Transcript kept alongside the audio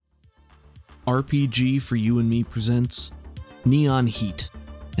RPG for You and Me presents Neon Heat,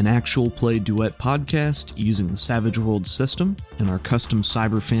 an actual play duet podcast using the Savage Worlds system and our custom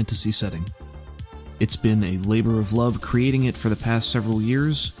cyber fantasy setting. It's been a labor of love creating it for the past several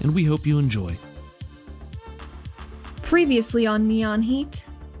years, and we hope you enjoy. Previously on Neon Heat,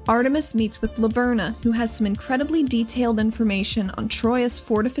 Artemis meets with Laverna, who has some incredibly detailed information on Troya's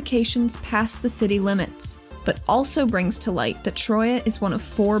fortifications past the city limits, but also brings to light that Troya is one of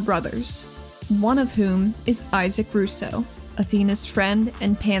 4 brothers, one of whom is Isaac Russo, Athena's friend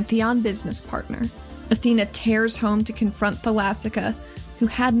and Pantheon business partner. Athena tears home to confront Thalassica, who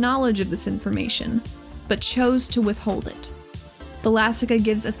had knowledge of this information, but chose to withhold it. Thalassica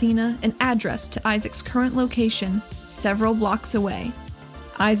gives Athena an address to Isaac's current location, several blocks away.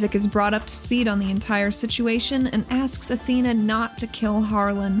 Isaac is brought up to speed on the entire situation and asks Athena not to kill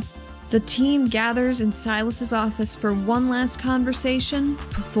Harlan. The team gathers in Silas's office for one last conversation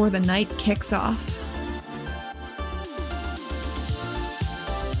before the night kicks off.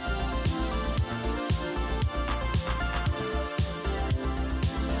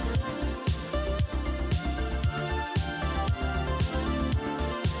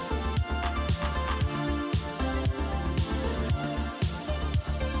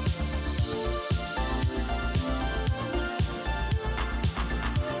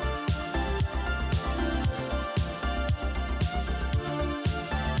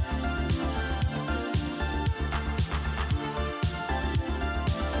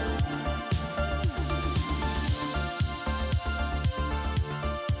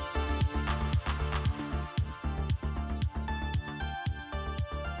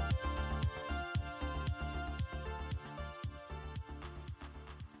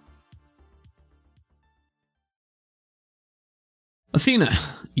 Athena,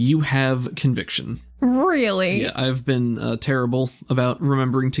 you have conviction. Really? Yeah, I've been terrible about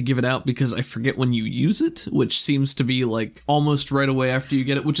remembering to give it out because I forget when you use it, which seems to be like almost right away after you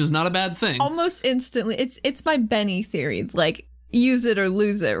get it, which is not a bad thing. Almost instantly. It's my Benny theory, like use it or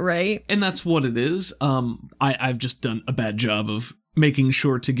lose it, right? And that's what it is. I've just done a bad job of making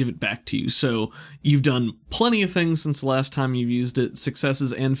sure to give it back to you. So you've done plenty of things since the last time you've used it,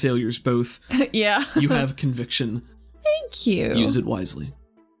 successes and failures both. Yeah. You have conviction. Thank you. Use it wisely.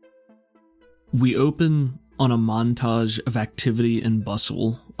 We open on a montage of activity and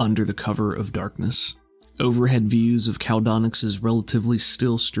bustle under the cover of darkness. Overhead views of Caldonix's relatively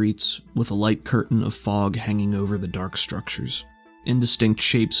still streets with a light curtain of fog hanging over the dark structures. Indistinct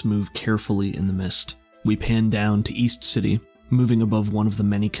shapes move carefully in the mist. We pan down to East City, moving above one of the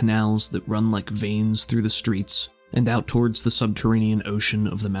many canals that run like veins through the streets and out towards the subterranean ocean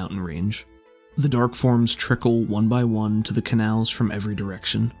of the mountain range. The dark forms trickle one by one to the canals from every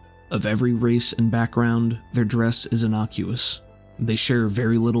direction. Of every race and background, their dress is innocuous. They share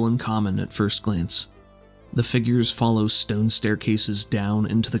very little in common at first glance. The figures follow stone staircases down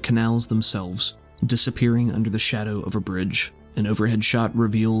into the canals themselves, disappearing under the shadow of a bridge. An overhead shot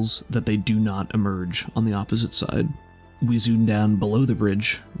reveals that they do not emerge on the opposite side. We zoom down below the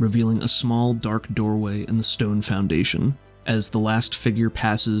bridge, revealing a small dark doorway in the stone foundation. As the last figure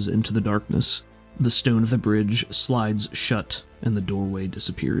passes into the darkness, the stone of the bridge slides shut and the doorway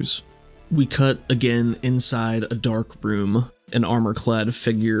disappears. We cut again inside a dark room, an armor-clad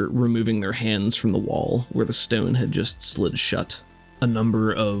figure removing their hands from the wall where the stone had just slid shut. A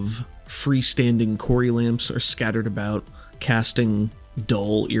number of freestanding Cori lamps are scattered about, casting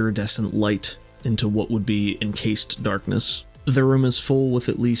dull, iridescent light into what would be encased darkness. The room is full with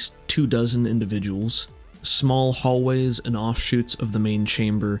at least 24 individuals. Small hallways and offshoots of the main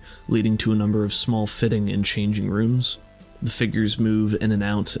chamber leading to a number of small fitting and changing rooms. The figures move in and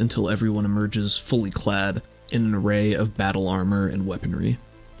out until everyone emerges fully clad in an array of battle armor and weaponry.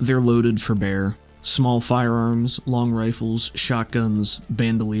 They're loaded for bear. Small firearms, long rifles, shotguns,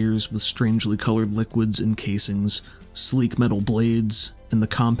 bandoliers with strangely colored liquids and casings, sleek metal blades, and the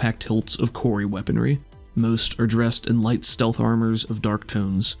compact hilts of Cori weaponry. Most are dressed in light stealth armors of dark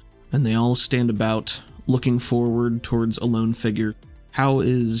tones, and they all stand about, looking forward towards a lone figure. How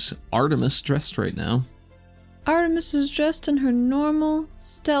is Artemis dressed right now? Artemis is dressed in her normal,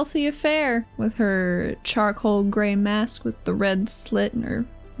 stealthy affair, with her charcoal gray mask with the red slit and her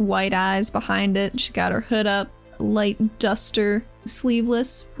white eyes behind it. She got her hood up, light duster,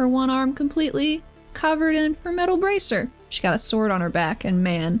 sleeveless, her one arm completely covered in her metal bracer. She got a sword on her back, and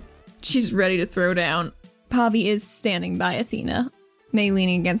man, she's ready to throw down. Pavi is standing by Athena, May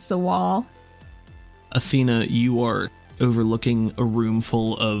leaning against the wall. Athena, you are overlooking a room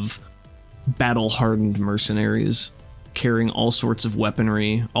full of battle-hardened mercenaries, carrying all sorts of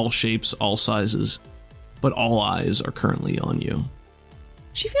weaponry, all shapes, all sizes, but all eyes are currently on you.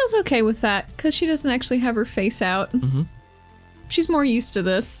 She feels okay with that, because she doesn't actually have her face out. Mm-hmm. She's more used to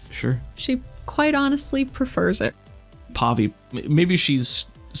this. Sure. She quite honestly prefers it. Pavi, maybe she's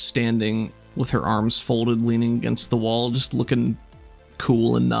standing with her arms folded, leaning against the wall, just looking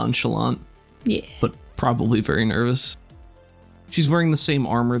cool and nonchalant. Yeah. But probably very nervous. She's wearing the same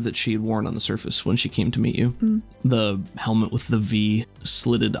armor that she had worn on the surface when she came to meet you. Mm. The helmet with the V,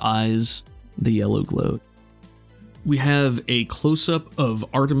 slitted eyes, the yellow glow. We have a close-up of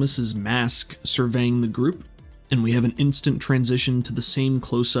Artemis's mask surveying the group, and we have an instant transition to the same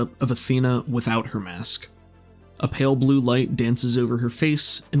close-up of Athena without her mask. A pale blue light dances over her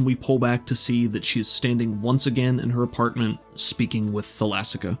face, and we pull back to see that she is standing once again in her apartment, speaking with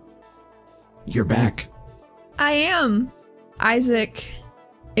Thalassica. You're back. I am. Isaac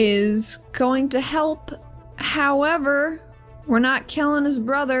is going to help. However, we're not killing his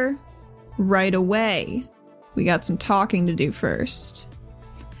brother right away. We got some talking to do first.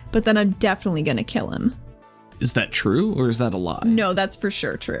 But then I'm definitely gonna kill him. Is that true, or is that a lie? No, that's for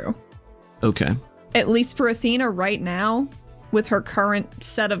sure true. Okay. At least for Athena right now, with her current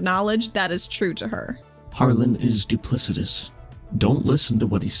set of knowledge, that is true to her. Harlan is duplicitous. Don't listen to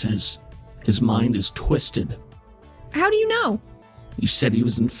what he says. His mind is twisted. How do you know? You said he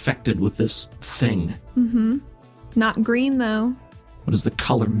was infected with this thing. Mm-hmm. Not green, though. What does the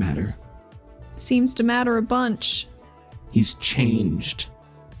color matter? Seems to matter a bunch. He's changed.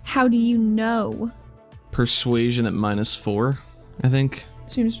 How do you know? Persuasion at -4, I think.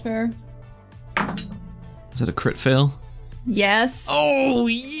 Seems fair. Is that a crit fail? Yes. Oh,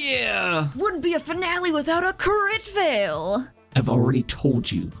 yeah! Wouldn't be a finale without a crit fail. I've already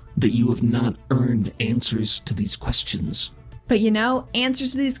told you that you have not earned answers to these questions. But you know,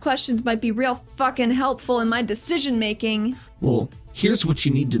 answers to these questions might be real fucking helpful in my decision making. Well, here's what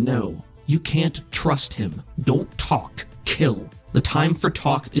you need to know. You can't trust him. Don't talk. Kill. The time for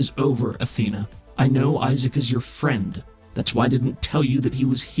talk is over, Athena. I know Isaac is your friend. That's why I didn't tell you that he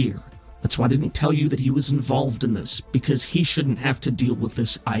was here. That's why I didn't tell you that he was involved in this, because he shouldn't have to deal with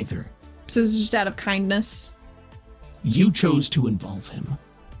this either. So this is just out of kindness. You chose to involve him.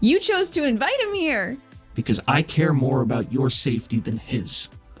 You chose to invite him here. Because I care more about your safety than his.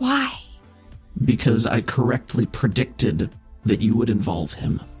 Why? Because I correctly predicted that you would involve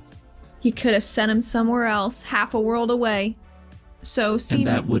him. You could have sent him somewhere else, half a world away. So And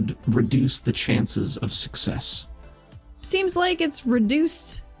that would reduce the chances of success. Seems like it's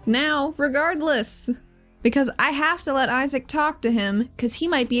reduced now, regardless. Because I have to let Isaac talk to him, because he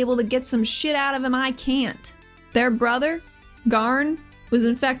might be able to get some shit out of him I can't. Their brother, Garn, was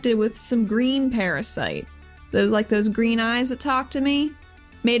infected with some green parasite. Those green eyes that talk to me.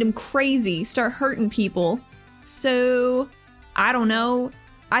 Made him crazy, start hurting people. So, I don't know.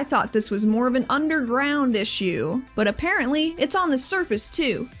 I thought this was more of an underground issue, but apparently it's on the surface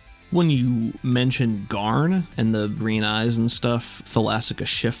too. When you mention Garn and the green eyes and stuff, Thalassica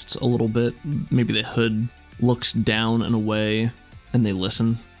shifts a little bit. Maybe the hood looks down and away, and they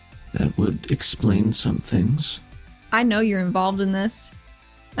listen. That would explain some things. I know you're involved in this,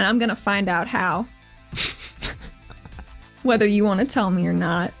 and I'm gonna find out how. Whether you want to tell me or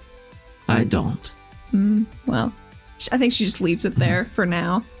not. I don't. Well, I think she just leaves it there for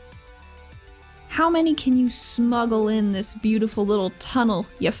now. How many can you smuggle in this beautiful little tunnel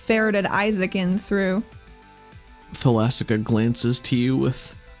you ferreted Isaac in through? Thalassica glances to you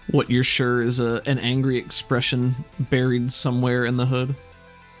with what you're sure is an angry expression buried somewhere in the hood.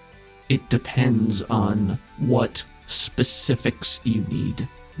 It depends on what specifics you need.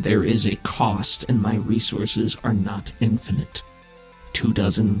 There is a cost, and my resources are not infinite.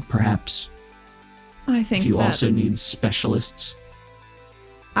 24, perhaps. I think You that also need specialists.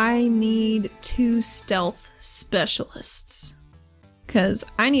 I need 2 stealth specialists. 'Cause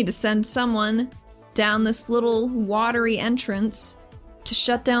I need to send someone down this little watery entrance to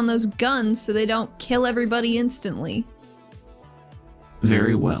shut down those guns so they don't kill everybody instantly.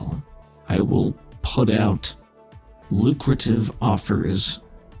 Very well. I will put out lucrative offers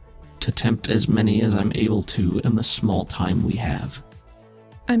to tempt as many as I'm able to in the small time we have.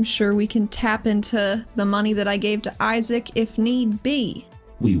 I'm sure we can tap into the money that I gave to Isaac if need be.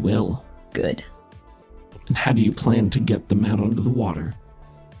 We will. Good. And how do you plan to get them out onto the water?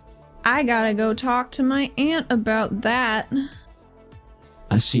 I gotta go talk to my aunt about that.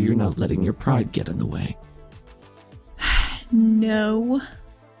 I see you're not letting your pride get in the way. No.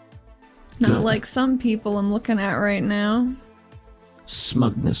 Not Good. like some people I'm looking at right now.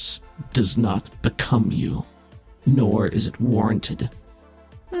 Smugness does not become you, nor is it warranted.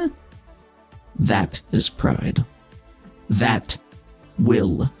 That is pride. That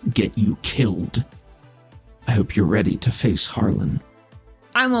will get you killed. I hope you're ready to face Harlan.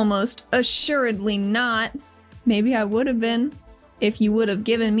 I'm almost assuredly not. Maybe I would have been if you would have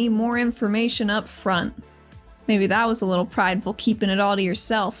given me more information up front. Maybe that was a little prideful, keeping it all to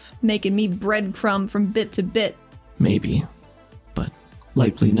yourself, making me breadcrumb from bit to bit. Maybe, but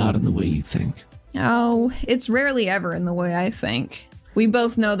likely not in the way you think. Oh, it's rarely ever in the way I think. We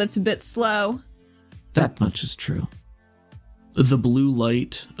both know that's a bit slow. That much is true. The blue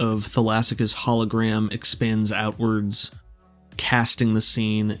light of Thalassica's hologram expands outwards, casting the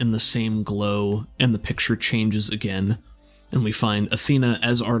scene in the same glow, and the picture changes again, and we find Athena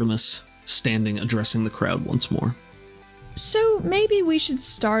as Artemis standing addressing the crowd once more. So maybe we should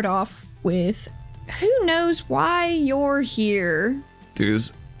start off with, who knows why you're here?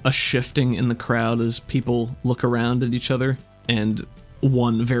 There's a shifting in the crowd as people look around at each other, and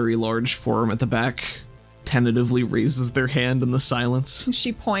one very large form at the back tentatively raises their hand in the silence.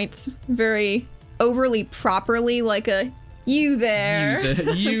 She points very overly properly, like a, you there.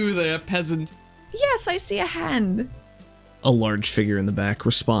 You there, peasant. Yes, I see a hand. A large figure in the back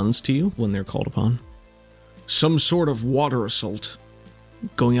responds to you when they're called upon. Some sort of water assault.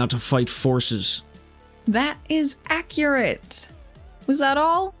 Going out to fight forces. That is accurate. Was that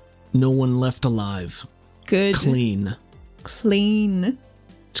all? No one left alive. Good. Clean. Clean.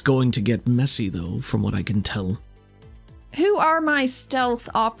 It's going to get messy, though, from what I can tell. Who are my stealth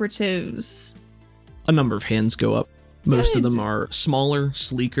operatives? A number of hands go up. Most of Good. them are smaller,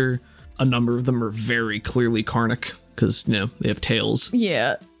 sleeker. A number of them are very clearly Karnak, because, they have tails.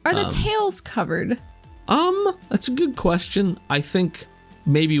 Yeah. Are the tails covered? That's a good question. I think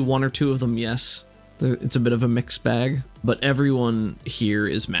maybe one or two of them, yes. It's a bit of a mixed bag, but everyone here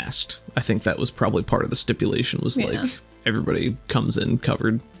is masked. I think that was probably part of the stipulation, was like, everybody comes in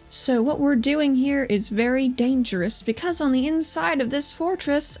covered. So what we're doing here is very dangerous, because on the inside of this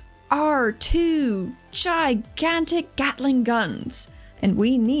fortress are 2 gigantic Gatling guns, and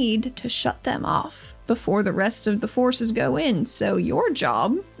we need to shut them off before the rest of the forces go in. So your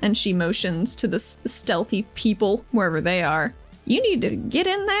job, and she motions to the stealthy people, wherever they are, you need to get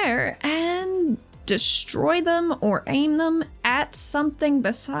in there and destroy them or aim them at something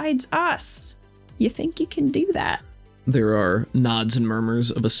besides us. You think you can do that? There are nods and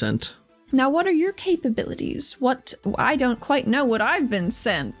murmurs of assent. Now, what are your capabilities? I don't quite know what I've been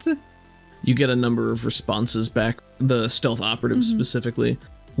sent. You get a number of responses back. The stealth operative specifically.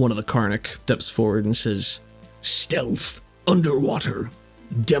 One of the Karnak steps forward and says, "Stealth, underwater,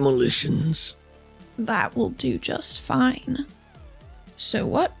 demolitions." That will do just fine. So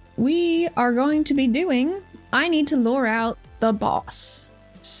what we are going to be doing, I need to lure out the boss.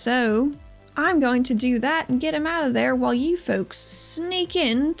 So I'm going to do that and get him out of there while you folks sneak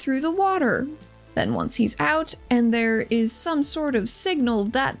in through the water. Then once he's out and there is some sort of signal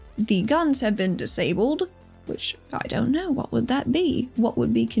that the guns have been disabled, which I don't know, what would that be? What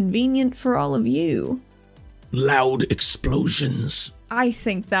would be convenient for all of you? Loud explosions. I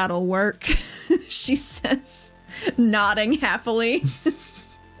think that'll work, she says, nodding happily.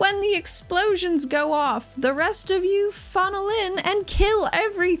 When the explosions go off, the rest of you funnel in and kill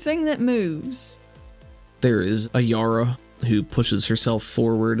everything that moves. There is a Yara who pushes herself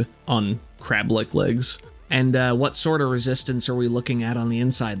forward on crab-like legs. And what sort of resistance are we looking at on the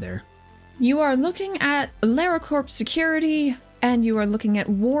inside there? You are looking at LaraCorp security, and you are looking at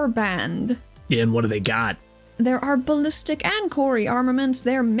Warband. Yeah, and what do they got? There are ballistic and Cori armaments.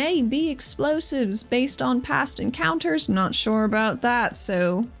 There may be explosives based on past encounters. Not sure about that,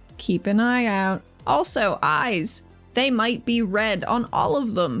 so keep an eye out. Also, eyes. They might be red on all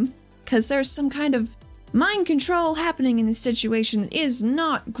of them, because there's some kind of mind control happening in this situation. It is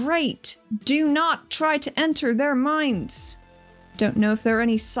not great. Do not try to enter their minds. Don't know if there are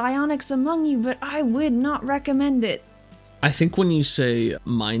any psionics among you, but I would not recommend it. I think when you say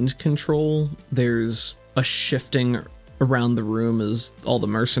mind control, there's a shifting around the room as all the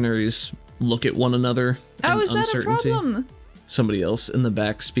mercenaries look at one another in Is uncertainty. that a problem? Somebody else in the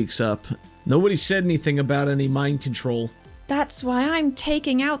back speaks up. Nobody said anything about any mind control. That's why I'm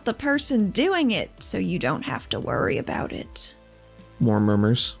taking out the person doing it, so you don't have to worry about it. More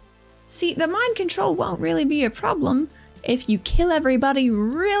murmurs. See, the mind control won't really be a problem if you kill everybody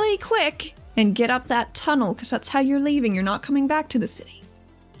really quick and get up that tunnel, because that's how you're leaving. You're not coming back to the city.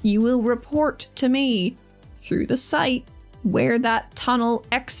 You will report to me through the site where that tunnel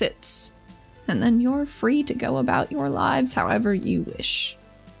exits, and then you're free to go about your lives however you wish.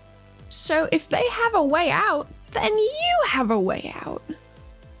 So if they have a way out, then you have a way out.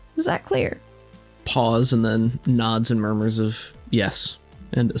 Was that clear? Pause and then nods and murmurs of yes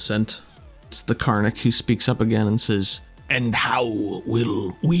and assent. It's the Karnak who speaks up again and says, And how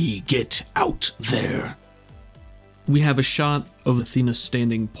will we get out there? We have a shot of Athena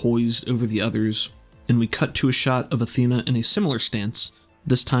standing poised over the others, and we cut to a shot of Athena in a similar stance,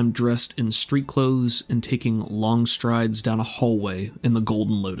 this time dressed in street clothes and taking long strides down a hallway in the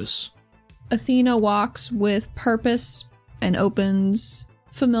Golden Lotus. Athena walks with purpose and opens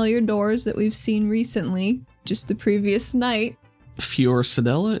familiar doors that we've seen recently, just the previous night. Fiora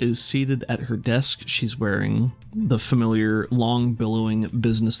Sedella is seated at her desk. She's wearing the familiar, long, billowing,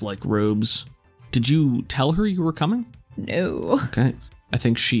 business-like robes. Did you tell her you were coming? No. Okay. I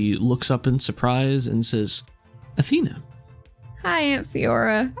think she looks up in surprise and says, Athena. Hi, Aunt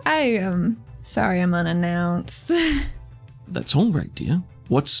Fiora. I am sorry I'm unannounced. That's all right, dear.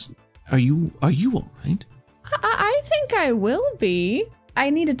 Are you all right? I think I will be. I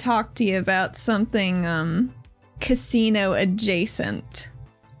need to talk to you about something, casino adjacent.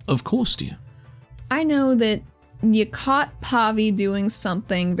 Of course, dear. I know that you caught Pavi doing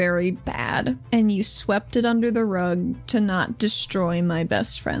something very bad, and you swept it under the rug to not destroy my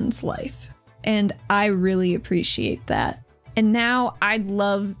best friend's life. And I really appreciate that. And now I'd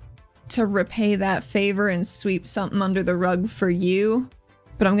love to repay that favor and sweep something under the rug for you,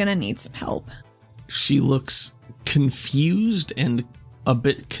 but I'm gonna need some help. She looks confused and a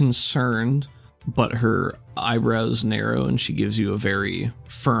bit concerned, but her eyebrows narrow and she gives you a very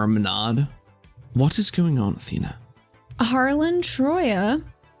firm nod. What is going on, Athena? Harlan Troya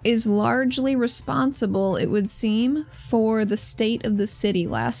is largely responsible, it would seem, for the state of the city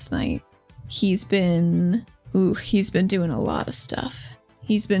last night. He's been doing a lot of stuff.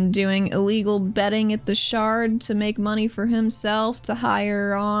 He's been doing illegal betting at the Shard to make money for himself, to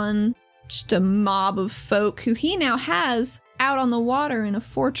hire on just a mob of folk who he now has out on the water in a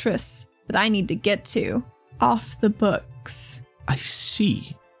fortress that I need to get to, off the books. I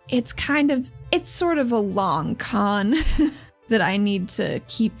see. It's sort of a long con that I need to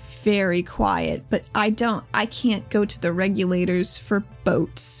keep very quiet, but I can't go to the regulators for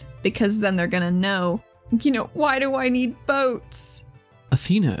boats, because then they're gonna know, why do I need boats?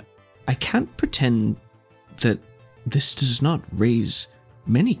 Athena, I can't pretend that this does not raise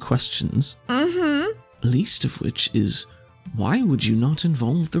many questions. Least of which is, why would you not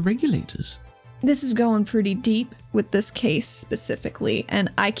involve the regulators? This is going pretty deep with this case specifically,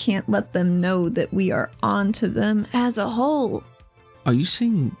 and I can't let them know that we are onto them as a whole. Are you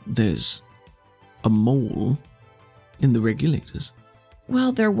saying there's a mole in the regulators?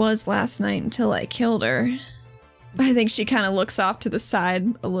 Well, there was last night until I killed her. I think she kind of looks off to the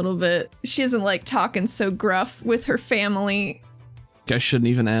side a little bit. She isn't talking so gruff with her family. I shouldn't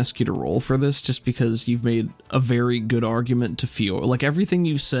even ask you to roll for this, just because you've made a very good argument to feel. Everything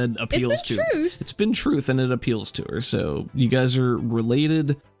you've said appeals to her. It's been truth, and it appeals to her. So you guys are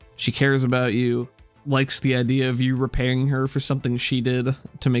related. She cares about you, likes the idea of you repaying her for something she did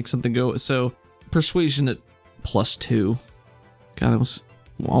to make something go. So persuasion at +2. God, I was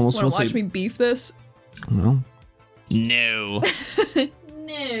almost want to watch me beef this? Well, no.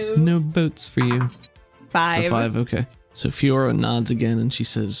 No. No boats for you. 5. So 5, okay. So Fiora nods again and she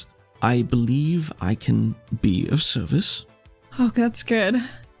says, I believe I can be of service. Oh, that's good.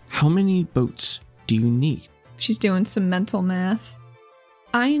 How many boats do you need? She's doing some mental math.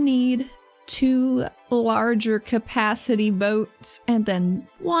 I need 2 larger capacity boats and then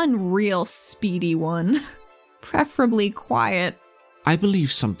 1 real speedy one. Preferably quiet. I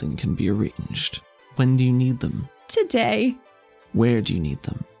believe something can be arranged. When do you need them? Today. Where do you need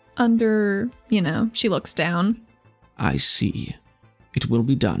them? Under, she looks down. I see. It will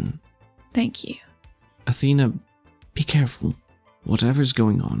be done. Thank you. Athena, be careful. Whatever's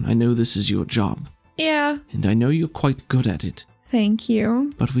going on, I know this is your job. Yeah. And I know you're quite good at it. Thank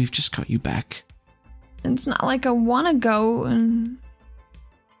you. But we've just got you back. It's not like I want to go and...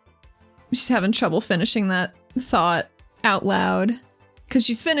 She's having trouble finishing that thought out loud. Because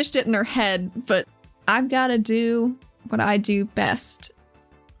she's finished it in her head, but I've got to do what I do best.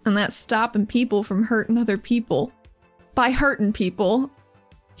 And that's stopping people from hurting other people. By hurting people.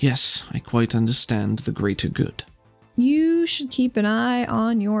 Yes, I quite understand the greater good. You should keep an eye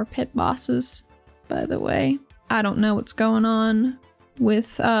on your pit bosses, by the way. I don't know what's going on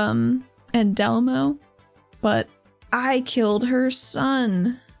with, Andelmo, but I killed her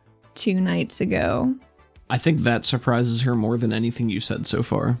son 2 nights ago. I think that surprises her more than anything you said so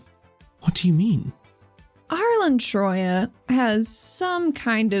far. What do you mean? Harlan Troya has some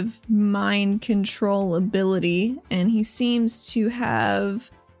kind of mind control ability, and he seems to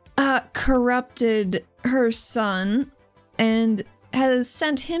have corrupted her son and has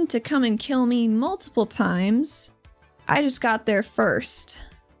sent him to come and kill me multiple times. I just got there first.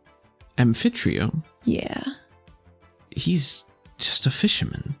 Amphitrio? Yeah. He's just a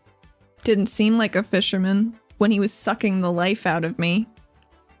fisherman. Didn't seem like a fisherman when he was sucking the life out of me.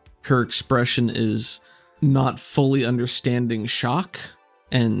 Her expression is not fully understanding shock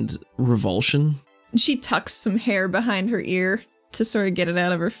and revulsion. She tucks some hair behind her ear to sort of get it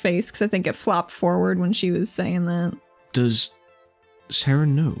out of her face, because I think it flopped forward when she was saying that. Does Sarah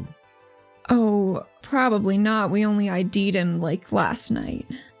know? Oh, probably not. We only ID'd him, like, last night.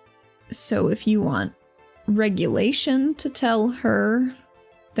 So if you want regulation to tell her,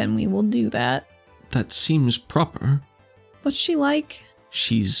 then we will do that. That seems proper. What's she like?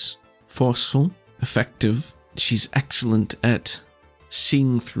 She's forceful, effective. She's excellent at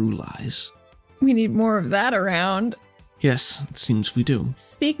seeing through lies. We need more of that around. Yes, it seems we do.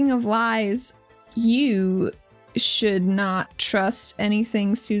 Speaking of lies, you should not trust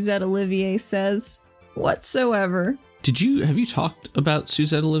anything Suzette Olivier says whatsoever. Have you talked about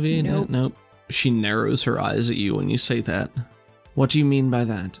Suzette Olivier? Nope. Nope. She narrows her eyes at you when you say that. What do you mean by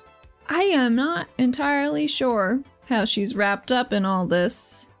that? I am not entirely sure how she's wrapped up in all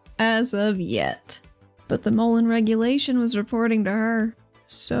this as of yet. But the Mullen regulation was reporting to her,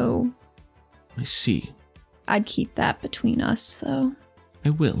 so I see. I'd keep that between us, though.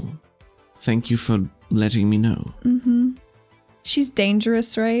 I will. Thank you for letting me know. Mm-hmm. She's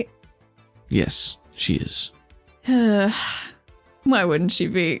dangerous, right? Yes, she is. Why wouldn't she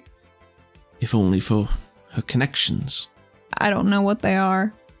be? If only for her connections. I don't know what they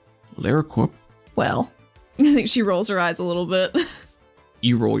are. LaraCorp. Well, I think she rolls her eyes a little bit.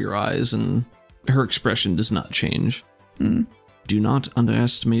 You roll your eyes and her expression does not change. Do not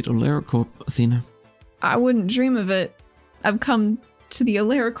underestimate LaraCorp, Athena. I wouldn't dream of it. I've come to the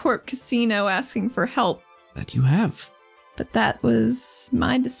AleraCorp casino asking for help. That you have. But that was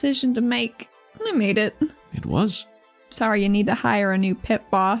my decision to make. I made it. It was. Sorry you need to hire a new pit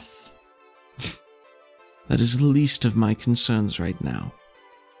boss. That is the least of my concerns right now.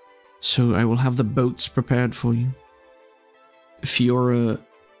 So I will have the boats prepared for you. Fiora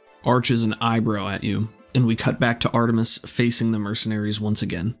arches an eyebrow at you, and we cut back to Artemis facing the mercenaries once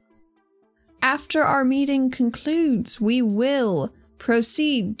again. After our meeting concludes, we will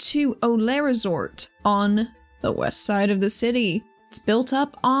proceed to Ole Resort on the west side of the city. It's built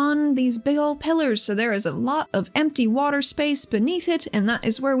up on these big old pillars, so there is a lot of empty water space beneath it, and that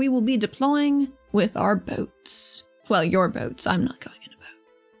is where we will be deploying with our boats. Well, your boats. I'm not going in a boat.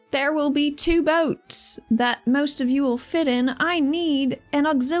 There will be 2 boats that most of you will fit in. I need an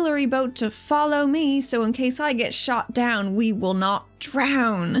auxiliary boat to follow me, so in case I get shot down, we will not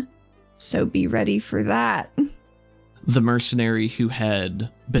drown. So be ready for that. The mercenary who had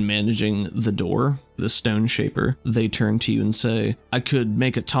been managing the door, the stone shaper, they turn to you and say, I could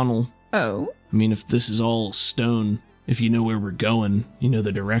make a tunnel. Oh? I mean, if this is all stone, if you know where we're going, you know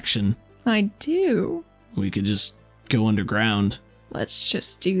the direction, I do. we could just go underground. Let's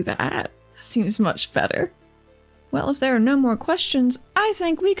just do that. That seems much better. Well, if there are no more questions, I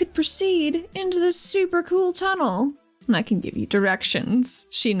think we could proceed into this super cool tunnel. And I can give you directions.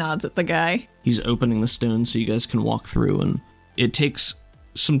 She nods at the guy. He's opening the stone so you guys can walk through, and it takes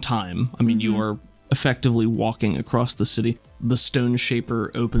some time. I mean, you are effectively walking across the city. The stone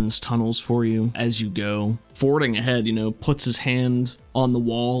shaper opens tunnels for you as you go. Forwarding ahead, puts his hand on the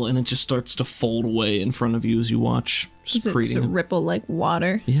wall, and it just starts to fold away in front of you as you watch. Does it ripple like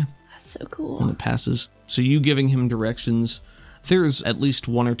water? Yeah. That's so cool. When it passes. So you giving him directions. There's at least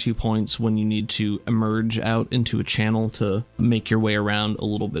 1 or 2 points when you need to emerge out into a channel to make your way around a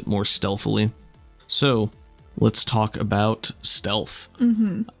little bit more stealthily. So, let's talk about stealth.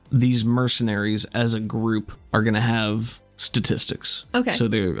 These mercenaries, as a group, are going to have statistics. Okay. So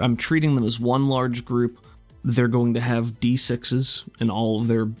I'm treating them as one large group. They're going to have D6s in all of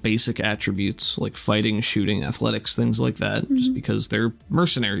their basic attributes, like fighting, shooting, athletics, things like that, just because they're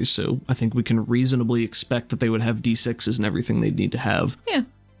mercenaries, so I think we can reasonably expect that they would have D6s and everything they'd need to have. Yeah.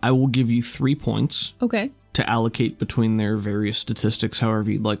 I will give you 3 points Okay. to allocate between their various statistics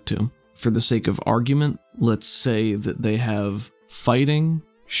however you'd like to. For the sake of argument, let's say that they have fighting,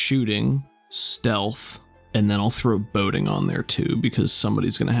 shooting, stealth, and then I'll throw boating on there too, because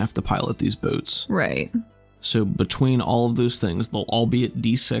somebody's going to have to pilot these boats. Right. So between all of those things, they'll all be at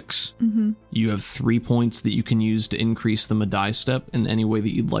D6. You have 3 points that you can use to increase them a die step in any way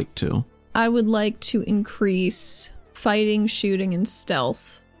that you'd like to. I would like to increase fighting, shooting, and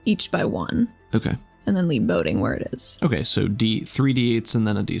stealth each by 1. Okay. And then leave boating where it is. Okay, so 3 D8s and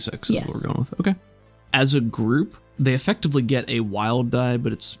then a D6 is Yes. what we're going with. Okay. As a group, they effectively get a wild die,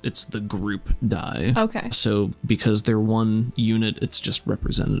 but it's the group die. Okay. So because they're one unit, it's just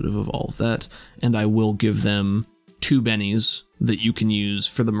representative of all of that. And I will give them 2 bennies that you can use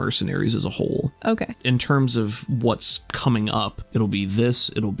for the mercenaries as a whole. Okay. In terms of what's coming up, it'll be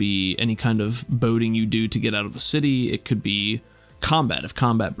this, it'll be any kind of boating you do to get out of the city. It could be combat, if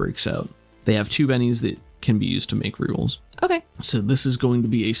combat breaks out. They have 2 bennies that can be used to make rerolls. Okay. So this is going to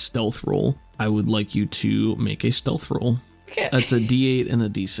be a stealth roll. I would like you to make a stealth roll. Okay. That's a D8 and a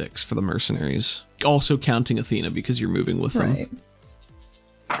D6 for the mercenaries. Also counting Athena because you're moving with them.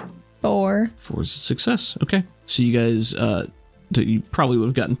 Right. 4. 4 is a success. Okay. So you guys, you probably would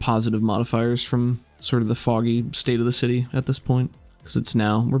have gotten positive modifiers from sort of the foggy state of the city at this point. Because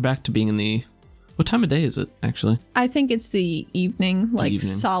we're back to being in the... What time of day is it, actually? I think it's the evening,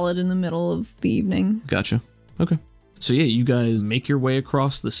 solid in the middle of the evening. Gotcha. Okay. So yeah, you guys make your way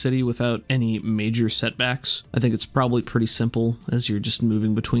across the city without any major setbacks. I think it's probably pretty simple as you're just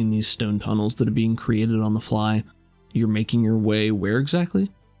moving between these stone tunnels that are being created on the fly. You're making your way where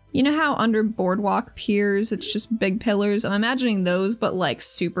exactly? You know how under boardwalk piers, it's just big pillars? I'm imagining those, but like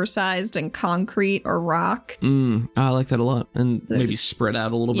supersized and concrete or rock. I like that a lot. And They're maybe just- spread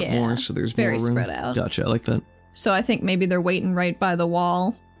out a little bit more so there's very more room. spread out. Gotcha, I like that. So I think maybe they're waiting right by the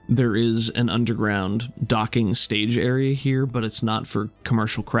wall. There is an underground docking stage area here, but it's not for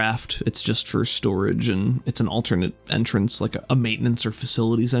commercial craft. It's just for storage, and it's an alternate entrance, like a maintenance or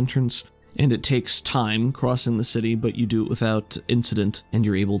facilities entrance. And it takes time crossing the city, but you do it without incident, and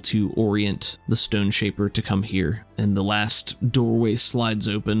you're able to orient the Stone Shaper to come here. And the last doorway slides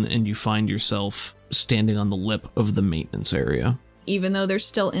open, and you find yourself standing on the lip of the maintenance area. Even though they're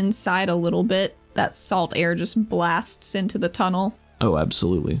still inside a little bit, that salt air just blasts into the tunnel. Oh,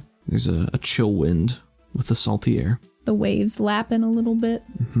 absolutely. There's a chill wind with the salty air. The waves lapping a little bit.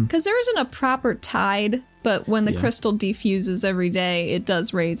 Because there isn't a proper tide, but when the crystal defuses every day, it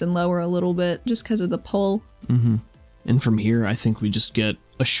does raise and lower a little bit just because of the pull. And from here, I think we just get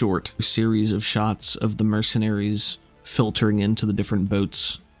a short series of shots of the mercenaries filtering into the different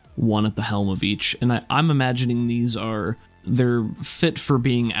boats, one at the helm of each. And I'm imagining they're fit for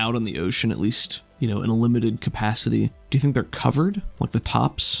being out on the ocean, at least, in a limited capacity. Do you think they're covered, like the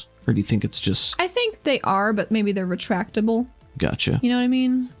tops? Or do you think it's just... I think they are, but maybe they're retractable. Gotcha. You know what I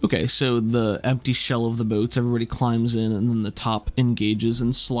mean? Okay, so the empty shell of the boats, everybody climbs in, and then the top engages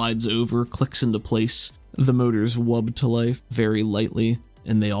and slides over, clicks into place. The motors wub to life very lightly,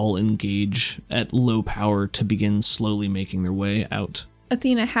 and they all engage at low power to begin slowly making their way out.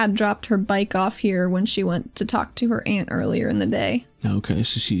 Athena had dropped her bike off here when she went to talk to her aunt earlier in the day. Okay,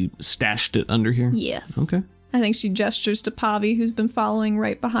 so she stashed it under here? Yes. Okay. I think she gestures to Pavi, who's been following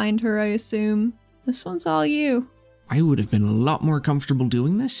right behind her, I assume. This one's all you. I would have been a lot more comfortable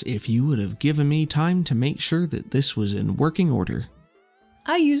doing this if you would have given me time to make sure that this was in working order.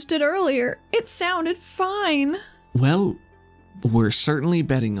 I used it earlier. It sounded fine. Well, we're certainly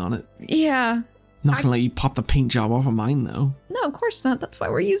betting on it. Yeah. Not gonna let you pop the paint job off of mine, though. No, of course not. That's why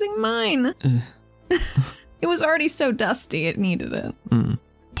we're using mine. It was already so dusty, it needed it.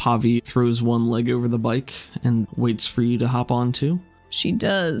 Pavi throws one leg over the bike and waits for you to hop on too. She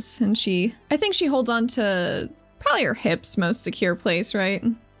does, and I think she holds on to probably her hip's most secure place, right?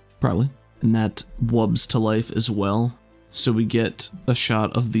 Probably. And that wubs to life as well. So we get a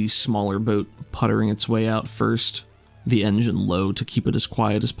shot of the smaller boat puttering its way out first, the engine low to keep it as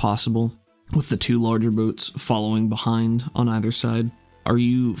quiet as possible, with the 2 larger boats following behind on either side. Are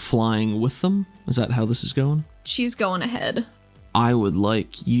you flying with them? Is that how this is going? She's going ahead. I would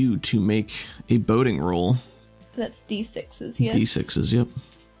like you to make a boating roll. That's D6s, yes. D6s, yep.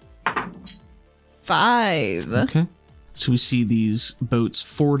 5. Okay. So we see these boats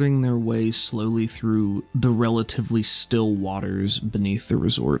fording their way slowly through the relatively still waters beneath the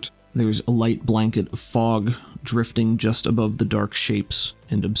resort. There's a light blanket of fog drifting just above the dark shapes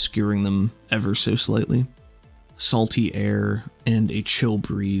and obscuring them ever so slightly. Salty air and a chill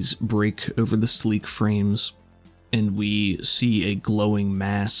breeze break over the sleek frames, and we see a glowing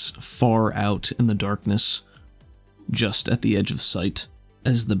mass far out in the darkness, just at the edge of sight,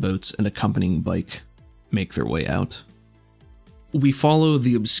 as the boats and accompanying bike make their way out. We follow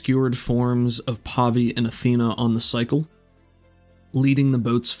the obscured forms of Pavi and Athena on the cycle, leading the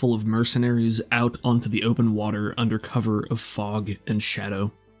boats full of mercenaries out onto the open water under cover of fog and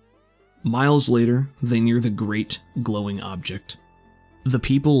shadow. Miles later, they near the great glowing object. The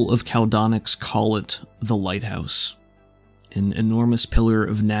people of Caldonix call it the Lighthouse, an enormous pillar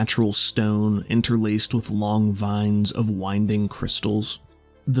of natural stone interlaced with long vines of winding crystals.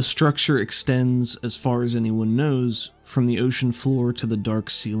 The structure extends, as far as anyone knows, from the ocean floor to the dark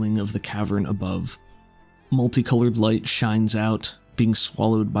ceiling of the cavern above. Multicolored light shines out, being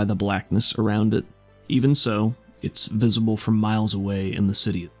swallowed by the blackness around it. Even so, it's visible from miles away in the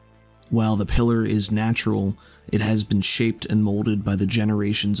city. While the pillar is natural, it has been shaped and molded by the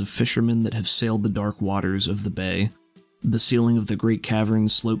generations of fishermen that have sailed the dark waters of the bay. The ceiling of the great cavern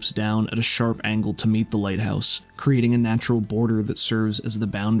slopes down at a sharp angle to meet the lighthouse, creating a natural border that serves as the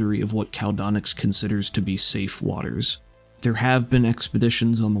boundary of what Caldonix considers to be safe waters. There have been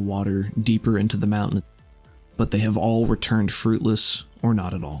expeditions on the water deeper into the mountain, but they have all returned fruitless or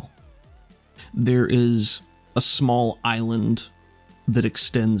not at all. There is a small island that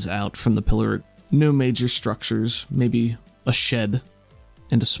extends out from the pillar. No major structures, maybe a shed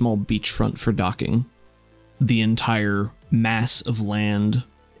and a small beachfront for docking. The entire mass of land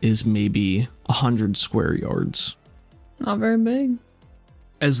is maybe 100 square yards. Not very big.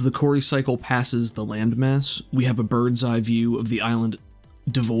 As the Corey cycle passes the landmass, we have a bird's eye view of the island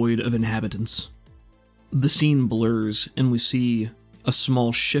devoid of inhabitants. The scene blurs, and we see a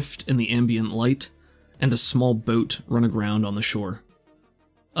small shift in the ambient light and a small boat run aground on the shore.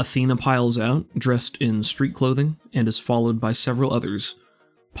 Athena piles out, dressed in street clothing, and is followed by several others: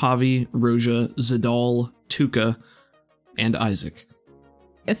 Pavi, Roja, Zadal, Tuka, and Isaac.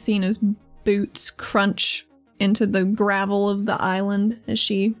 Athena's boots crunch into the gravel of the island as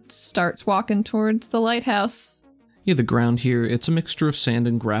she starts walking towards the lighthouse. Yeah, the ground here, it's a mixture of sand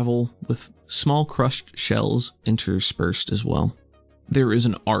and gravel with small crushed shells interspersed as well. There is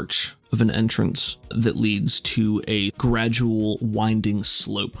an arch of an entrance that leads to a gradual winding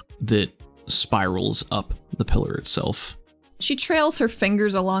slope that spirals up the pillar itself. She trails her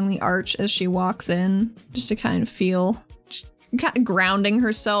fingers along the arch as she walks in, just to kind of feel, just kind of grounding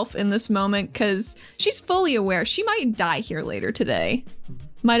herself in this moment, because she's fully aware she might die here later today.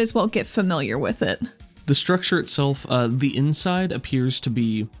 Might as well get familiar with it. The structure itself, the inside appears to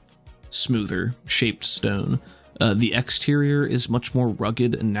be smoother, shaped stone. The exterior is much more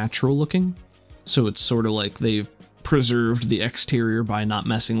rugged and natural looking, so it's sort of like they've preserved the exterior by not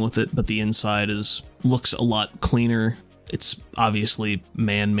messing with it, but the inside looks a lot cleaner. It's obviously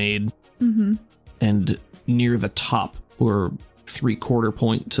man-made. Mm-hmm. And near the top, or 3/4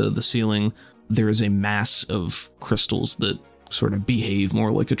 point to the ceiling, there is a mass of crystals that sort of behave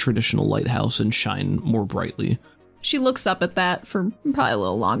more like a traditional lighthouse and shine more brightly. She looks up at that for probably a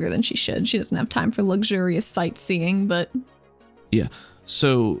little longer than she should. She doesn't have time for luxurious sightseeing, but... Yeah,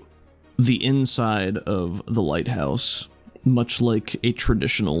 so the inside of the lighthouse, much like a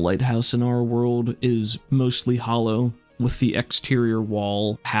traditional lighthouse in our world, is mostly hollow, with the exterior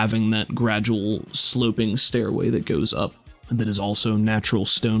wall having that gradual sloping stairway that goes up, that is also natural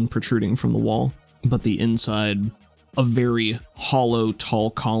stone protruding from the wall. But the inside, a very hollow,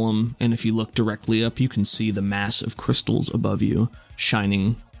 tall column, and if you look directly up, you can see the mass of crystals above you,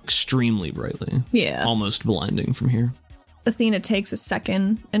 shining extremely brightly. Yeah. Almost blinding from here. Athena takes a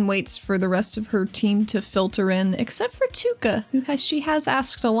second and waits for the rest of her team to filter in, except for Tuka, she has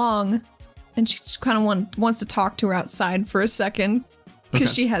asked along. And she just kind of wants to talk to her outside for a second,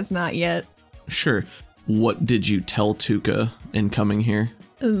 because she has not yet. Sure. What did you tell Tuka in coming here?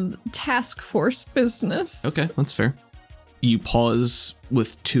 Task force business. Okay, that's fair. You pause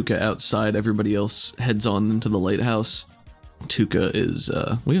with Tuka outside. Everybody else heads on into the lighthouse. Tuka is,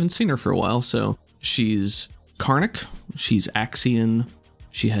 we haven't seen her for a while, so she's Karnak, she's Axian,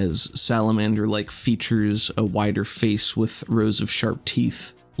 she has salamander-like features, a wider face with rows of sharp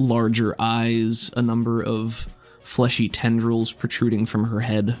teeth, larger eyes, a number of fleshy tendrils protruding from her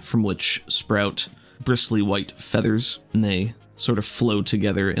head, from which sprout bristly white feathers, and they sort of flow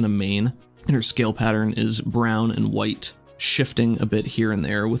together in a mane. And her scale pattern is brown and white, shifting a bit here and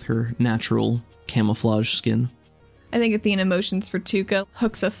there with her natural camouflage skin. I think Athena motions for Tuka,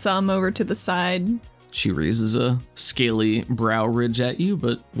 hooks a thumb over to the side. She raises a scaly brow ridge at you,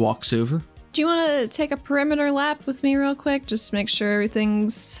 but walks over. Do you want to take a perimeter lap with me real quick? Just make sure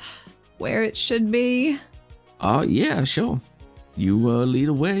everything's where it should be. Yeah, sure. You lead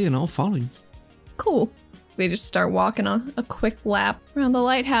away and I'll follow you. Cool. They just start walking on a quick lap around the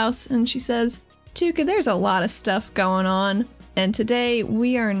lighthouse, and she says, Tuka, there's a lot of stuff going on, and today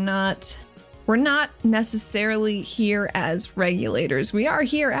we're not necessarily here as regulators. We are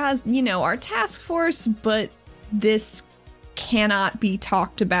here as, our task force, but this cannot be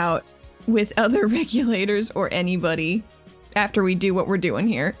talked about with other regulators or anybody after we do what we're doing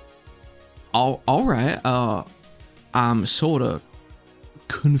here. All right. I'm sort of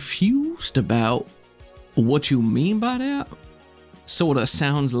confused about what you mean by that. Sort of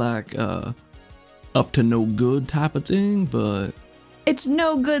sounds like up to no good type of thing, but it's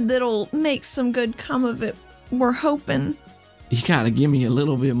no good that'll make some good come of it. We're hoping. You gotta give me a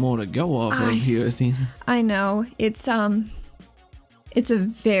little bit more to go off of here, Athena. I know. It's It's a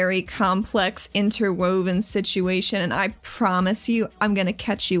very complex, interwoven situation, and I promise you, I'm gonna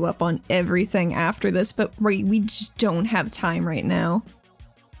catch you up on everything after this, but we just don't have time right now.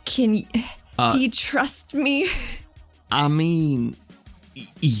 Do you trust me? I mean,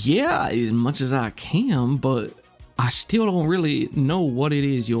 yeah, as much as I can, but I still don't really know what it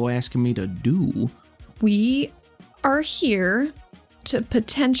is you're asking me to do. We are here to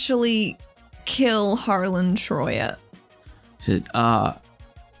potentially kill Harlan Troya. Said, all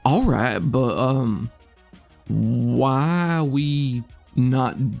right, but, why are we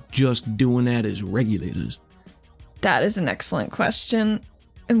not just doing that as regulators? That is an excellent question,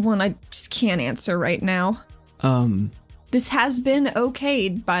 and one I just can't answer right now. This has been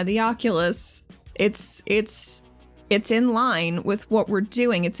okayed by the Oculus. It's in line with what we're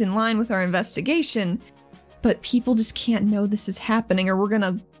doing. It's in line with our investigation, but people just can't know this is happening, or we're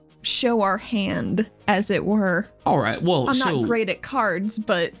gonna show our hand, as it were. All right, well, I'm not great at cards,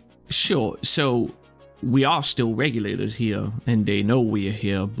 but... Sure, so we are still regulators here, and they know we're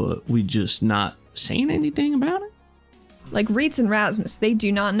here, but we just not saying anything about it? Like Reitz and Rasmus, they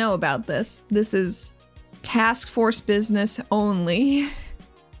do not know about this. This is task force business only.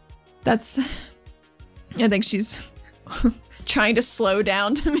 I think she's trying to slow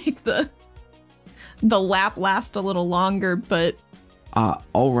down to make the lap last a little longer, but...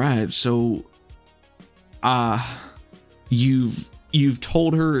 all right, so, you've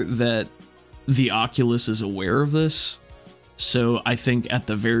told her that the Oculus is aware of this, so I think at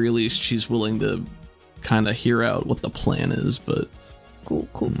the very least she's willing to kind of hear out what the plan is, but... Cool.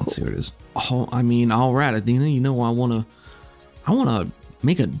 Let's see what it is. Oh, I mean, all right, Athena, you know, I wanna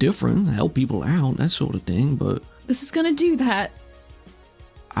make a difference, help people out, that sort of thing, but... This is gonna do that.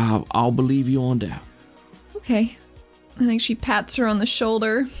 I'll believe you on that. Okay. I think she pats her on the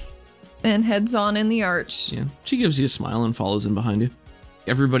shoulder and heads on in the arch. Yeah, she gives you a smile and follows in behind you.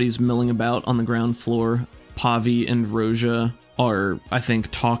 Everybody's milling about on the ground floor. Pavi and Roja are, I think,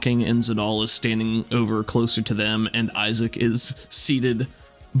 talking, and Zadal is standing over closer to them, and Isaac is seated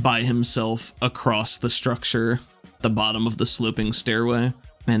by himself across the structure, the bottom of the sloping stairway,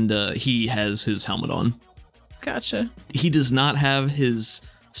 and he has his helmet on. Gotcha. He does not have his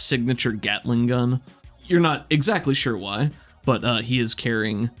signature Gatling gun. You're not exactly sure why, but he is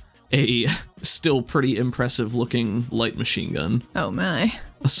carrying a still pretty impressive looking light machine gun. Oh my.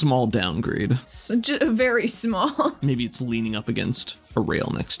 A small downgrade. So very small. Maybe it's leaning up against a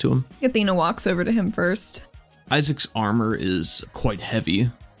rail next to him. Athena walks over to him first. Isaac's armor is quite heavy.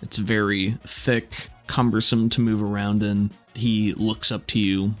 It's very thick, cumbersome to move around in. He looks up to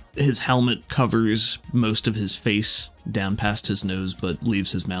you. His helmet covers most of his face down past his nose, but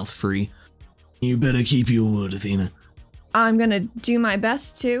leaves his mouth free. You better keep your word, Athena. I'm gonna do my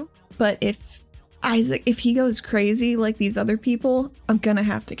best to, but if he goes crazy like these other people, I'm gonna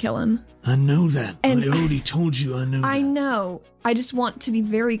have to kill him. I know that. And I already told you I know that. I know. I just want to be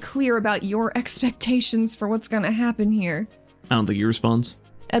very clear about your expectations for what's gonna happen here. I don't think he responds.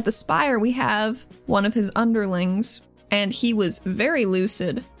 At the Spire, we have one of his underlings, and he was very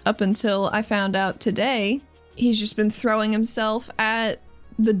lucid up until I found out today. He's just been throwing himself at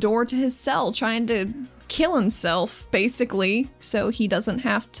the door to his cell, trying to kill himself, basically, so he doesn't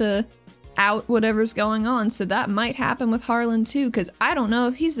have to out whatever's going on. So that might happen with Harlan too, because I don't know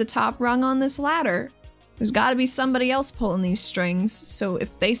if he's the top rung on this ladder. There's got to be somebody else pulling these strings, so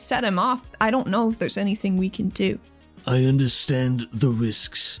if they set him off, I don't know if there's anything we can do. I understand the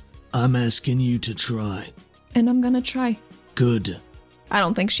risks. I'm asking you to try. And I'm gonna try. Good. I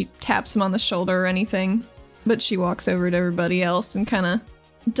don't think she taps him on the shoulder or anything, but she walks over to everybody else and kind of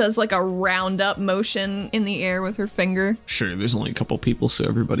does like a round-up motion in the air with her finger. Sure, there's only a couple people, so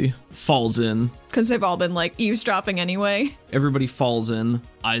everybody falls in. Because they've all been, like, eavesdropping anyway. Everybody falls in.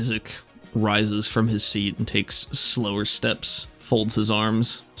 Isaac rises from his seat and takes slower steps, folds his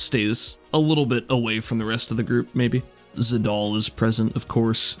arms, stays a little bit away from the rest of the group, maybe. Zadal is present, of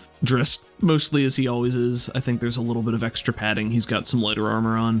course, dressed mostly as he always is. I think there's a little bit of extra padding. He's got some lighter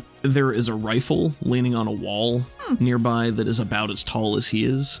armor on. There is a rifle leaning on a wall nearby that is about as tall as he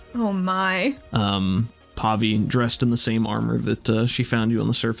is. Oh my. Pavi, dressed in the same armor that she found you on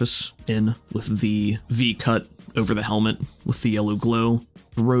the surface in, with the V-cut over the helmet with the yellow glow.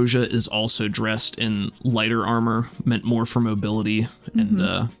 Roja is also dressed in lighter armor, meant more for mobility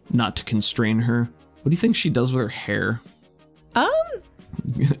and not to constrain her. What do you think she does with her hair?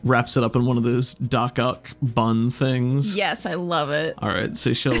 Wraps it up in one of those Doc Ock bun things. Yes, I love it. All right,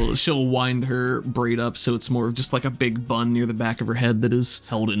 so she'll wind her braid up so it's more of just like a big bun near the back of her head that is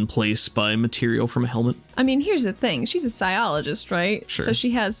held in place by material from a helmet. I mean, here's the thing. She's a psiologist, right? Sure. So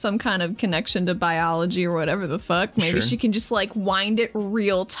she has some kind of connection to biology or whatever the fuck. Maybe Sure. she can just, like, wind it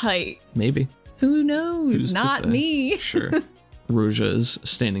real tight. Maybe. Who knows? Who's to Not say? me. Sure. Roja is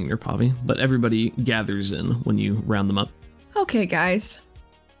standing near Pavi, but everybody gathers in when you round them up. Okay, guys.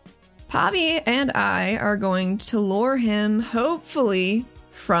 Pavi and I are going to lure him, hopefully,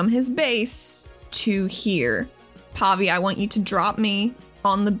 from his base to here. Pavi, I want you to drop me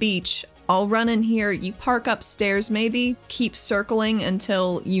on the beach. I'll run in here. You park upstairs, maybe. Keep circling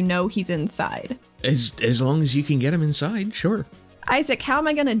until you know he's inside. As long as you can get him inside, sure. Isaac, how am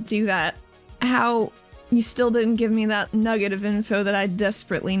I going to do that? How... You still didn't give me that nugget of info that I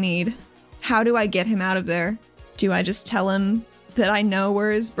desperately need. How do I get him out of there? Do I just tell him that I know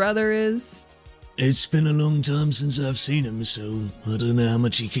where his brother is? It's been a long time since I've seen him, so I don't know how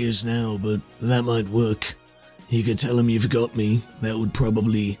much he cares now, but that might work. You could tell him you've got me. That would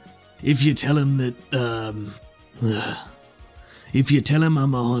probably... If you tell him that, if you tell him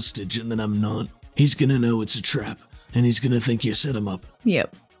I'm a hostage and that I'm not, he's gonna know it's a trap, and he's gonna think you set him up.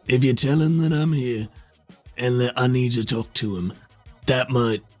 Yep. If you tell him that I'm here, and that I need to talk to him, that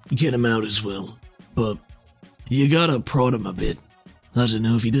might get him out as well. But you gotta prod him a bit. I don't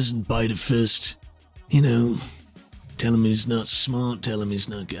know, if he doesn't bite at first, you know, tell him he's not smart, tell him he's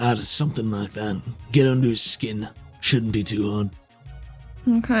not good, something like that. Get under his skin. Shouldn't be too hard.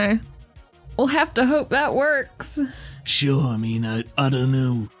 Okay. We'll have to hope that works. Sure, I mean, I don't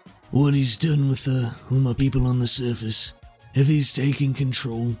know what he's done with all my people on the surface. If he's taking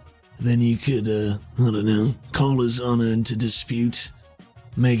control, then you could, I don't know, call his honor into dispute.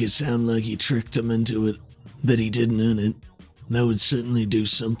 Make it sound like he tricked him into it, that he didn't earn it. That would certainly do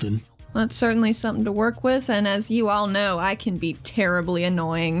something. That's certainly something to work with, and as you all know, I can be terribly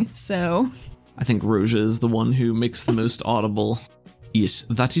annoying, so... I think Roja is the one who makes the most audible. Yes,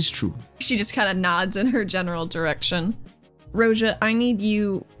 that is true. She just kind of nods in her general direction. Roja, I need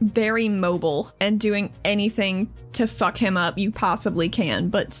you very mobile and doing anything to fuck him up you possibly can,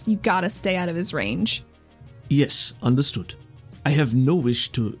 but you gotta stay out of his range. Yes, understood. I have no wish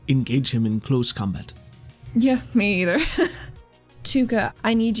to engage him in close combat. Yeah, me either. Tuka,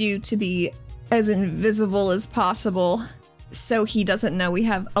 I need you to be as invisible as possible so he doesn't know we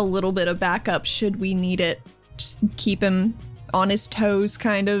have a little bit of backup should we need it. Just keep him on his toes,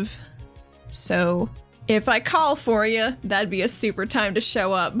 kind of. So... if I call for you, that'd be a super time to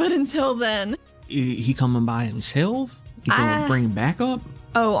show up. But until then... He coming by himself? He gonna bring backup?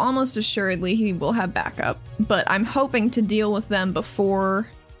 Oh, almost assuredly he will have backup. But I'm hoping to deal with them before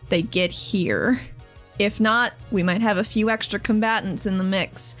they get here. If not, we might have a few extra combatants in the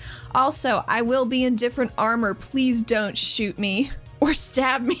mix. Also, I will be in different armor. Please don't shoot me or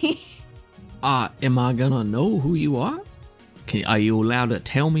stab me. Am I gonna know who you are? Are you allowed to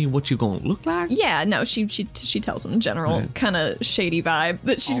tell me what you're gonna look like? Yeah, no, she tells him general kind of shady vibe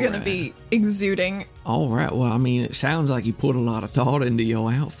that she's gonna be exuding. All right. Well, I mean, it sounds like you put a lot of thought into your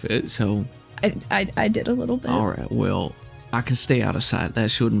outfit, so... I did a little bit. All right. Well, I can stay out of sight.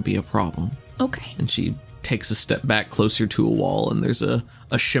 That shouldn't be a problem. Okay. And she takes a step back closer to a wall, and there's a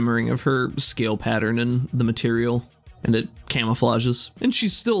shimmering of her scale pattern in the material, and it camouflages. And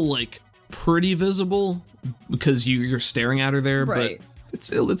she's still, like, pretty visible because you're staring at her there, right.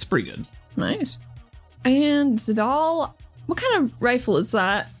 But it's pretty good. Nice. And Zadal, what kind of rifle is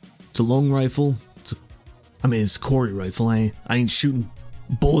that? It's a long rifle. It's a Corey rifle. I ain't shooting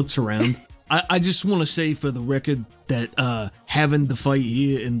bullets around. I just want to say for the record that having the fight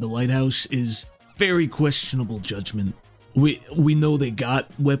here in the lighthouse is very questionable judgment. We know they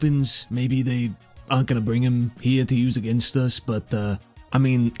got weapons. Maybe they aren't gonna bring them here to use against us, but I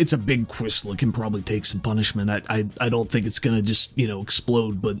mean, it's a big crystal. It can probably take some punishment. I don't think it's gonna just,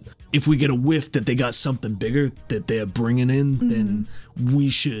 explode, but if we get a whiff that they got something bigger that they're bringing in, then we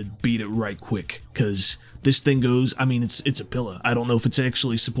should beat it right quick, because this thing goes, I mean, it's a pillar. I don't know if it's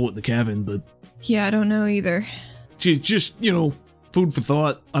actually supporting the cabin, but... Yeah, I don't know either. Just, food for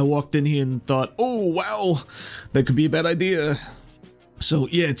thought. I walked in here and thought, oh, wow, that could be a bad idea. So,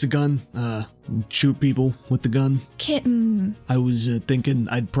 yeah, it's a gun. Shoot people with the gun. Kitten. I was thinking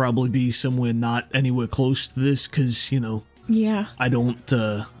I'd probably be somewhere not anywhere close to this, because, Yeah. I don't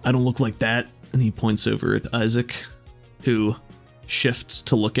look like that. And he points over at Isaac, who shifts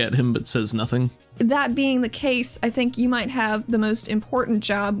to look at him but says nothing. That being the case, I think you might have the most important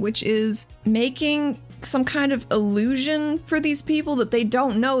job, which is making some kind of illusion for these people that they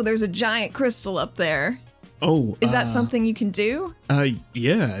don't know there's a giant crystal up there. Oh, Is that something you can do?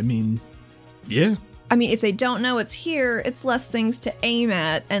 Yeah, I mean, yeah. I mean, if they don't know it's here, it's less things to aim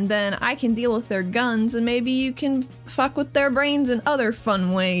at, and then I can deal with their guns, and maybe you can fuck with their brains in other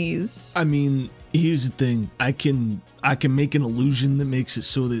fun ways. I mean, here's the thing. I can make an illusion that makes it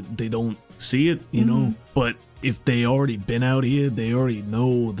so that they don't see it, you know? But if they already been out here, they already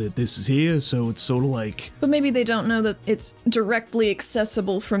know that this is here, so it's sort of like... But maybe they don't know that it's directly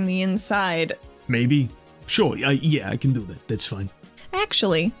accessible from the inside. Maybe. Sure, yeah, I can do that. That's fine.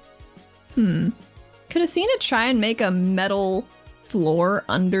 Actually, could Athena try and make a metal floor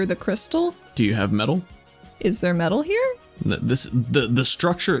under the crystal? Do you have metal? Is there metal here? The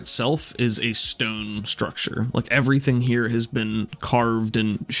structure itself is a stone structure. Like, everything here has been carved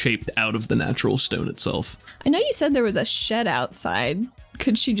and shaped out of the natural stone itself. I know you said there was a shed outside.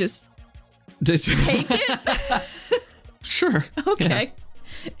 Could she just take it? Sure. Okay.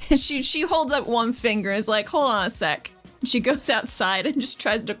 Yeah. She holds up one finger and is like, hold on a sec. She goes outside and just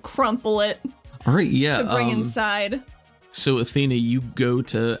tries to crumple it All right, yeah. to bring inside. So, Athena, you go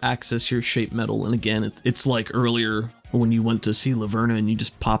to access your shape metal, and again, it's like earlier when you went to see Laverna and you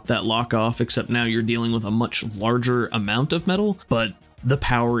just popped that lock off, except now you're dealing with a much larger amount of metal, but the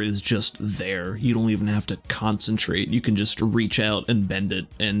power is just there. You don't even have to concentrate. You can just reach out and bend it,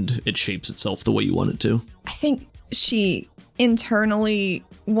 and it shapes itself the way you want it to. I think she internally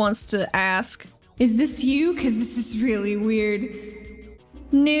wants to ask, is this you? Because this is really weird.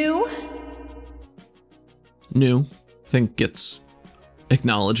 New? New. I think gets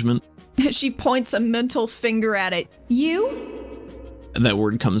acknowledgement. She points a mental finger at it. You? And that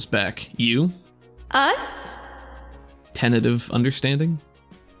word comes back. You? Us? Tentative understanding?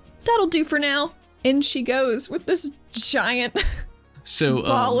 That'll do for now. In she goes with this giant So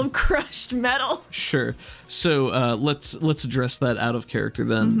ball of crushed metal. Sure. So let's address that out of character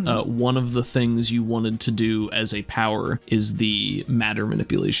then. One of the things you wanted to do as a power is the matter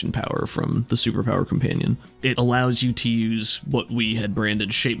manipulation power from the superpower companion. It allows you to use what we had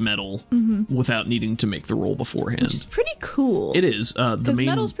branded shape metal without needing to make the roll beforehand. Which is pretty cool. It is. Because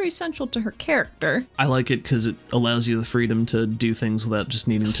metal's pretty central to her character. I like it because it allows you the freedom to do things without just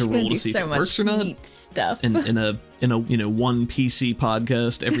needing to roll to see if it works or not. Neat stuff. In a one PC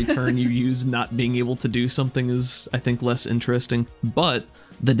podcast, every turn you use not being able to do something is, I think, less interesting. But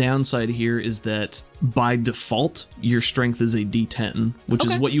the downside here is that by default, your strength is a D10, which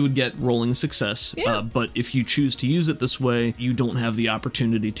is what you would get rolling success. Yeah. But if you choose to use it this way, you don't have the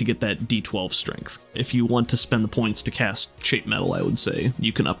opportunity to get that D12 strength. If you want to spend the points to cast shape metal, I would say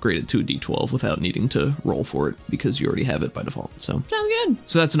you can upgrade it to a D12 without needing to roll for it because you already have it by default. So good.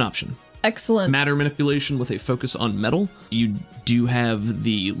 So that's an option. Excellent. Matter manipulation with a focus on metal. You do have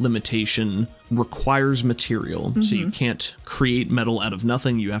the limitation requires material, so you can't create metal out of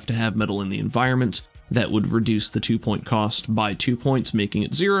nothing. You have to have metal in the environment. That would reduce the 2-point cost by 2 points, making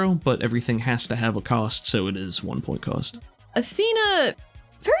it 0, but everything has to have a cost, so it is 1 point cost. Athena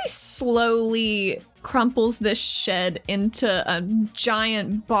very slowly crumples this shed into a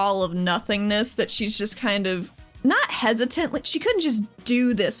giant ball of nothingness that she's just kind of not hesitant. Like, she couldn't just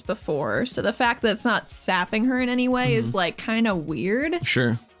do this before, so the fact that it's not sapping her in any way is like kind of weird.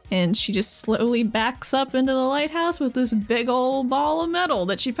 Sure. And she just slowly backs up into the lighthouse with this big old ball of metal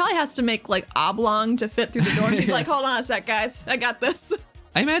that she probably has to make like oblong to fit through the door. And she's like, hold on a sec, guys. I got this.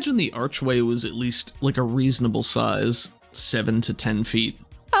 I imagine the archway was at least like a reasonable size, 7 to 10 feet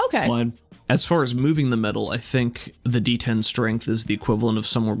Okay. wide. As far as moving the metal, I think the D10 strength is the equivalent of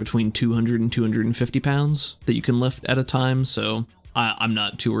somewhere between 200 and 250 pounds that you can lift at a time, so I'm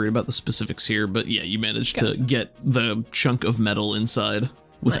not too worried about the specifics here, but yeah, you managed to get the chunk of metal inside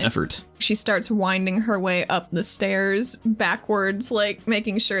with effort. She starts winding her way up the stairs backwards, like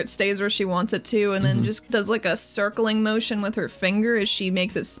making sure it stays where she wants it to, and then just does like a circling motion with her finger as she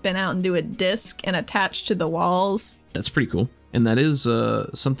makes it spin out and do a disc and attach to the walls. That's pretty cool. And that is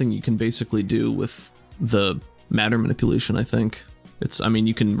something you can basically do with the matter manipulation, I think.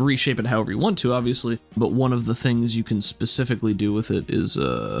 You can reshape it however you want to, obviously, but one of the things you can specifically do with it is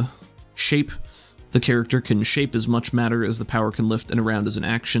shape. The character can shape as much matter as the power can lift and around as an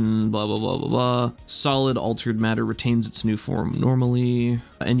action, blah, blah, blah, blah, blah. Solid altered matter retains its new form normally,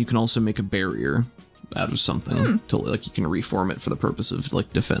 and you can also make a barrier out of something to, like, you can reform it for the purpose of,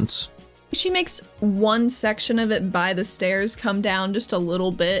 like, defense. She makes one section of it by the stairs come down just a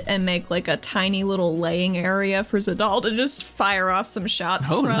little bit and make like a tiny little laying area for Zadal to just fire off some shots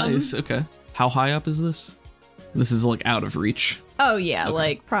from. Oh, nice. Okay. How high up is this? This is like out of reach. Oh, yeah, okay.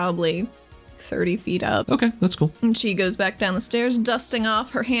 Like probably 30 feet up. Okay, that's cool. And she goes back down the stairs, dusting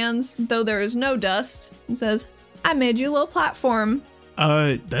off her hands, though there is no dust, and says, I made you a little platform.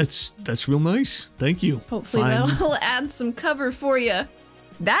 That's real nice. Thank you. Hopefully Fine. that'll add some cover for you.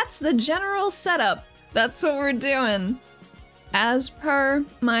 That's the general setup. That's what we're doing. As per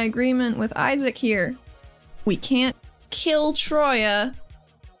my agreement with Isaac here, we can't kill Troya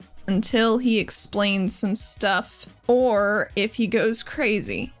until he explains some stuff or if he goes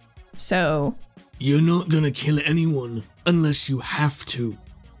crazy. So, You're not gonna kill anyone unless you have to.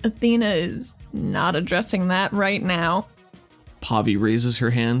 Athena is not addressing that right now. Pavi raises her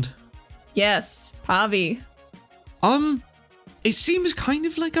hand. Yes, Pavi. It seems kind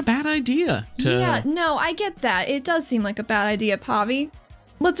of like a bad idea to... Yeah, no, I get that. It does seem like a bad idea, Pavi.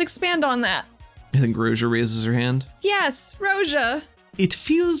 Let's expand on that. I think Roja raises her hand. Yes, Roja. It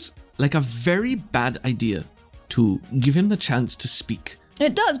feels like a very bad idea to give him the chance to speak.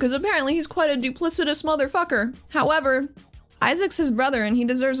 It does, because apparently he's quite a duplicitous motherfucker. However, Isaac's his brother and he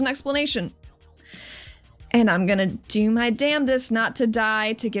deserves an explanation. And I'm gonna do my damnedest not to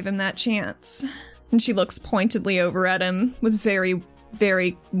die to give him that chance. And she looks pointedly over at him with very,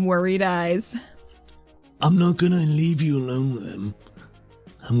 very worried eyes. I'm not gonna leave you alone with him.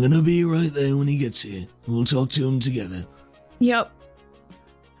 I'm gonna be right there when he gets here. We'll talk to him together. Yep.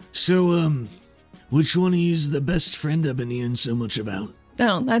 So, which one of you is the best friend I've been hearing so much about?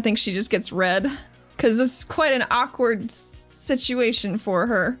 I think she just gets red. Because it's quite an awkward situation for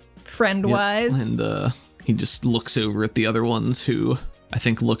her, friend-wise. Yep. And he just looks over at the other ones who I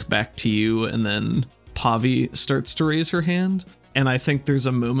think look back to you, and then Pavi starts to raise her hand. And I think there's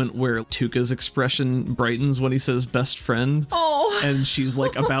a moment where Tuka's expression brightens when he says best friend. Oh. And she's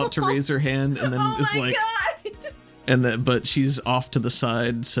like about to raise her hand and then Oh is my like... God. And then, but she's off to the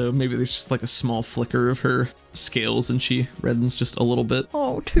side, so maybe there's just like a small flicker of her scales and she reddens just a little bit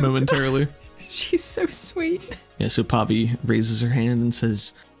Oh, Tuka. momentarily. She's so sweet. Yeah, so Pavi raises her hand and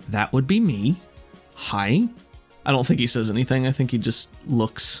says, "That would be me. Hi." I don't think he says anything. I think he just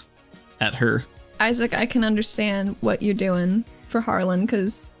looks at her. Isaac, I can understand what you're doing for Harlan,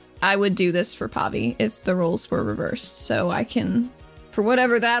 because I would do this for Pavi if the roles were reversed. So I can, for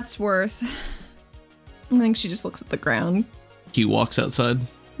whatever that's worth. I think she just looks at the ground. He walks outside,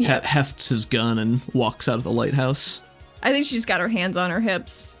 Yep. hefts his gun, and walks out of the lighthouse. I think she's got her hands on her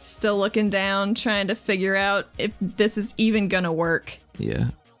hips, still looking down, trying to figure out if this is even gonna work. Yeah.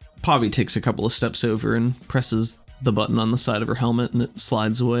 Pavi takes a couple of steps over and presses the button on the side of her helmet, and it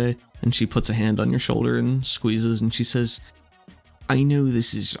slides away. And she puts a hand on your shoulder and squeezes, and she says, "I know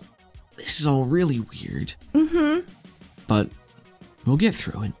this is all really weird. Mm-hmm. But we'll get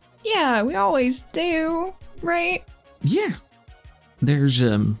through it." Yeah, we always do, right? Yeah. There's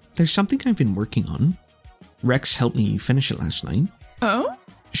something I've been working on. Rex helped me finish it last night. Oh?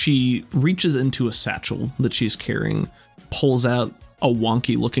 She reaches into a satchel that she's carrying, pulls out a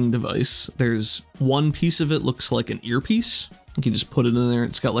wonky looking device. There's one piece of it looks like an earpiece. You can just put it in there.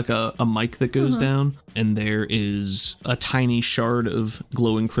 It's got like a mic that goes down. And there is a tiny shard of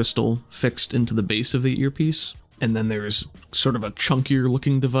glowing crystal fixed into the base of the earpiece. And then there's sort of a chunkier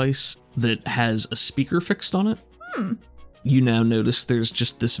looking device that has a speaker fixed on it. You now notice there's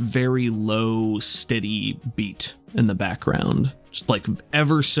just this very low, steady beat in the background. Just like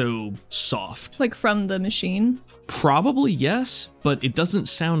ever so soft. Like from the machine? Probably yes, but it doesn't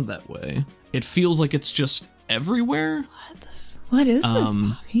sound that way. It feels like it's just everywhere. What is this,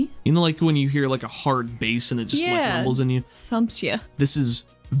 Bobby? You know, like when you hear like a hard bass and it just like Yeah. rumbles in you? Thumps you. This is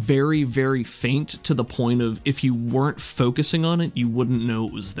very, very faint to the point of if you weren't focusing on it, you wouldn't know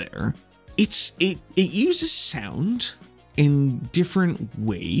it was there. It uses sound in different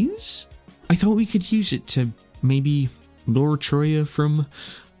ways. I thought we could use it to maybe lure Troya from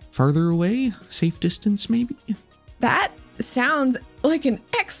farther away, safe distance maybe. That sounds like an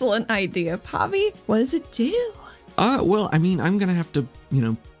excellent idea, Pavi. What does it do? Well, I mean, I'm gonna have to,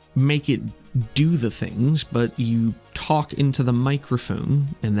 make it do the things, but you talk into the microphone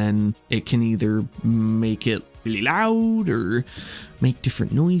and then it can either make it really loud or make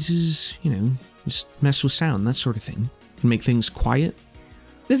different noises, just mess with sound, that sort of thing. Can make things quiet.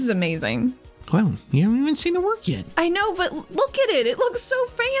 This is amazing. Well, you haven't even seen it work yet. I know, but look at it. It looks so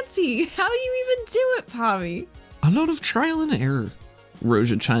fancy. How do you even do it, Pavi? A lot of trial and error.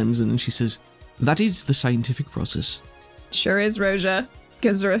 Roja chimes in and she says, "That is the scientific process." Sure is, Roja.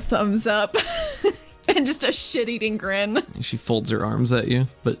 Gives her a thumbs up. And just a shit-eating grin. She folds her arms at you,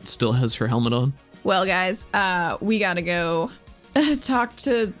 but still has her helmet on. Well, guys, we gotta go talk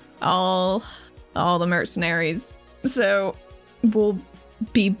to all the mercenaries. So we'll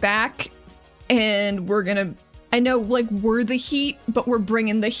be back, and we're gonna... I know, we're the heat, but we're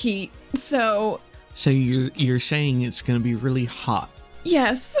bringing the heat. So you're saying it's gonna be really hot.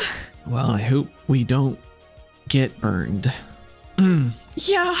 yes. Well, I hope we don't get burned.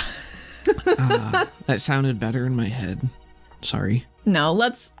 Yeah. That sounded better in my head. Sorry. No,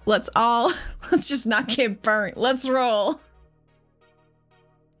 let's just not get burnt. Let's roll.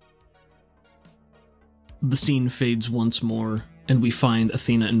 The scene fades once more, and we find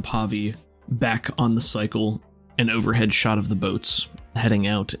Athena and Pavi back on the cycle, an overhead shot of the boats, heading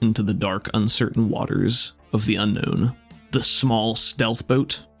out into the dark, uncertain waters of the unknown. The small stealth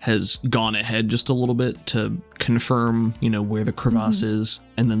boat has gone ahead just a little bit to confirm, where the crevasse is,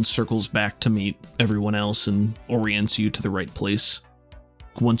 and then circles back to meet everyone else and orients you to the right place.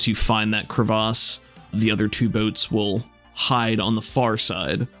 Once you find that crevasse, the other two boats will hide on the far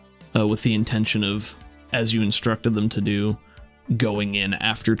side, with the intention of, as you instructed them to do, going in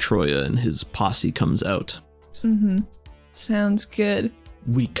after Troya and his posse comes out. Sounds good.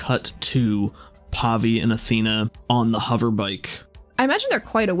 We cut to Pavi and Athena on the hover bike. I imagine they're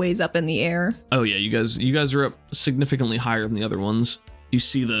quite a ways up in the air. Oh yeah, you guys are up significantly higher than the other ones. You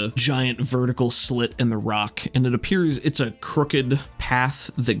see the giant vertical slit in the rock, and it appears it's a crooked path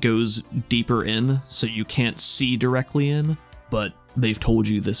that goes deeper in, so you can't see directly in, but they've told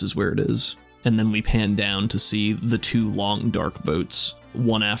you this is where it is. And then we pan down to see the two long dark boats,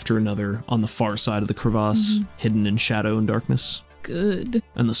 one after another, on the far side of the crevasse, hidden in shadow and darkness. Good.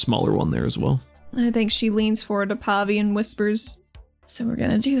 And the smaller one there as well. I think she leans forward to Pavi and whispers, "So we're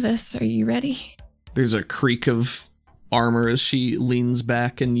gonna do this. Are you ready?" There's a creak of armor as she leans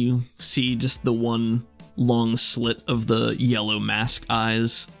back, and you see just the one long slit of the yellow mask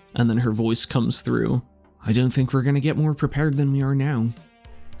eyes, and then her voice comes through. "I don't think we're gonna get more prepared than we are now."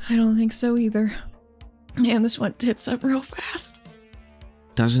 I don't think so either. Man, this went tits up real fast.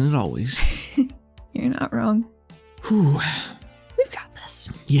 Doesn't it always? You're not wrong. Whew. We've got this.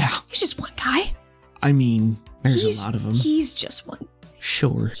 Yeah. He's just one guy. I mean, there's a lot of them. He's just one.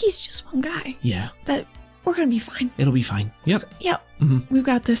 Sure. He's just one guy. Yeah. That we're gonna be fine. It'll be fine. Yep. So, yep. We've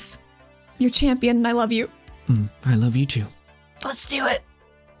got this. You're champion, and I love you. I love you too. Let's do it.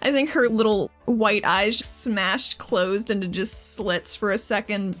 I think her little white eyes just smash closed into just slits for a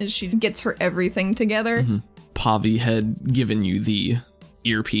second as she gets her everything together. Pavi had given you the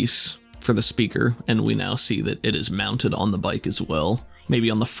earpiece for the speaker, and we now see that it is mounted on the bike as well.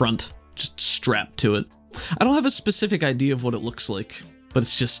 Maybe on the front, just strapped to it. I don't have a specific idea of what it looks like, but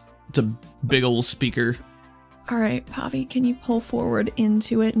it's a big old speaker. All right, Pavi, can you pull forward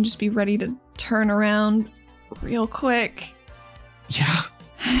into it and just be ready to turn around real quick? Yeah.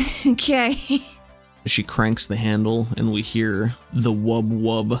 Okay. She cranks the handle, and we hear the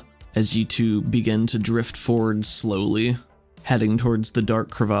wub-wub as you two begin to drift forward slowly, heading towards the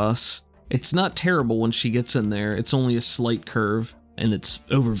dark crevasse. It's not terrible when she gets in there. It's only a slight curve, and it's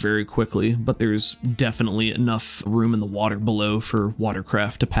over very quickly, but there's definitely enough room in the water below for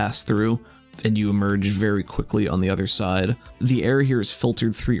watercraft to pass through, and you emerge very quickly on the other side. The air here is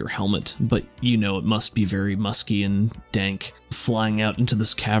filtered through your helmet, but you know it must be very musky and dank. Flying out into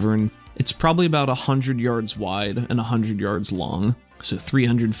this cavern, it's probably about 100 yards wide and 100 yards long, so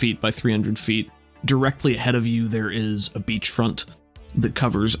 300 feet by 300 feet. Directly ahead of you, there is a beachfront that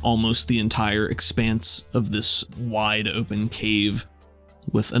covers almost the entire expanse of this wide open cave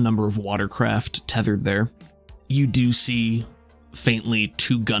with a number of watercraft tethered there. You do see faintly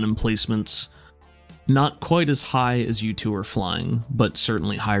two gun emplacements, not quite as high as you two are flying, but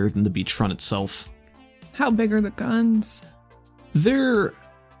certainly higher than the beachfront itself. How big are the guns?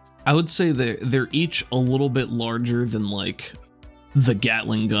 I would say they're each a little bit larger than like the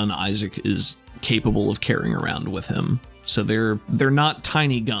Gatling gun Isaac is capable of carrying around with him. So they're not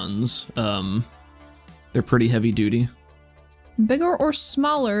tiny guns. They're pretty heavy duty. Bigger or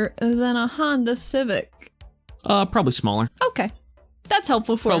smaller than a Honda Civic? Probably smaller. Okay. That's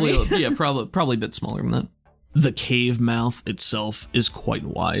helpful for me. Probably a bit smaller than that. The cave mouth itself is quite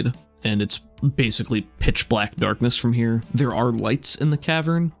wide, and it's basically pitch black darkness from here. There are lights in the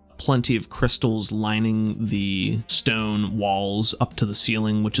cavern, plenty of crystals lining the stone walls up to the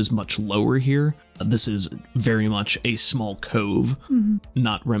ceiling, which is much lower here. This is very much a small cove,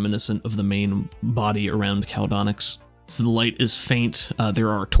 not reminiscent of the main body around Caldonix. So the light is faint, there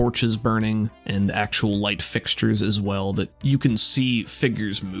are torches burning, and actual light fixtures as well that you can see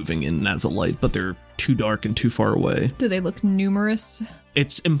figures moving in and out of the light, but they're too dark and too far away. Do they look numerous?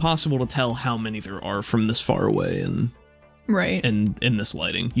 It's impossible to tell how many there are from this far away and right. And in this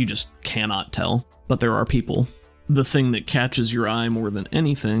lighting. You just cannot tell, but there are people. The thing that catches your eye more than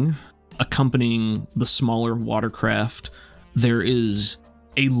anything, accompanying the smaller watercraft, there is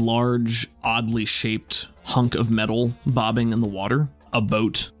a large, oddly shaped hunk of metal bobbing in the water. A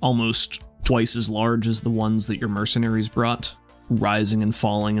boat almost twice as large as the ones that your mercenaries brought, rising and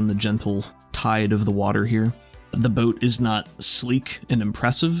falling in the gentle tide of the water here. The boat is not sleek and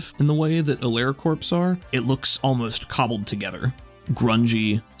impressive in the way that AlariCorps are. It looks almost cobbled together,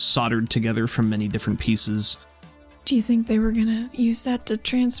 grungy, soldered together from many different pieces. Do you think they were gonna use that to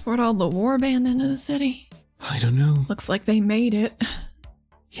transport all the warband into the city? I don't know. Looks like they made it.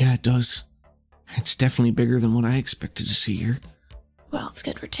 Yeah, it does. It's definitely bigger than what I expected to see here. Well, it's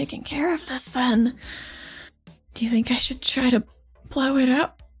good we're taking care of this then. Do you think I should try to blow it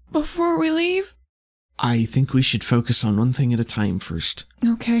up before we leave? I think we should focus on one thing at a time first.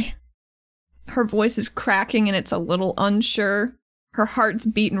 Okay. Her voice is cracking and it's a little unsure. Her heart's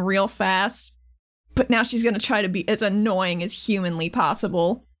beating real fast. But now she's going to try to be as annoying as humanly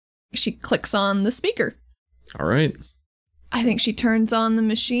possible. She clicks on the speaker. All right. I think she turns on the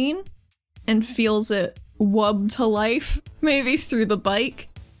machine and feels it wub to life, maybe through the bike.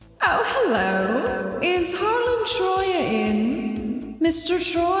 Oh, hello. Is Harlan Troya in? Mr.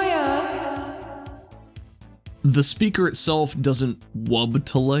 Troya? The speaker itself doesn't wub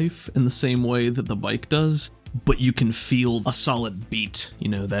to life in the same way that the bike does, but you can feel a solid beat,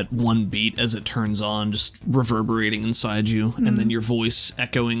 that one beat as it turns on, just reverberating inside you, and then your voice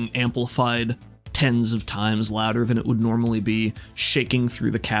echoing, amplified tens of times louder than it would normally be, shaking through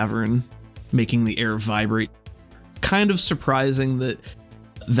the cavern, making the air vibrate. Kind of surprising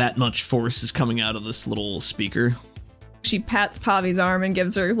that much force is coming out of this little speaker. She pats Pavi's arm and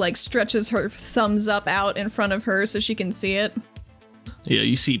gives her, stretches her thumbs up out in front of her so she can see it. Yeah,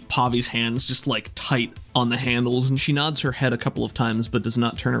 you see Pavi's hands just tight on the handles, and she nods her head a couple of times but does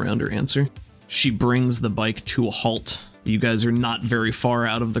not turn around or answer. She brings the bike to a halt. You guys are not very far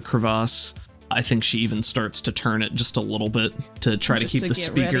out of the crevasse. I think she even starts to turn it just a little bit to try to keep the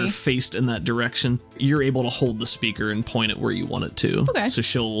speaker faced in that direction. You're able to hold the speaker and point it where you want it to. Okay. So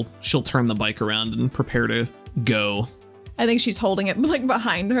she'll turn the bike around and prepare to go. I think she's holding it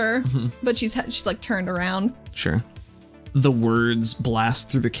behind her, but she's turned around. Sure. The words blast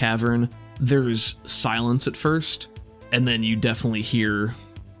through the cavern. There's silence at first, and then you definitely hear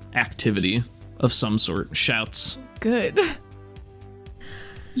activity of some sort. Shouts. Good.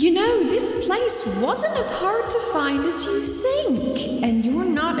 You know, this place wasn't as hard to find as you think. And you're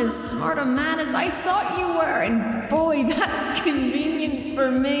not as smart a man as I thought you were. And boy, that's convenient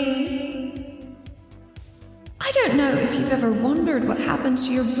for me. I don't know if you've ever wondered what happened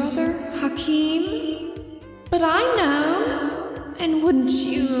to your brother, Hakim. But I know. And wouldn't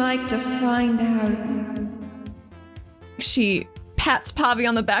you like to find out? She pats Pavi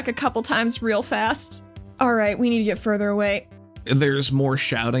on the back a couple times real fast. All right, we need to get further away. There's more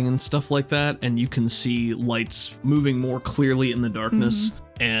shouting and stuff like that, and you can see lights moving more clearly in the darkness,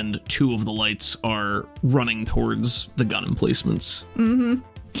 and two of the lights are running towards the gun emplacements.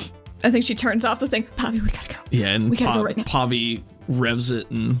 I think she turns off the thing. Pavi, we gotta go. Yeah, and we gotta go right now. Pavi revs it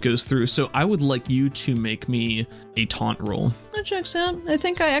and goes through. So I would like you to make me a taunt roll. That checks out. I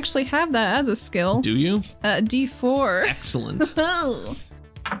think I actually have that as a skill. Do you? D4. Excellent. Oh.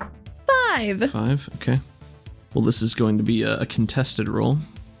 5. 5, okay. Well, this is going to be a contested roll.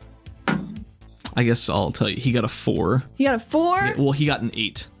 I guess I'll tell you, he got a 4. You got a 4? Yeah, well, he got an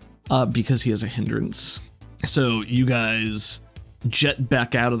 8, because he has a hindrance. So you guys jet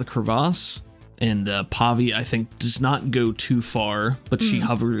back out of the crevasse, and Pavi, I think, does not go too far, but she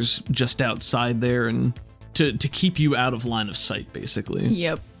hovers just outside there and to keep you out of line of sight, basically.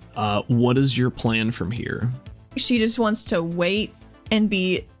 Yep. What is your plan from here? She just wants to wait and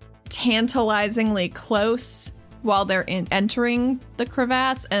be tantalizingly close while they're entering the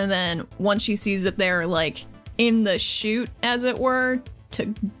crevasse, and then once she sees that they're in the chute, as it were,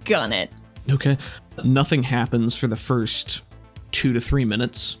 to gun it. Okay. Nothing happens for the first 2 to 3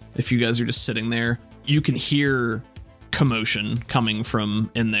 minutes. If you guys are just sitting there, you can hear commotion coming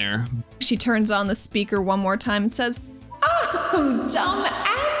from in there. She turns on the speaker one more time and says, "Oh, dumb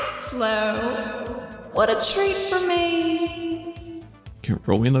and slow. What a treat for me." Okay,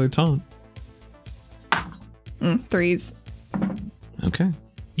 roll me another taunt. 3s. Okay.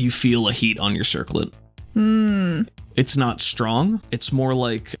 You feel a heat on your circlet. It's not strong. It's more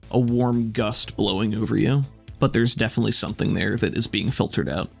like a warm gust blowing over you. But there's definitely something there that is being filtered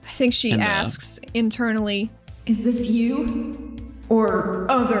out. I think she asks internally, "Is this you? Or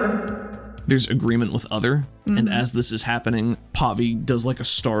other?" There's agreement with other. And as this is happening, Pavi does a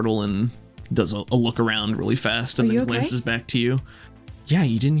startle and does a look around really fast and then glances back to you. Yeah,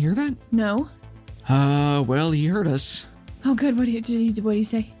 you didn't hear that? No. Well, he heard us. Oh, good. What did he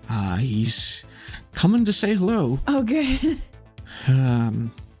say? He's coming to say hello. Oh, good. I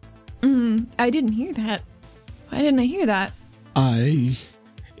didn't hear that. Why didn't I hear that? I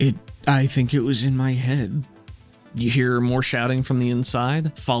think it was in my head. You hear more shouting from the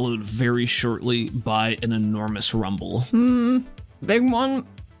inside, followed very shortly by an enormous rumble. Big one.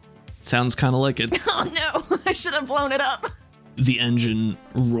 Sounds kind of like it. Oh no, I should have blown it up. The engine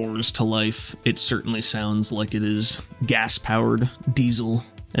roars to life. It certainly sounds like it is gas-powered diesel,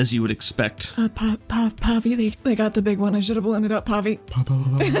 as you would expect. Pavi, they got the big one. I should have blown it up, Pavi.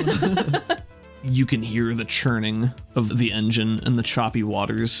 You can hear the churning of the engine and the choppy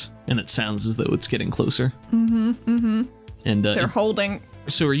waters, and it sounds as though it's getting closer. And They're holding.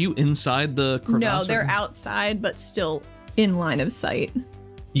 So are you inside the crevasse? No, they're outside, but still in line of sight.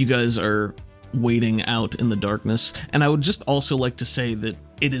 You guys are waiting out in the darkness, and I would just also like to say that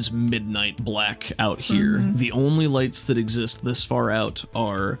it is midnight black out here. The only lights that exist this far out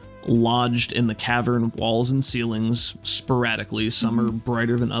are lodged in the cavern walls and ceilings sporadically. Some are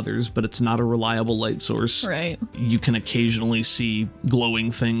brighter than others, but it's not a reliable light source. Right. You can occasionally see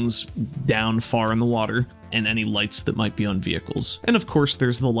glowing things down far in the water, and any lights that might be on vehicles. And of course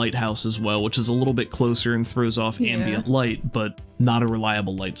there's the lighthouse as well, which is a little bit closer and throws off ambient light, but not a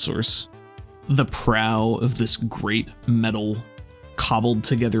reliable light source. The prow of this great metal cobbled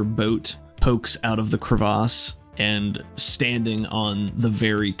together boat pokes out of the crevasse, and standing on the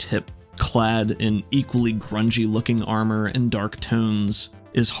very tip, clad in equally grungy looking armor and dark tones,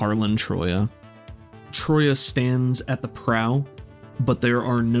 is Harlan Troya. Troya stands at the prow, but there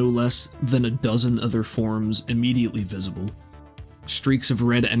are no less than a dozen other forms immediately visible. Streaks of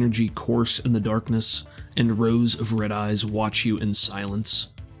red energy course in the darkness, and rows of red eyes watch you in silence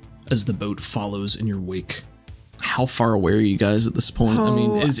as the boat follows in your wake. How far away are you guys at this point? I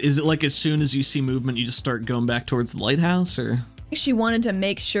mean, is it like as soon as you see movement, you just start going back towards the lighthouse, or? She wanted to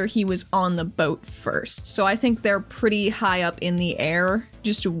make sure he was on the boat first, so I think they're pretty high up in the air,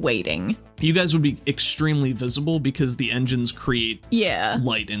 just waiting. You guys would be extremely visible because the engines create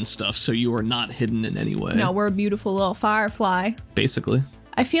light and stuff, so you are not hidden in any way. No, we're a beautiful little firefly. Basically.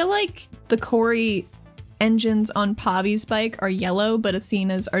 I feel like the Corey engines on Pavi's bike are yellow, but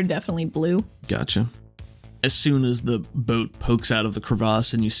Athena's are definitely blue. Gotcha. As soon as the boat pokes out of the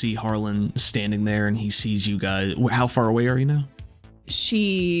crevasse and you see Harlan standing there and he sees you guys, how far away are you now?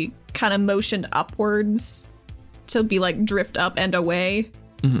 She kind of motioned upwards to be like drift up and away.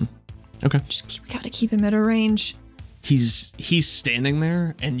 Okay. Gotta keep him at a range. He's standing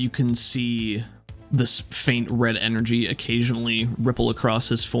there, and you can see this faint red energy occasionally ripple across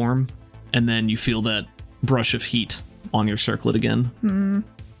his form, and then you feel that brush of heat on your circlet again.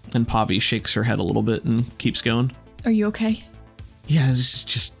 And Pavi shakes her head a little bit and keeps going. Are you okay? Yeah, this is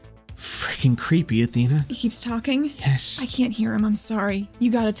just freaking creepy, Athena. He keeps talking? Yes. I can't hear him, I'm sorry.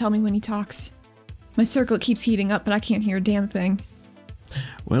 You gotta tell me when he talks. My circlet keeps heating up, but I can't hear a damn thing.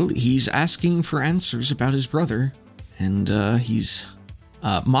 Well, he's asking for answers about his brother, and he's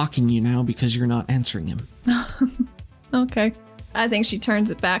mocking you now because you're not answering him. Okay. I think she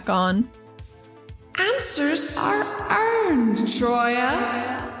turns it back on. Answers are earned,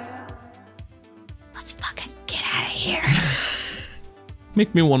 Troya. Let's fucking get out of here.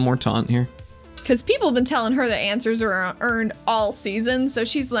 Make me one more taunt here. Because people have been telling her that answers are earned all season, so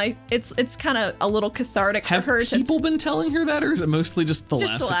she's like, it's kind of a little cathartic Have for her to... people been telling her that, or is it mostly just the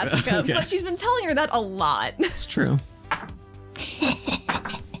Just Thalassica, Okay. but she's been telling her that a lot. It's true.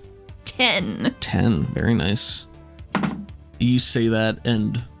 10. 10. Very nice. You say that,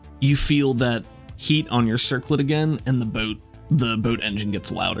 and you feel that heat on your circlet again, and the boat engine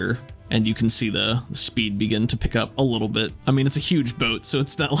gets louder, and you can see the speed begin to pick up a little bit. I mean, it's a huge boat, so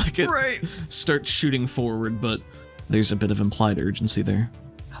it's not like it starts shooting forward, but there's a bit of implied urgency there.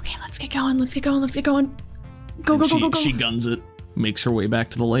 Okay, let's get going. Go. She guns it, makes her way back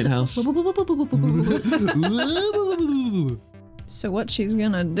to the lighthouse. So what she's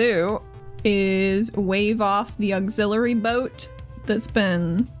gonna do is wave off the auxiliary boat that's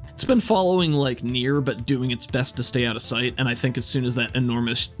been... It's been following like near, but doing its best to stay out of sight. And I think as soon as that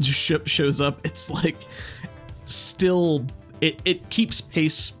enormous ship shows up, it's like still, it keeps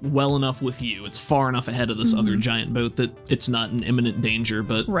pace well enough with you. It's far enough ahead of this other giant boat that it's not in imminent danger,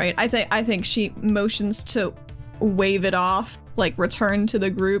 but... Right, I think she motions to wave it off, like return to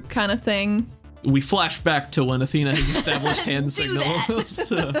the group kind of thing. We flash back to when Athena has established hand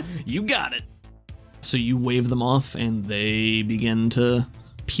signals. You got it. So you wave them off, and they begin to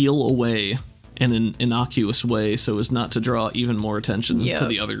peel away in an innocuous way so as not to draw even more attention to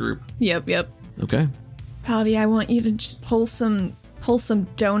the other group. Yep. Okay. Pavi, I want you to just pull some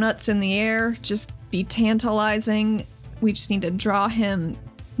donuts in the air. Just be tantalizing. We just need to draw him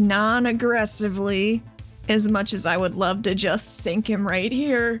non-aggressively. As much as I would love to just sink him right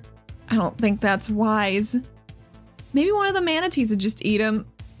here, I don't think that's wise. Maybe one of the manatees would just eat him.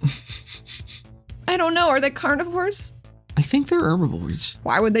 I don't know. Are they carnivores? I think they're herbivores.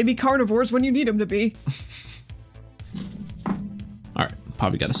 Why would they be carnivores when you need them to be? All right,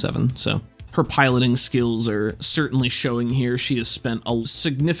 Pavi got a 7, so her piloting skills are certainly showing here. She has spent a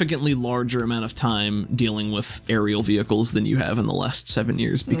significantly larger amount of time dealing with aerial vehicles than you have in the last 7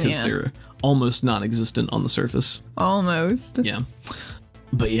 years because they're almost non-existent on the surface. Almost. Yeah.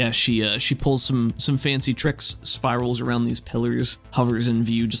 But yeah, she pulls some fancy tricks, spirals around these pillars, hovers in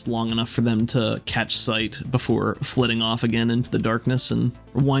view just long enough for them to catch sight before flitting off again into the darkness and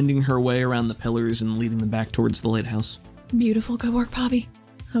winding her way around the pillars and leading them back towards the lighthouse. Beautiful. Good work, Pavi.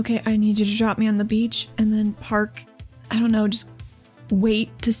 Okay, I need you to drop me on the beach and then park. I don't know, just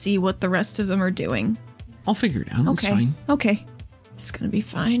wait to see what the rest of them are doing. I'll figure it out. Okay. It's fine. Okay. It's gonna be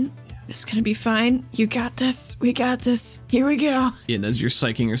fine. It's gonna be fine. You got this. We got this. Here we go. And as you're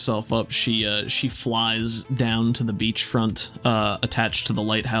psyching yourself up, she flies down to the beachfront, attached to the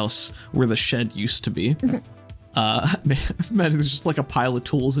lighthouse where the shed used to be. Man, there's just like a pile of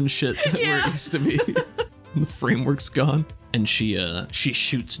tools and shit where it used to be. The framework's gone. And she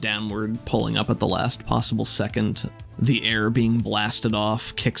shoots downward, pulling up at the last possible second. The air being blasted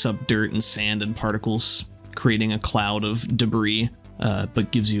off kicks up dirt and sand and particles, creating a cloud of debris,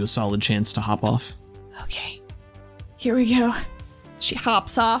 but gives you a solid chance to hop off. Okay. Here we go. She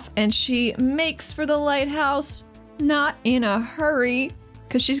hops off and she makes for the lighthouse, not in a hurry,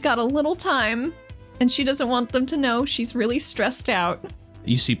 because she's got a little time, and she doesn't want them to know she's really stressed out.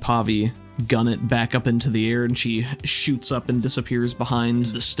 You see Pavi gun it back up into the air, and she shoots up and disappears behind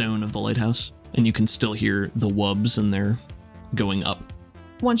the stone of the lighthouse. And you can still hear the wubs, and they're going up.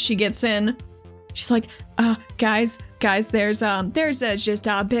 Once she gets in, she's like, guys, there's just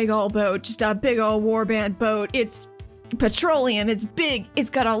a big old boat, just a big old warband boat. It's petroleum, it's big, it's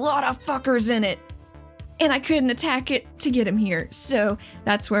got a lot of fuckers in it. And I couldn't attack it to get him here. So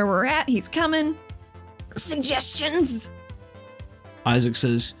that's where we're at. He's coming. Suggestions? Isaac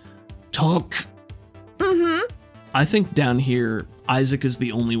says, talk. Mm-hmm. I think down here, Isaac is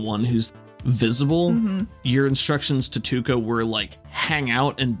the only one who's visible. Mm-hmm. Your instructions to Tuca were like, hang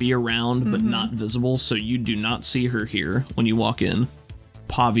out and be around, but not visible, so you do not see her here when you walk in.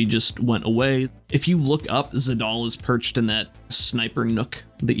 Pavi just went away. If you look up, Zadal is perched in that sniper nook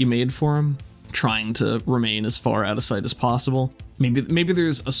that you made for him, trying to remain as far out of sight as possible. Maybe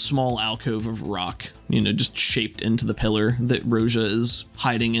there's a small alcove of rock, just shaped into the pillar that Roja is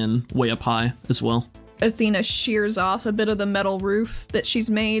hiding in way up high as well. Athena shears off a bit of the metal roof that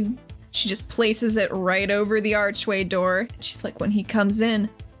she's made. She just places it right over the archway door. She's like, when he comes in,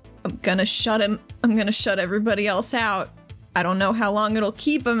 I'm gonna shut him. I'm gonna shut everybody else out. I don't know how long it'll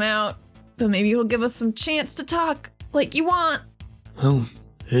keep him out, but maybe it'll give us some chance to talk like you want. Well,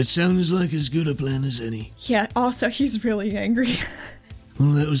 it sounds like as good a plan as any. Yeah, also, he's really angry.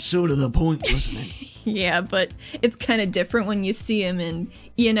 Well, that was sort of the point, wasn't it? Yeah, but it's kind of different when you see him in,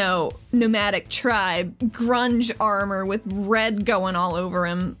 nomadic tribe, grunge armor with red going all over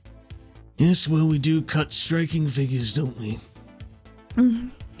him. Yes, well, we do cut striking figures, don't we?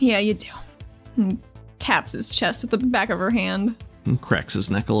 Yeah, you do. And taps his chest with the back of her hand. And cracks his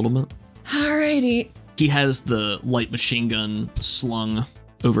neck a little bit. Alrighty. He has the light machine gun slung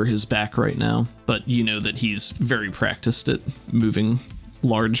over his back right now, but you know that he's very practiced at moving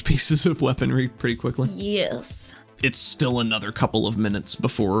large pieces of weaponry pretty quickly. Yes. It's still another couple of minutes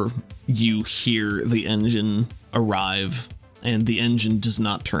before you hear the engine arrive, and the engine does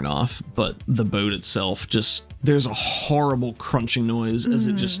not turn off, but the boat itself there's a horrible crunching noise as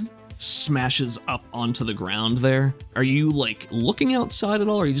it just smashes up onto the ground there. Are you looking outside at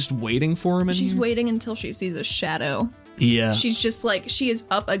all, or are you just waiting for him in She's here? waiting until she sees a shadow. Yeah. She's just she is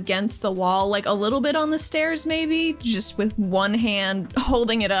up against the wall, a little bit on the stairs maybe, just with one hand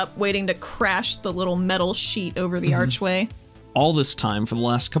holding it up, waiting to crash the little metal sheet over the archway. All this time, for the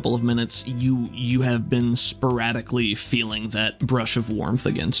last couple of minutes, you have been sporadically feeling that brush of warmth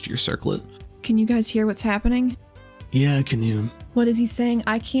against your circlet. Can you guys hear what's happening? Yeah, I can hear him. What is he saying?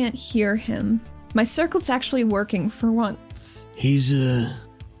 I can't hear him. My circlet's actually working for once. He's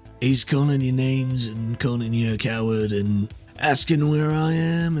calling you names and calling you a coward and asking where I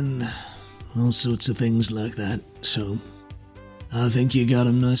am and all sorts of things like that. So, I think you got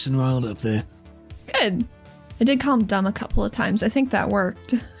him nice and riled up there. Good. I did call him dumb a couple of times. I think that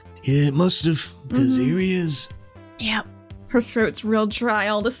worked. Yeah, it must have, because here he is. Yep. Her throat's real dry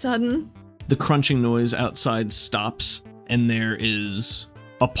all of a sudden. The crunching noise outside stops, and there is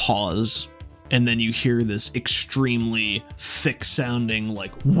a pause. And then you hear this extremely thick-sounding,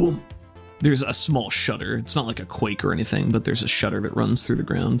 whoom. There's a small shudder. It's not like a quake or anything, but there's a shudder that runs through the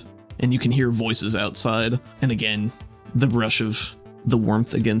ground. And you can hear voices outside. And again, the brush of the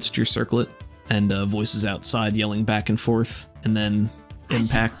warmth against your circlet. and voices outside yelling back and forth, and then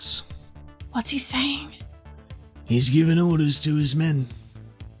impacts. What's he saying? He's giving orders to his men.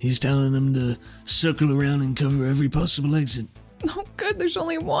 He's telling them to circle around and cover every possible exit. Oh, good, there's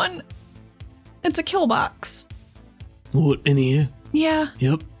only one. It's a kill box. What, in here? Yeah.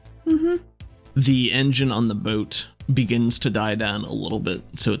 Yep. Mm-hmm. The engine on the boat begins to die down a little bit,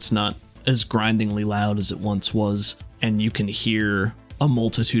 so it's not as grindingly loud as it once was, and you can hear a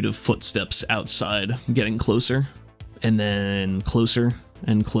multitude of footsteps outside getting closer, and then closer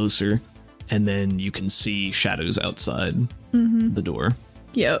and closer, and then you can see shadows outside the door.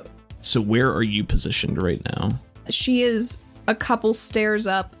 Yep. So where are you positioned right now? She is a couple stairs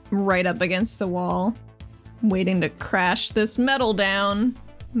up, right up against the wall, waiting to crash this metal down,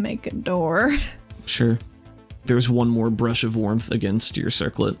 make a door. Sure. There's one more brush of warmth against your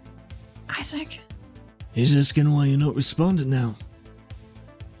circlet. Isaac? He's asking why you're not responding now.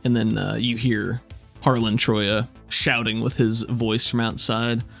 And then you hear Harlan Troya shouting with his voice from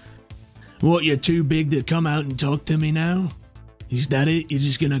outside. What, you're too big to come out and talk to me now? Is that it? You're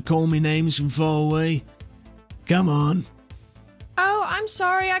just gonna call me names from far away? Come on. Oh, I'm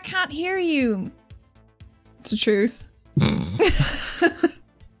sorry, I can't hear you. It's the truth.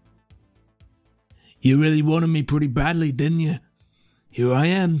 You really wanted me pretty badly, didn't you? Here I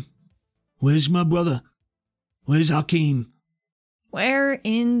am. Where's my brother? Where's Hakeem? Where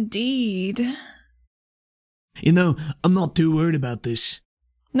indeed? You know, I'm not too worried about this.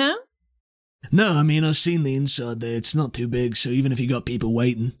 No? No, I mean, I've seen the inside there. It's not too big, so even if you got people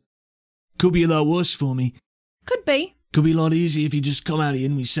waiting. Could be a lot worse for me. Could be. Could be a lot easier if you just come out here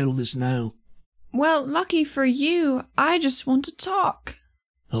and we settle this now. Well, lucky for you, I just want to talk.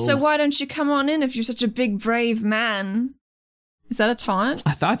 Oh. So why don't you come on in if you're such a big, brave man? Is that a taunt?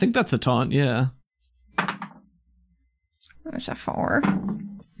 I think that's a taunt, yeah. That's a 4.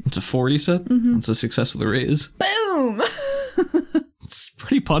 It's a 4, you said? Mm-hmm. It's a success with a raise. Boom! It's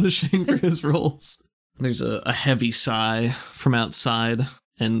pretty punishing for his rolls. There's a heavy sigh from outside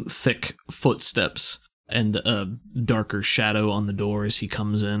and thick footsteps and a darker shadow on the door as he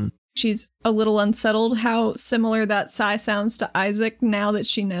comes in. She's a little unsettled how similar that sigh sounds to Isaac now that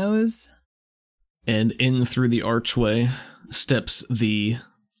she knows. And in through the archway steps the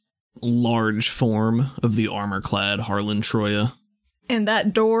large form of the armor-clad Harlan Troya. And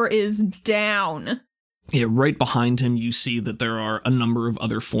that door is down. Yeah, right behind him you see that there are a number of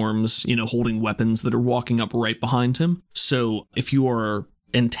other forms, holding weapons that are walking up right behind him. So if you are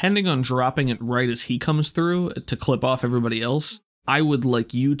intending on dropping it right as he comes through to clip off everybody else, I would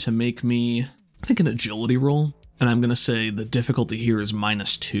like you to make me, I think, an agility roll. And I'm going to say the difficulty here is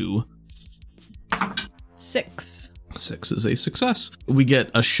 -2. 6. 6 is a success. We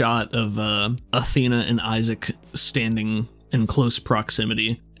get a shot of Athena and Isaac standing in close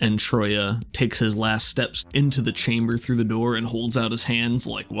proximity, and Troya takes his last steps into the chamber through the door and holds out his hands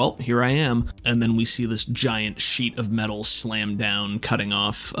like, well, here I am. And then we see this giant sheet of metal slam down, cutting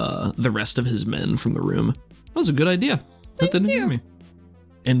off the rest of his men from the room. That was a good idea. That didn't hear me.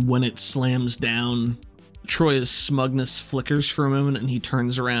 And when it slams down, Troya's smugness flickers for a moment, and he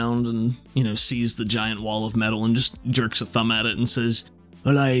turns around and, sees the giant wall of metal and just jerks a thumb at it and says,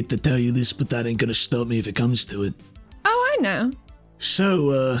 well, I hate to tell you this, but that ain't gonna stop me if it comes to it. Oh, I know.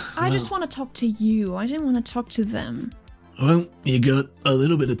 So, I just want to talk to you. I didn't want to talk to them. Well, you got a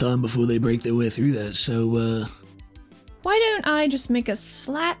little bit of time before they break their way through that, so, Why don't I just make a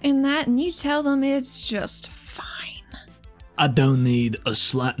slat in that and you tell them it's just fine? I don't need a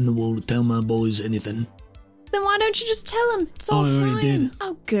slat in the wall to tell my boys anything. Then why don't you just tell them it's all I fine? already did.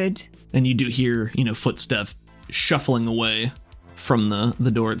 Oh, good. and you do hear, footsteps shuffling away from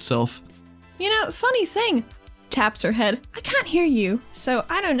the door itself. Funny thing. Taps her head. I can't hear you, so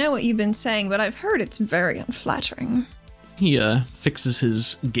I don't know what you've been saying, but I've heard it's very unflattering. He fixes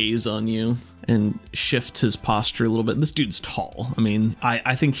his gaze on you and shifts his posture a little bit. This dude's tall. I mean,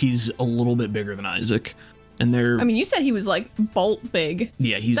 I think he's a little bit bigger than Isaac. And you said he was like bolt big.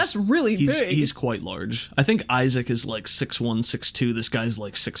 Yeah, that's really big. He's quite large. I think Isaac is like 6'1", 6'2". This guy's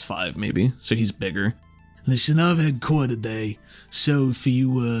like 6'5", maybe. So he's bigger. Listen, I've had quite a day. So if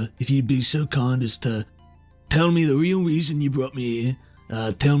you'd be so kind as to tell me the real reason you brought me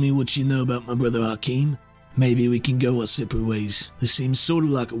here, tell me what you know about my brother Hakeem, maybe we can go our separate ways. This seems sort of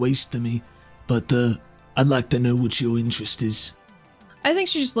like a waste to me, but I'd like to know what your interest is. I think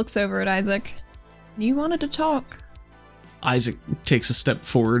she just looks over at Isaac. You wanted to talk. Isaac takes a step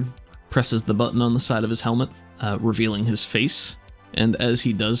forward, presses the button on the side of his helmet, revealing his face. And as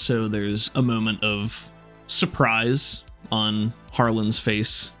he does so, there's a moment of surprise on Harlan's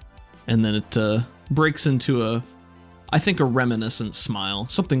face. And then it breaks into a reminiscent smile.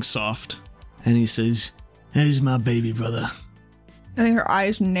 Something soft And he says, "There's my baby brother." I think her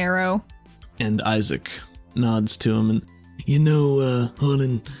eyes narrow. And Isaac nods to him and, "You know,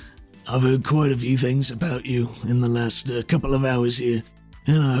 Harlan, I've heard quite a few things about you in the last couple of hours here,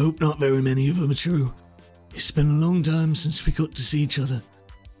 and I hope not very many of them are true. It's been a long time since we got to see each other,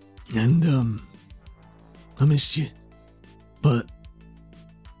 and, I missed you. But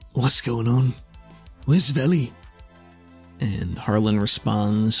what's going on? Where's Veli?" and Harlan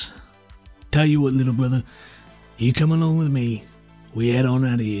responds, "Tell you what, little brother, you come along with me. We head on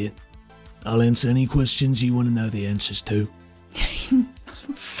out of here. I'll answer any questions you want to know the answers to."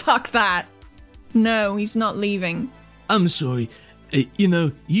 Fuck that. No, he's not leaving. "I'm sorry. You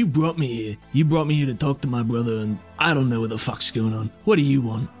know, you brought me here. You brought me here to talk to my brother, and I don't know what the fuck's going on. What do you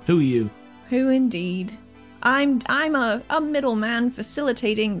want? Who are you?" Who indeed? I'm a middleman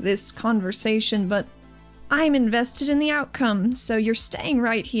facilitating this conversation, but I'm invested in the outcome, so you're staying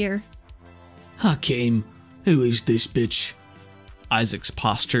right here. "Hakim, who is this bitch?" Isaac's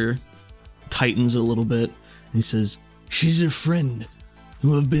posture tightens a little bit. He says, "She's a friend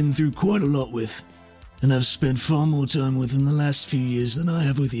who I've been through quite a lot with, and I've spent far more time with in the last few years than I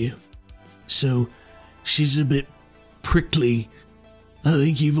have with you. So, she's a bit prickly. I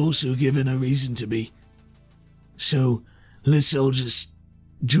think you've also given her reason to be. So, let's all just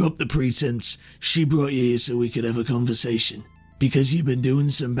drop the pretense she brought you here so we could have a conversation. Because you've been doing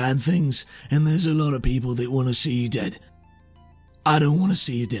some bad things, and there's a lot of people that want to see you dead. I don't want to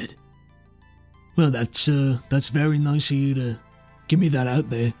see you dead." "Well, that's very nice of you to give me that out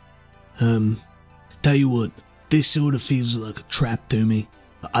there. Tell you what, this sort of feels like a trap to me.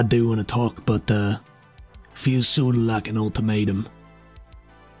 I do want to talk, but, feels sort of like an ultimatum."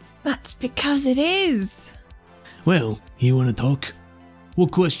 That's because it is. "Well, you want to talk?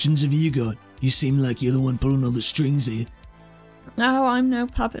 What questions have you got? You seem like you're the one pulling all the strings here." Oh, I'm no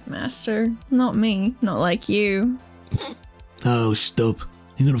puppet master. Not me. Not like you. "Oh, stop.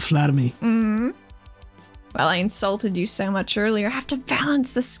 You're gonna flatter me." Well, I insulted you so much earlier. I have to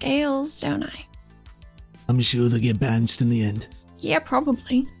balance the scales, don't I? "I'm sure they'll get balanced in the end." Yeah,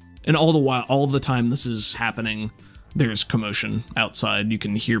 probably. and all the time this is happening, there's commotion outside. You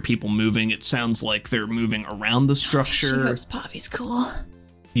can hear people moving. It sounds like they're moving around the She structure. hopes Poppy's cool.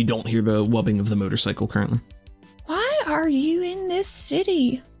 You don't hear the wubbing of the motorcycle currently. Why are you in this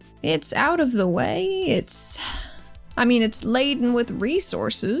city? It's out of the way. It's laden with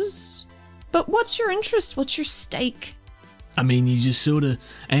resources. But what's your interest? What's your stake? I mean, you just sort of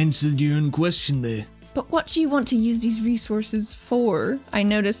answered your own question there. But what do you want to use these resources for? I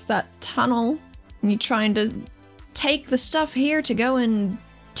noticed that tunnel. And you trying to take the stuff here to go and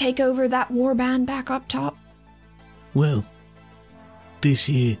take over that warband back up top? Well, this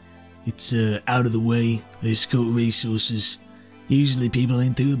here, it's out of the way. It's got resources. Usually people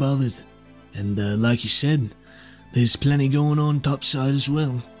ain't too bothered. And like you said, there's plenty going on topside as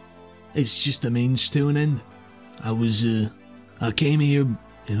well. It's just a means to an end. I came here,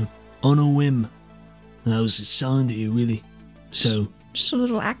 on a whim. I was assigned here, really. So, Just a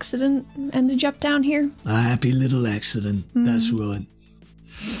little accident ended you up down here? a happy little accident, that's right.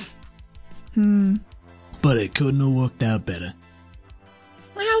 But it couldn't have worked out better.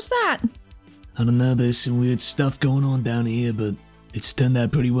 How's that? I don't know, there's some weird stuff going on down here, but it's turned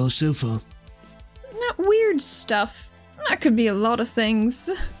out pretty well so far. Not weird stuff. That could be a lot of things.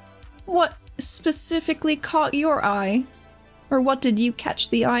 What specifically caught your eye? Or what did you catch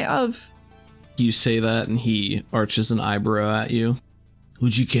the eye of? You say that and he arches an eyebrow at you.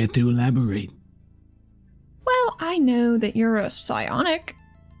 Would you care to elaborate? Well, I know that you're a psionic,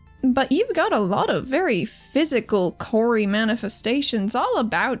 but you've got a lot of very physical, Corey manifestations all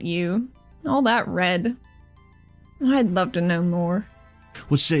about you. All that red. I'd love to know more.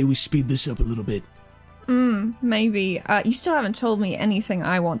 Let's say we speed this up a little bit. Maybe. You still haven't told me anything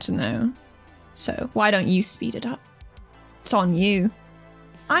I want to know. So why don't you speed it up? It's on you.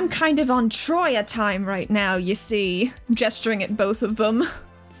 I'm kind of on Troya time right now, you see. Gesturing at both of them.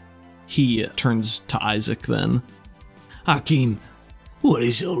 He turns to Isaac then. Hakim, what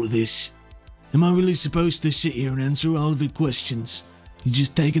is all of this? Am I really supposed to sit here and answer all of your questions? You're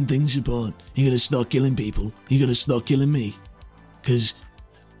just taking things apart. You're gonna start killing people. You're gonna start killing me. 'Cause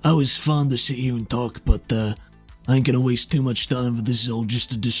I was fun to sit here and talk, but I ain't gonna waste too much time if this is all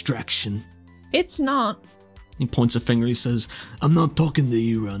just a distraction. It's not. He points a finger. He says, I'm not talking to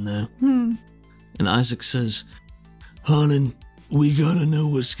you right now. and Isaac says, Harlan, we gotta know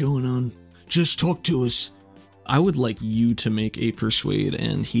what's going on. Just talk to us. I would like you to make a persuade,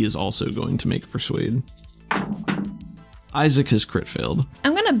 and he is also going to make a persuade. Isaac has crit failed.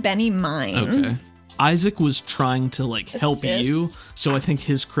 I'm gonna Benny mine. Okay. Isaac was trying to, like, help Assist. you, so I think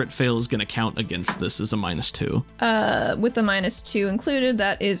his crit fail is going to count against this as a -2. With the -2 included,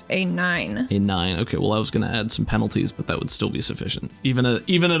 that is a 9. A 9. Okay, well, I was going to add some penalties, but that would still be sufficient. Even at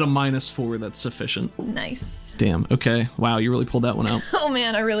a -4, that's sufficient. Nice. Damn, okay. Wow, you really pulled that one out. Oh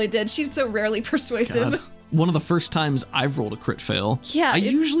man, I really did. She's so rarely persuasive. God. One of the first times I've rolled a crit fail. Yeah, I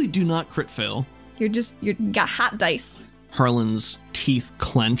it's- usually do not crit fail. You got hot dice. Harlan's teeth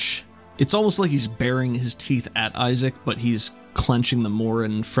clench. It's almost like he's baring his teeth at Isaac, but he's clenching them more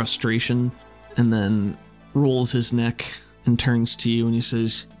in frustration, and then rolls his neck and turns to you and he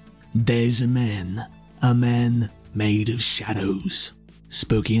says, There's a man made of shadows.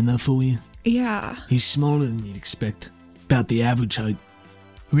 Spooky enough for you? Yeah. He's smaller than you'd expect, about the average height.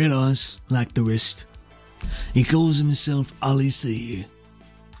 Red eyes, like the rest. He calls himself Ali Seer.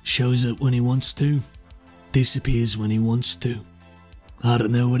 Shows up when he wants to, disappears when he wants to. I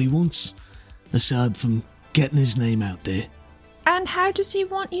don't know what he wants, aside from getting his name out there. And how does he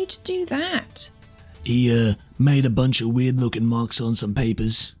want you to do that? He made a bunch of weird-looking marks on some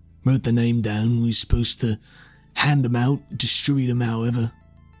papers, wrote the name down, we was supposed to hand them out, distribute them however.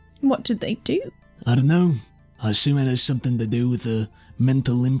 What did they do? I don't know. I assume it has something to do with a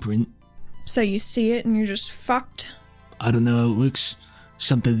mental imprint. So you see it and you're just fucked? I don't know how it works.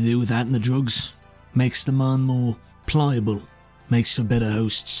 Something to do with that and the drugs. Makes the mind more pliable. Makes for better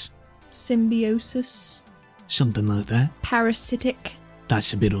hosts. Symbiosis? Something like that. Parasitic?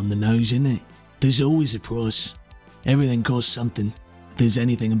 That's a bit on the nose, isn't it? There's always a price. Everything costs something. If there's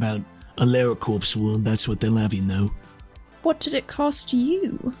anything about a LaraCorp's world, that's what they'll have you know. What did it cost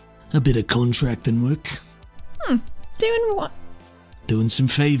you? A bit of contracting work. Doing what? Doing some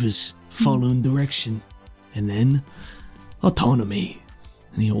favours. Following direction. And then, autonomy.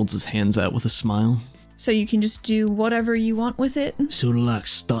 and he holds his hands out with a smile. So you can just do whatever you want with it? Sort of like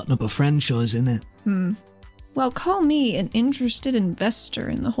starting up a franchise, isn't it? Well, call me an interested investor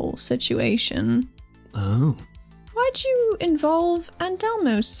in the whole situation. Oh. Why'd you involve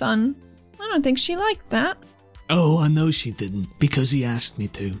Andelmo's son? I don't think she liked that. Oh, I know she didn't. Because he asked me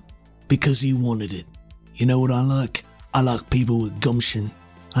to. Because he wanted it. You know what I like? I like people with gumption.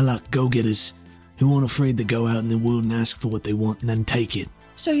 I like go-getters who aren't afraid to go out in the world and ask for what they want and then take it.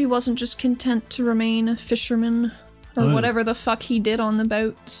 So he wasn't just content to remain a fisherman? Or Oh. whatever the fuck he did on the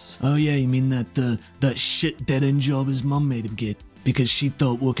boats? Oh yeah, you mean that shit dead-end job his mum made him get because she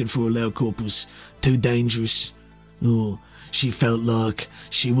thought working for a LaraCorp was too dangerous. Or she felt like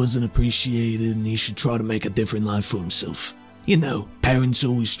she wasn't appreciated and he should try to make a different life for himself. You know, parents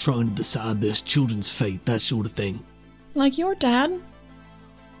always trying to decide their children's fate, that sort of thing. Like your dad?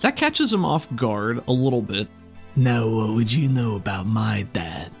 That catches him off guard a little bit. Now what would you know about my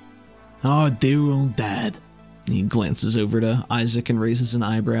dad? Our dear old dad. He glances over to Isaac and raises an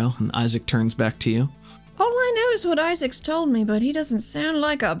eyebrow, and Isaac turns back to you. All I know is what Isaac's told me, but he doesn't sound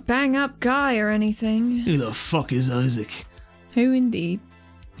like a bang-up guy or anything. Who the fuck is Isaac? Who indeed?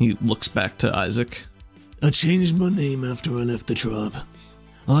 He looks back to Isaac. I changed my name after I left the tribe.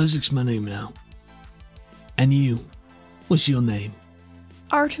 Isaac's my name now. And you? What's your name?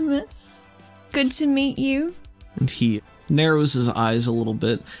 Artemis. Good to meet you. And he narrows his eyes a little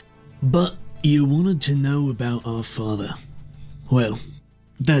bit. But you wanted to know about our father. Well,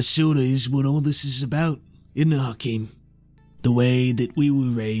 that sorta is what all this is about, isn't it, Hakim? The way that we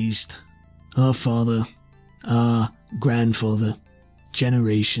were raised. Our father, our grandfather,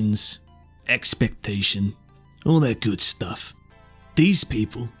 generations, expectation, all that good stuff. These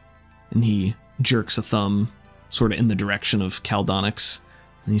people, And he jerks a thumb sort of in the direction of Caldonix.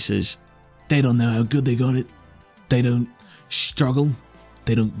 and he says, they don't know how good they got it. They don't struggle.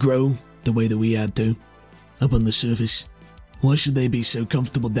 They don't grow the way that we had to, up on the surface. Why should they be so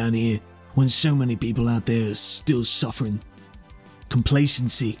comfortable down here when so many people out there are still suffering?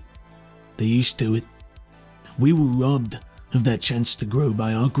 Complacency. They're used to it. We were robbed of that chance to grow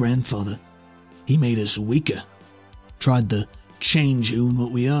by our grandfather. He made us weaker. Tried to change who and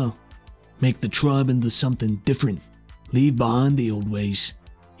what we are. Make the tribe into something different. Leave behind the old ways.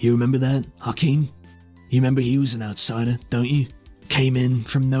 You remember that, Hakim? You remember he was an outsider, don't you? Came in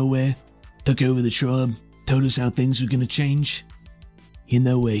from nowhere, took over the tribe, told us how things were gonna change. You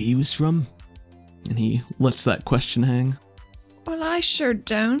know where he was from? And he lets that question hang. Well, I sure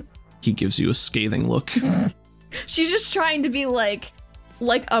don't. He gives you a scathing look. She's just trying to be like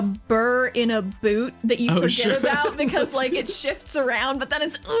a burr in a boot that you Oh, forget sure. about because like it shifts around, but then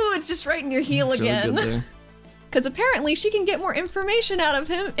it's just right in your heel It's really again. good there. Because apparently she can get more information out of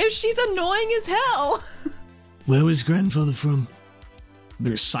him if she's annoying as hell. Where was grandfather from?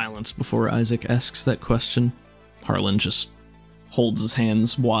 There's silence before Isaac asks that question. Harlan just holds his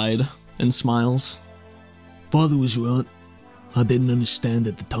hands wide and smiles. Father was right. I didn't understand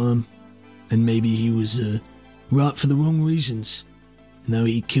at the time. And maybe he was right for the wrong reasons. Now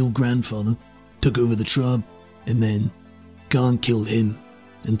he killed grandfather, took over the tribe, and then Garn killed him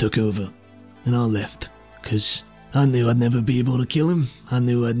and took over. And I left, because I knew I'd never be able to kill him. I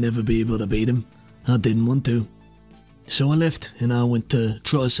knew I'd never be able to beat him. I didn't want to. So I left, and I went to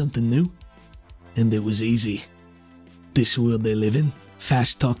try something new. And it was easy. This world they live in,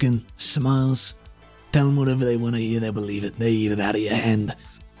 fast talking, smiles, tell them whatever they want to hear, they believe it. They eat it out of your hand.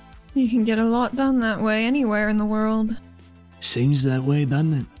 You can get a lot done that way anywhere in the world. Seems that way,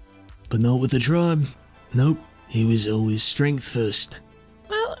 doesn't it? But not with the tribe. Nope, he was always strength first.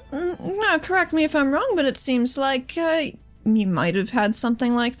 Well, now correct me if I'm wrong, but it seems like you might have had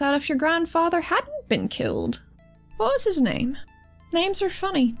something like that if your grandfather hadn't been killed. What was his name? Names are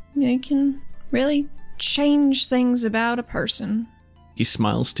funny. They can really change things about a person. He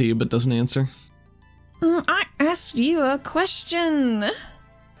smiles to you but doesn't answer. I asked you a question.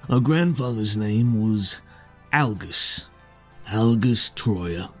 Our grandfather's name was Algus. Algus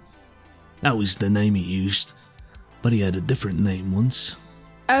Troyer. That was the name he used, but he had a different name once.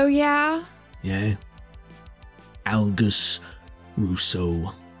 Oh, yeah? Yeah. Algus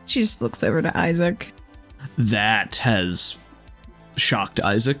Rousseau. She just looks over to Isaac. That has shocked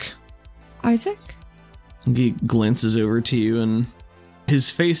Isaac. Isaac? He glances over to you, and his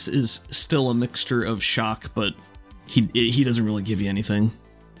face is still a mixture of shock, but he doesn't really give you anything.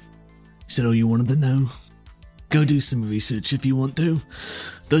 He said, oh, you wanted to know? Go do some research if you want to.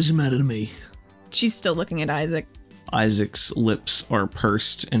 Doesn't matter to me. She's still looking at Isaac. Isaac's lips are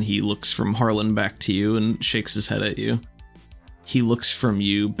pursed, and he looks from Harlan back to you and shakes his head at you. He looks from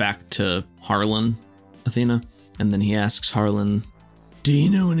you back to Harlan, Athena, and then he asks Harlan, do you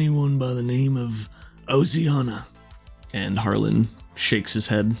know anyone by the name of Oceana? And Harlan shakes his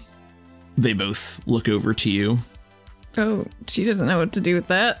head. They both look over to you. Oh, she doesn't know what to do with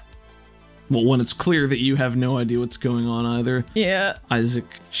that. Well, when it's clear that you have no idea what's going on either, Yeah. Isaac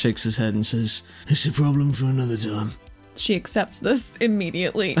shakes his head and says, it's a problem for another time. She accepts this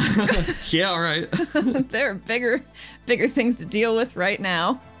immediately. yeah, all right. There are bigger things to deal with right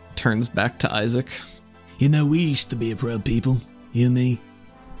now. Turns back to Isaac. You know, we used to be a proud people. You and me.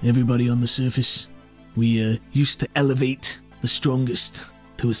 Everybody on the surface. We used to elevate the strongest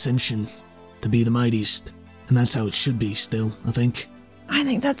to ascension, to be the mightiest. And that's how it should be still, I think. I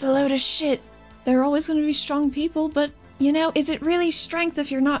think that's a load of shit. There are always going to be strong people, but, you know, is it really strength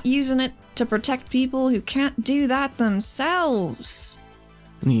if you're not using it to protect people who can't do that themselves?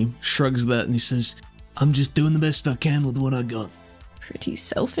 And he shrugs that and he says, I'm just doing the best I can with what I got. Pretty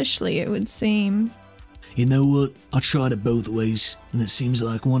selfishly, it would seem. You know what? I tried it both ways, and it seems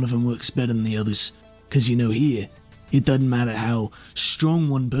like one of them works better than the others. 'Cause you know here, it doesn't matter how strong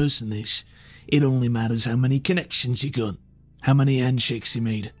one person is. It only matters how many connections you got. How many handshakes you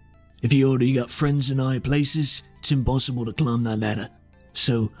made. If you already got friends in high places, it's impossible to climb that ladder.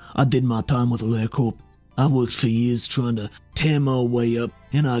 So, I did my time with LairCorp. I worked for years trying to tear my way up,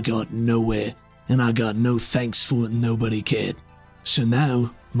 and I got nowhere. And I got no thanks for it, and nobody cared. So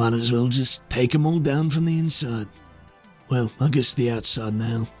now, might as well just take them all down from the inside. Well, I guess the outside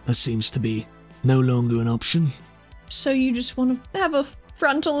now. That seems to be no longer an option. So you just want to have a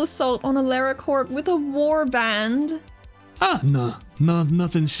frontal assault on a LairCorp with a war band? No,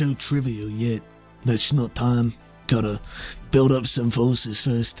 nothing so trivial yet. That's not time. Gotta build up some forces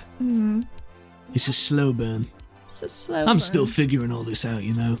first. It's a slow burn. It's a slow I'm burn. still figuring all this out,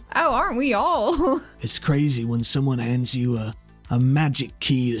 you know. Oh, aren't we all? It's crazy when someone hands you a magic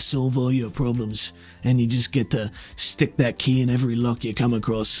key to solve all your problems, and you just get to stick that key in every lock you come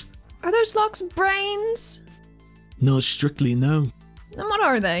across. Are those locks brains? Not strictly, no. And what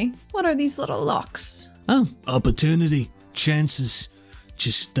are they? What are these little locks? Oh, opportunity, chances,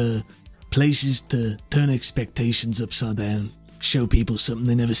 just places to turn expectations upside down, show people something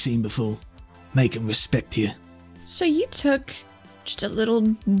they never seen before, make them respect you. So you took just a little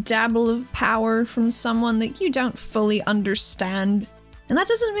dabble of power from someone that you don't fully understand, and that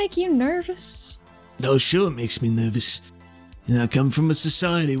doesn't make you nervous? No, sure it makes me nervous. You know, I come from a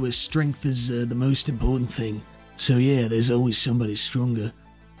society where strength is the most important thing. So yeah, there's always somebody stronger.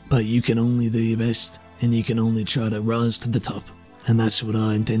 But you can only do your best, and you can only try to rise to the top. And that's what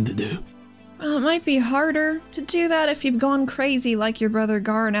I intend to do. Well, it might be harder to do that if you've gone crazy like your brother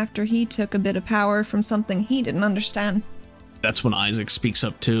Garn after he took a bit of power from something he didn't understand. That's when Isaac speaks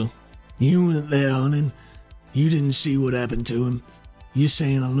up too. You weren't there, Harlan. You didn't see what happened to him. You're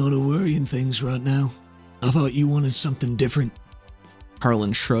saying a lot of worrying things right now. I thought you wanted something different.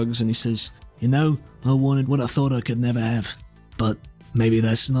 Harlan shrugs and he says, You know, I wanted what I thought I could never have. But maybe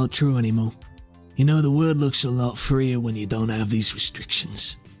that's not true anymore. You know, the world looks a lot freer when you don't have these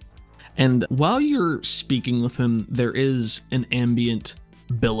restrictions. And while you're speaking with him, there is an ambient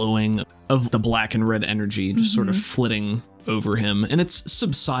billowing of the black and red energy just sort of flitting over him. And it's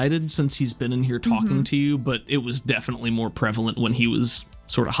subsided since he's been in here talking to you, but it was definitely more prevalent when he was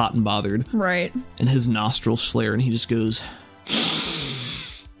sort of hot and bothered. Right. And his nostrils flare and he just goes,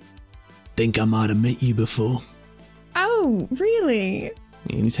 Think I might have met you before. Oh, really?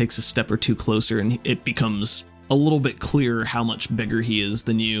 and he takes a step or two closer and it becomes a little bit clearer how much bigger he is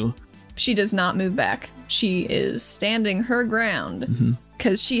than you. She does not move back. She is standing her ground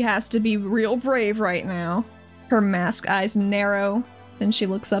because she has to be real brave right now. Her mask eyes narrow, then she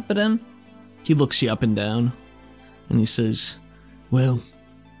looks up at him. He looks you up and down and he says, Well,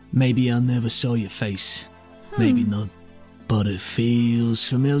 maybe I never saw your face. Maybe not. But it feels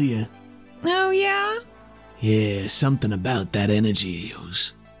familiar. Oh, yeah? Yeah, something about that energy of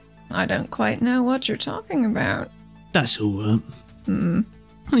yours. I don't quite know what you're talking about. That's alright. and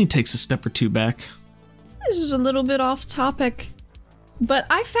he takes a step or two back. This is a little bit off topic, but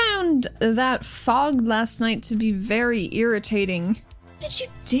I found that fog last night to be very irritating. How did you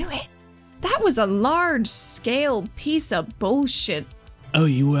do it? That was a large-scale piece of bullshit. Oh,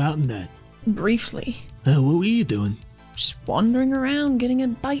 you were out in that? Briefly. What were you doing? Just wandering around, getting a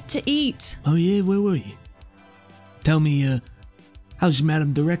bite to eat. Oh yeah, where were you? Tell me, how's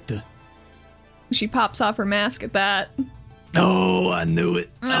Madam Director? She pops off her mask at that. Oh, I knew it.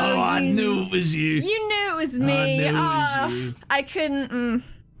 I knew it was you. You knew it was me. I knew it was you. I couldn't.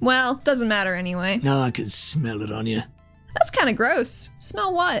 Well, doesn't matter anyway. No, I can smell it on you. That's kind of gross.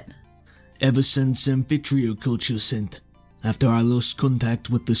 Smell what? Ever since Amphitrio culture sent. After I lost contact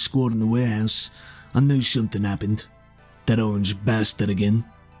with the squad in the warehouse, I knew something happened. That orange bastard again.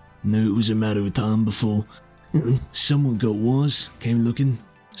 Knew it was a matter of time before someone got wise, came looking,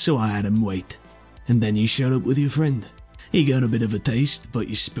 so I had him wait. And then you showed up with your friend. He got a bit of a taste, but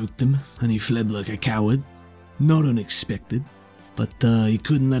you spooked him, and he fled like a coward. Not unexpected, but he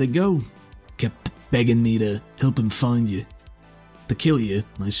couldn't let it go. Kept begging me to help him find you. To kill you,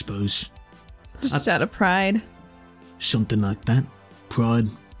 I suppose. Just out of pride. Something like that. Pride,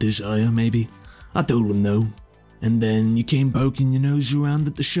 desire, maybe. I told him no. And then you came poking your nose around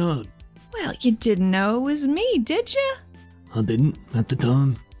at the shard. Well, you didn't know it was me, did you? I didn't, at the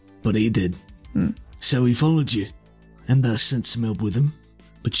time. But he did. So he followed you. And I sent some help with him.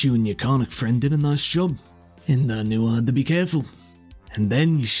 But you and your Karnak friend did a nice job. And I knew I had to be careful. And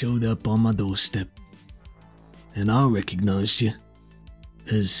then you showed up on my doorstep. And I recognized you.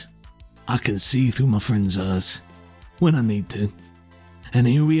 'Cause I can see through my friend's eyes. When I need to. And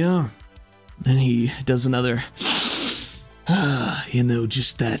here we are. And he does another. You know,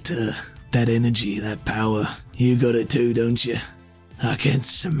 just that energy, that power. You got it too, don't you? I can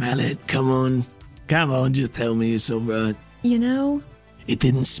smell it. Come on, just tell me it's alright. You know? It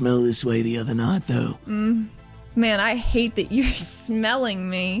didn't smell this way the other night, though. Man, I hate that you're smelling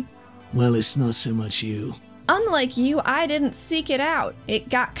me. Well, it's not so much you. Unlike you, I didn't seek it out. It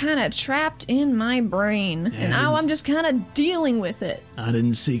got kind of trapped in my brain. And now I'm just kind of dealing with it. I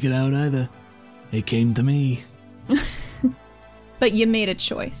didn't seek it out either. It came to me. But you made a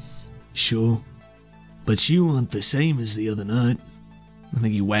choice. Sure. But you aren't the same as the other night. I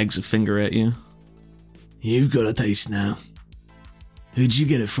think he wags a finger at you. You've got a taste now. Who'd you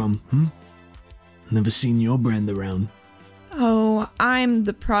get it from, Never seen your brand around. Oh, I'm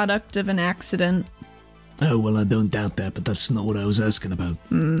the product of an accident. Oh, well, I don't doubt that, but that's not what I was asking about.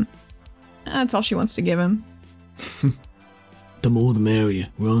 That's all she wants to give him. The more the merrier,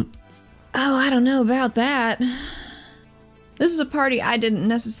 right? Oh, I don't know about that. This is a party I didn't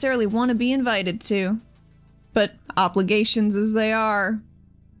necessarily want to be invited to. But obligations as they are.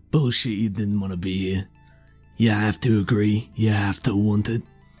 Bullshit, you didn't want to be here. You have to agree, you have to want it.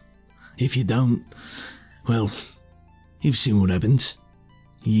 If you don't, well, you've seen what happens.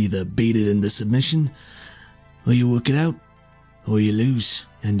 You either beat it into submission, or you work it out, or you lose,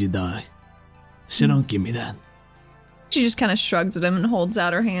 and you die. So don't give me that. She just kind of shrugs at him and holds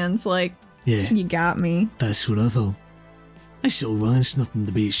out her hands like, Yeah, you got me. that's what I thought. It's alright, it's nothing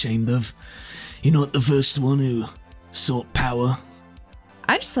to be ashamed of. You're not the first one who sought power.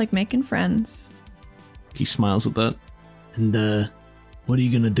 I just like making friends. He smiles at that. And, what are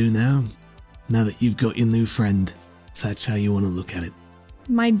you gonna do now? Now that you've got your new friend, if that's how you want to look at it.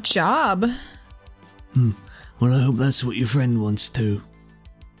 My job? Well, I hope that's what your friend wants too.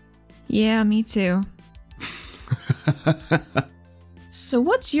 Yeah, me too. So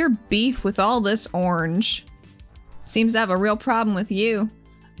what's your beef with all this orange? Seems to have a real problem with you.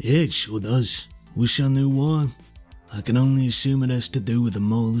 Yeah, it sure does. Wish I knew why. I can only assume it has to do with the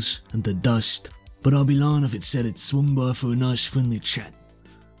moles and the dust but I'll be lying if it said it swung by for a nice friendly chat.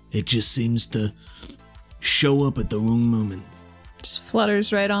 It just seems to show up at the wrong moment, Just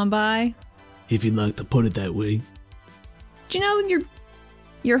flutters right on by. if you'd like to put it that way. Do you know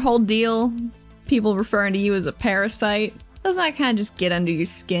your whole deal, people referring to you as a parasite, doesn't that kind of just get under your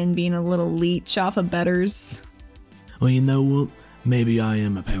skin, being a little leech off of betters? Well, you know what? Maybe I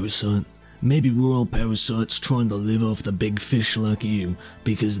am a parasite. Maybe we're all parasites trying to live off the big fish like you,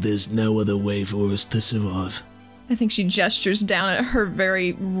 because there's no other way for us to survive. I think she gestures down at her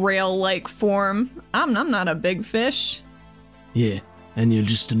very rail-like form. I'm not a big fish. Yeah, and you're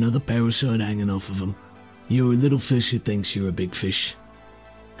just another parasite hanging off of them. You're a little fish who thinks you're a big fish.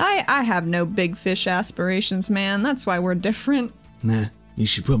 I have no big fish aspirations, man. That's why we're different. Nah, you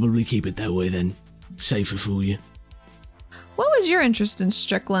should probably keep it that way then. Safer for you. What was your interest in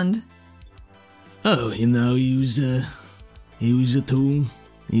Strickland? Oh, you know, he was a tool.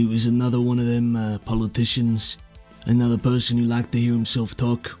 He was another one of them politicians. Another person who liked to hear himself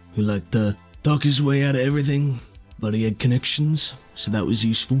talk, who liked to talk his way out of everything. But he had connections, so that was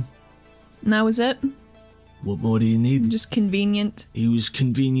useful. And that was it? What more do you need? Just convenient. He was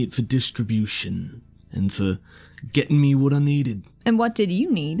convenient for distribution, and for getting me what I needed. And what did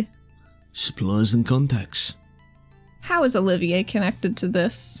you need? Supplies and contacts. How is Olivier connected to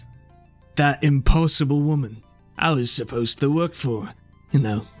this? That impossible woman I was supposed to work for. You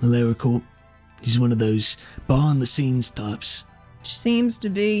know, AleraCorp. He's one of those behind-the-scenes types. She seems to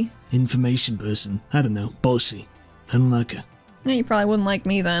be. Information person. I don't know. Bossy. I don't like her. Yeah, you probably wouldn't like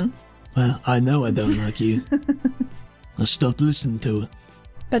me then. Well, I know I don't like you. I stopped listening to her.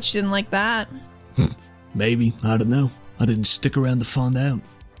 Bet she didn't like that. Maybe. I don't know. I didn't stick around to find out.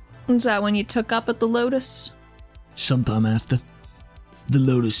 Was that when you took up at the Lotus? Sometime after. The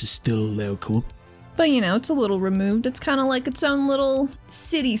Lotus is still AleraCorp. But you know, it's a little removed. It's kind of like its own little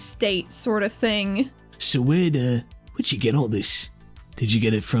city-state sort of thing. So where'd you get all this? Did you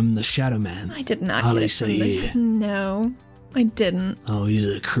get it from the Shadow Man? I did not All get they it from say the... here. No, I didn't. Oh, he's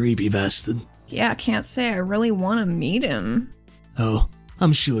a creepy bastard. Yeah, I can't say I really want to meet him. Oh,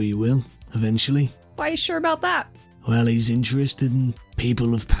 I'm sure you will, eventually. Why are you sure about that? Well, he's interested in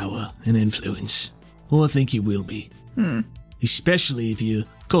people of power and influence. Or I think he will be. Especially if you're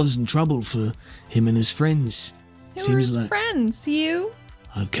causing trouble for him and his friends. Who are his friends? You?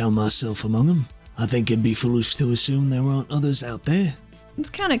 I'd count myself among them. I think it'd be foolish to assume there aren't others out there. It's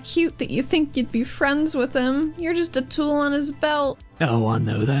kind of cute that you think you'd be friends with him. You're just a tool on his belt. Oh, I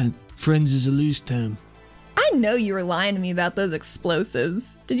know that. Friends is a loose term. I know you were lying to me about those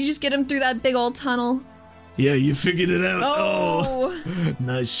explosives. Did you just get him through that big old tunnel? Yeah, you figured it out. Oh!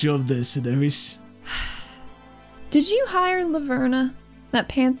 Nice job there, Sedaris. Did you hire Laverna, that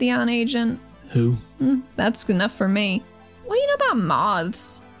Pantheon agent? Who? That's enough for me. What do you know about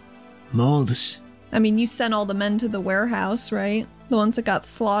moths? Moths. I mean, you sent all the men to the warehouse, right? The ones that got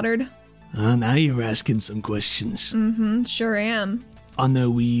slaughtered? Now you're asking some questions. Sure am. I know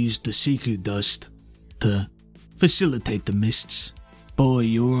we used the Siku dust to facilitate the mists. Boy,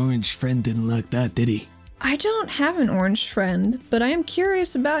 your orange friend didn't like that, did he? I don't have an orange friend, but I am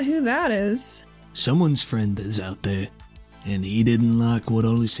curious about who that is. Someone's friend is out there, and he didn't like what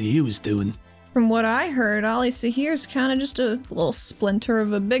Olisahir was doing. From what I heard, Ali Sahir's kind of just a little splinter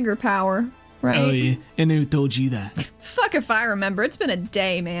of a bigger power, right? Oh yeah, and who told you that? Fuck if I remember. It's been a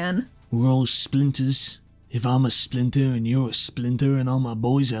day, man. We're all splinters. If I'm a splinter and you're a splinter and all my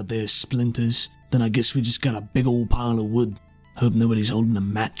boys out there are splinters, then I guess we just got a big old pile of wood. Hope nobody's holding a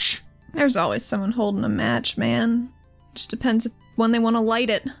match. There's always someone holding a match, man. Just depends when they want to light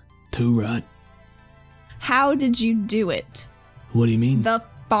it. Too right. How did you do it? What do you mean? The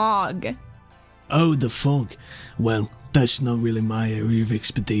fog. Oh, the fog. Well, that's not really my area of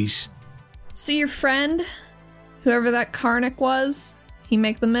expertise. So your friend, whoever that Karnak was, he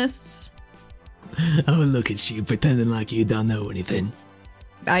make the mists? Oh, look at you pretending like you don't know anything.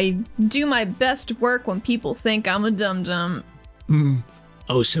 I do my best work when people think I'm a dum-dum.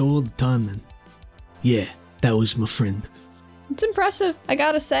 Oh, so all the time then? Yeah, that was my friend. It's impressive, I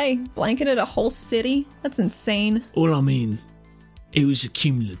gotta say. Blanketed a whole city? That's insane. All I mean, it was a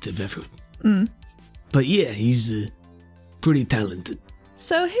cumulative effort. But yeah, he's pretty talented.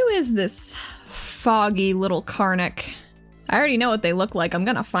 So who is this foggy little Karnak? I already know what they look like. I'm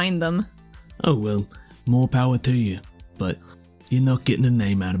gonna find them. Oh well, more power to you. But you're not getting a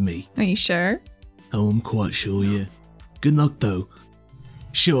name out of me. Are you sure? Oh, I'm quite sure, yeah. Good luck, though.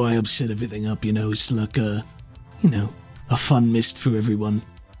 Sure, I upset everything up, it's like a fun mist for everyone.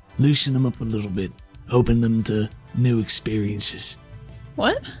 Loosen them up a little bit. Open them to new experiences.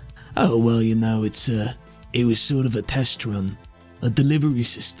 What? Oh, well, it was sort of a test run. A delivery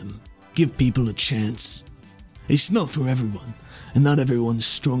system. Give people a chance. It's not for everyone, and not everyone's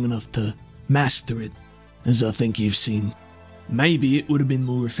strong enough to master it, as I think you've seen. Maybe it would have been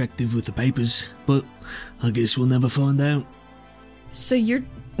more effective with the papers, but I guess we'll never find out. So you're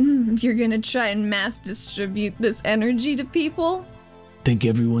gonna try and mass distribute this energy to people? Think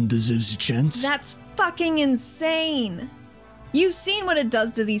everyone deserves a chance? That's fucking insane! You've seen what it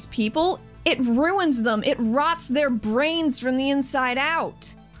does to these people. It ruins them. It rots their brains from the inside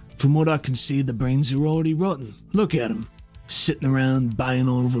out. From what I can see, the brains are already rotten. Look at them. Sitting around buying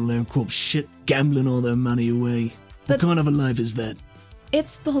all of their corp shit, gambling all their money away. What kind of a life is that?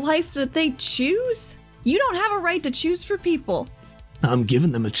 It's the life that they choose. You don't have a right to choose for people. I'm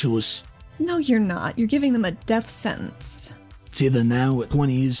giving them a choice. No, you're not. You're giving them a death sentence. It's either now or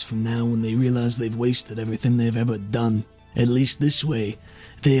 20 years from now when they realize they've wasted everything they've ever done. At least this way,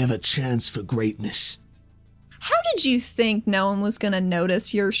 they have a chance for greatness. How did you think no one was gonna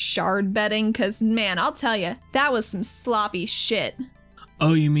notice your shard betting? 'Cause, man, I'll tell you, that was some sloppy shit.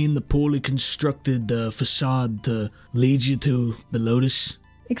 Oh, you mean the poorly constructed facade to lead you to the Lotus?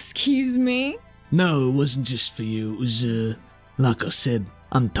 Excuse me? No, it wasn't just for you. It was, like I said,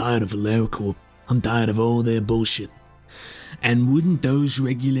 I'm tired of AlariCorp. I'm tired of all their bullshit. And wouldn't those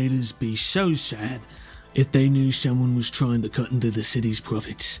regulators be so sad if they knew someone was trying to cut into the city's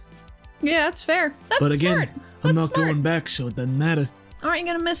profits? Yeah, that's fair. That's But again, smart. I'm That's not smart. going back, so it doesn't matter. Aren't you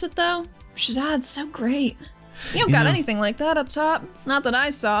gonna miss it, though? Shazad's so great. You don't got know- anything like that up top. Not that I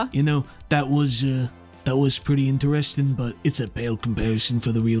saw. You know, that was pretty interesting, but it's a pale comparison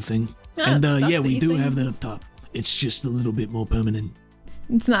for the real thing. Ah, And it sucks yeah, that we you do think- have that up top. It's just a little bit more permanent.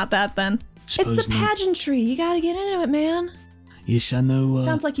 It's not that, then. Suppose It's the not. pageantry. You gotta get into it, man. Yes, I know.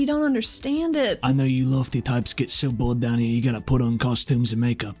 Sounds like you don't understand it. I know you lofty types get so bored down here you gotta put on costumes and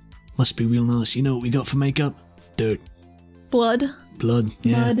makeup. Must be real nice. You know what we got for makeup? Dirt. Blood. Blood.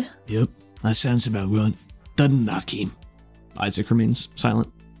 Yeah. Blood. Yep. That sounds about right. Doesn't knock him. Isaac remains silent.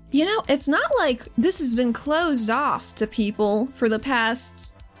 You know, it's not like this has been closed off to people for the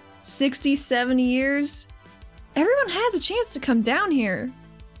past 60, 70 years. Everyone has a chance to come down here.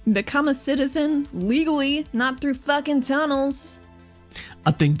 Become a citizen legally, not through fucking tunnels.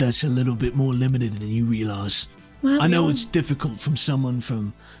 I think that's a little bit more limited than you realize. Well, I know you it's difficult from someone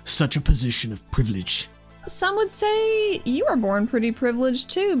from such a position of privilege. Some would say you were born pretty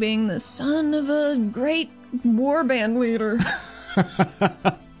privileged too, being the son of a great warband leader.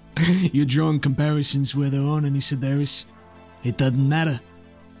 You're drawing comparisons where there aren't any, Sedaris. It doesn't matter.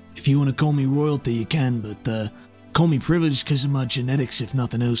 If you want to call me royalty, you can, but call me privileged because of my genetics, if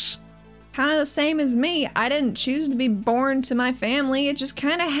nothing else. Kind of the same as me. I didn't choose to be born to my family. It just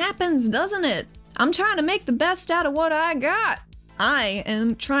kind of happens, doesn't it? I'm trying to make the best out of what I got. I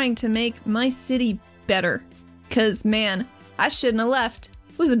am trying to make my city better. 'Cause, man, I shouldn't have left.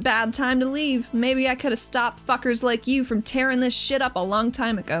 It was a bad time to leave. Maybe I could have stopped fuckers like you from tearing this shit up a long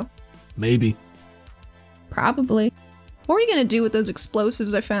time ago. Maybe. Probably. What were you gonna do with those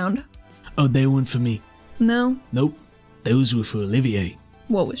explosives I found? Oh, they weren't for me. No? Nope. Those were for Olivier.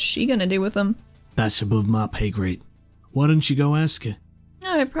 What was she gonna do with them? That's above my pay grade. Why don't you go ask her?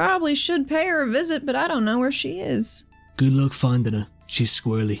 I probably should pay her a visit, but I don't know where she is. Good luck finding her. She's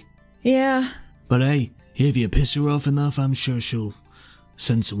squirrely. Yeah. But hey, if you piss her off enough, I'm sure she'll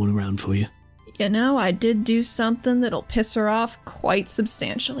send someone around for you. You know, I did do something that'll piss her off quite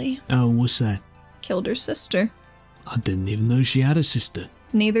substantially. Oh, what's that? Killed her sister. I didn't even know she had a sister.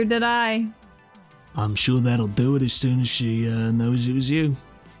 Neither did I. I'm sure that'll do it as soon as she knows it was you.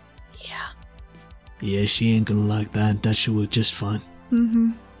 Yeah. Yeah, she ain't gonna like that. That should work just fine.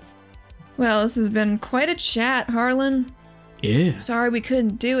 Well, this has been quite a chat, Harlan. Yeah. Sorry we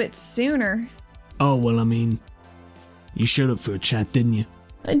couldn't do it sooner. Oh, well, I mean, you showed up for a chat, didn't you?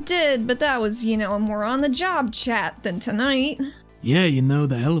 I did, but that was, you know, a more on-the-job chat than tonight. Yeah, you know,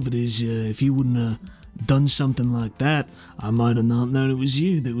 the hell of it is, if you wouldn't have done something like that, I might have not known it was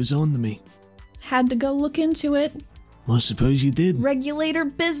you that was on to me. Had to go look into it. I suppose you did. Regulator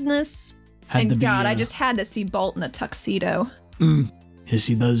business. Had to And be, God, I just had to see Bolt in a tuxedo. Yes,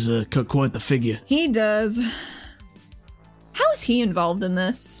 he does cut quite the figure. He does. How is he involved in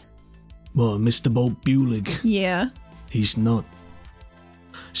this? Well, Mr. Bolt Bulig, Yeah. he's not.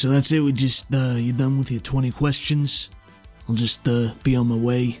 So that's it, we just, you done with your 20 questions? I'll just, be on my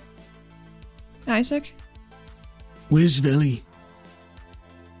way. Isaac? Where's Veli?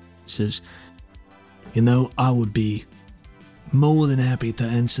 Says, you know, I would be more than happy to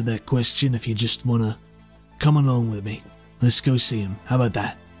answer that question if you just wanna come along with me. Let's go see him. How about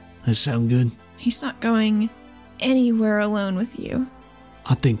that? That sound good? He's not going anywhere alone with you.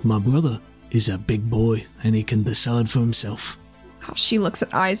 I think my brother is a big boy and he can decide for himself. Oh, she looks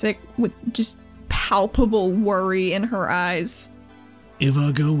at Isaac with just palpable worry in her eyes. If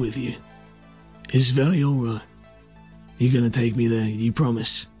I go with you, it's very alright. You're gonna take me there, you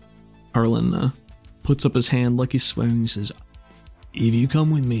promise? Harlan puts up his hand like he's swearing and says, If you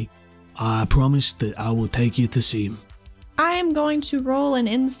come with me, I promise that I will take you to see him. I am going to roll an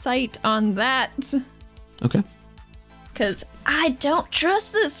insight on that. okay, Because I don't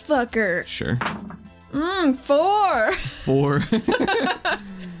trust this fucker. sure. 4. 4.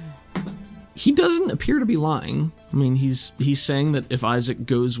 He doesn't appear to be lying. I mean, he's saying that if Isaac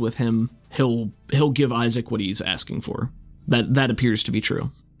goes with him, he'll give Isaac what he's asking for. That appears to be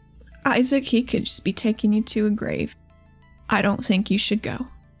true. Isaac, he could just be taking you to a grave. I don't think you should go.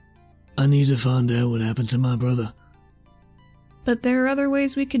 I need to find out what happened to my brother. But there are other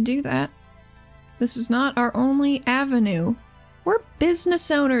ways we could do that. This is not our only avenue. We're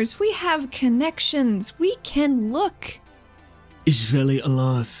business owners. We have connections. We can look. Is Veli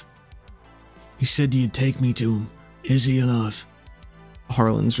alive? You said you'd take me to him. Is he alive?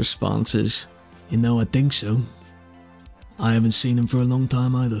 Harlan's response is, I think so. I haven't seen him for a long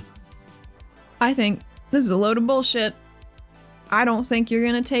time either. I think this is a load of bullshit. I don't think you're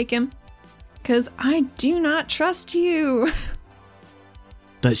gonna take him. 'Cause I do not trust you.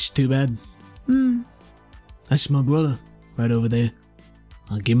 That's too bad. That's my brother, right over there.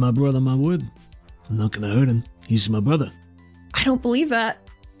 I'll give my brother my word. I'm not gonna hurt him. He's my brother. I don't believe that.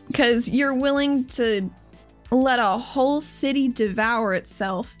 'Cause you're willing to let a whole city devour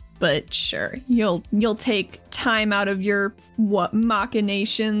itself. But sure, you'll take time out of your,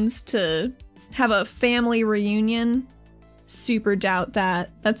 machinations to have a family reunion? Super doubt that.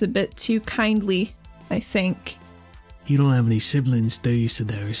 That's a bit too kindly, I think. You don't have any siblings, do you,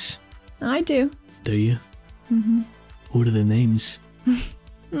 Sedaris? I do. Do you? Mm-hmm. What are their names? I'm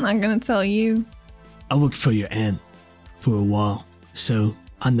not gonna tell you. I worked for your aunt for a while, so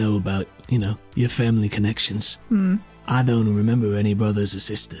I know about, your family connections. I don't remember any brothers or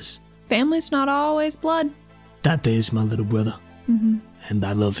sisters. Family's not always blood. That is my little brother, and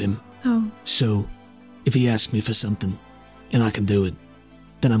I love him. Oh. So, if he asks me for something, and I can do it,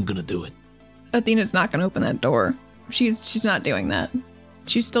 then I'm gonna do it. Athena's not gonna open that door. She's not doing that.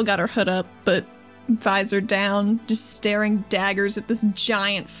 She's still got her hood up, but visor down, just staring daggers at this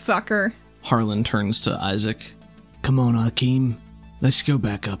giant fucker. Harlan turns to Isaac. Come on, Akeem. Let's go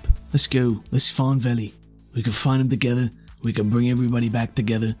back up. Let's go. Let's find Veli. We can find him together. We can bring everybody back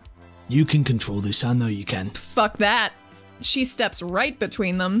together. You can control this. I know you can. Fuck that. She steps right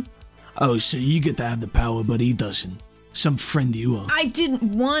between them. Oh, so you get to have the power, but he doesn't. Some friend you are. I didn't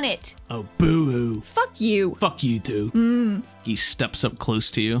want it. Oh, boo-hoo. Fuck you. Fuck you too. He steps up close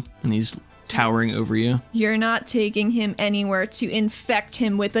to you, and he's towering over you. You're not taking him anywhere to infect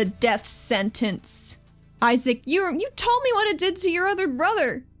him with a death sentence. Isaac, you told me what it did to your other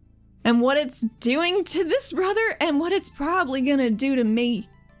brother. And what it's doing to this brother, and what it's probably gonna do to me.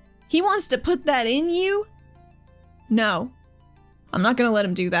 He wants to put that in you? No. I'm not gonna let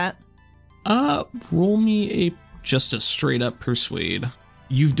him do that. Roll me just a straight up persuade.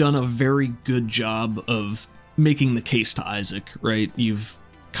 You've done a very good job of making the case to Isaac, right? You've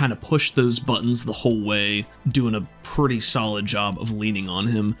kind of pushed those buttons the whole way, doing a pretty solid job of leaning on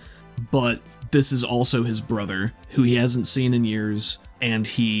him. But this is also his brother, who he hasn't seen in years, and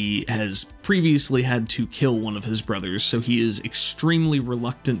he has previously had to kill one of his brothers, so he is extremely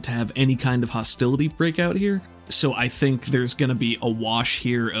reluctant to have any kind of hostility break out here. So I think there's going to be a wash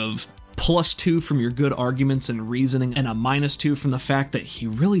here of +2 from your good arguments and reasoning, and a -2 from the fact that he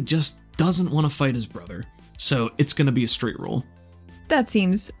really just doesn't want to fight his brother. So it's going to be a straight roll. That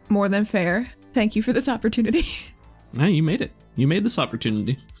seems more than fair. Thank you for this opportunity. No, you made it. You made this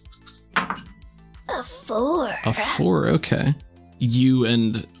opportunity. A 4. A 4, okay. You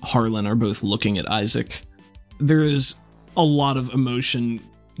and Harlan are both looking at Isaac. There is a lot of emotion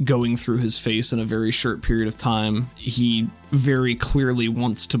going through his face in a very short period of time. He very clearly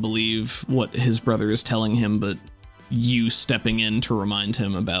wants to believe what his brother is telling him, but you stepping in to remind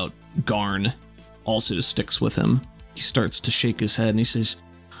him about Garn also sticks with him. He starts to shake his head and he says,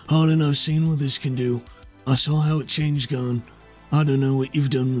 Harlan, I've seen what this can do. I saw how it changed Garn. I don't know what you've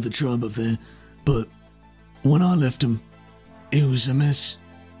done with the tribe up there, but when I left him, it was a mess.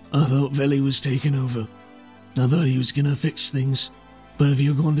 I thought Veli was taking over. I thought he was gonna fix things. But if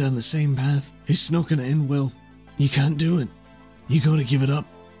you're going down the same path, it's not gonna end well. You can't do it. You gotta give it up.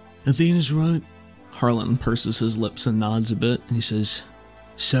 Athena's right. Harlan purses his lips and nods a bit, and he says,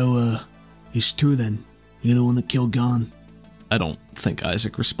 So, it's true then. You're the one that killed Garn. I don't think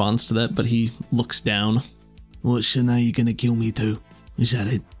Isaac responds to that, but he looks down. What, so now you're gonna kill me too? Is that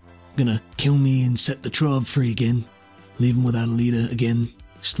it? Gonna kill me and set the tribe free again? Leave them without a leader again.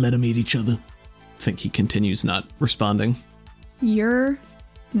 Just let them eat each other. I think he continues not responding. You're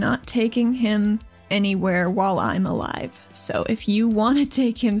not taking him anywhere while I'm alive. So if you want to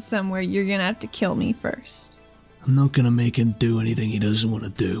take him somewhere, you're gonna have to kill me first. I'm not gonna make him do anything he doesn't want to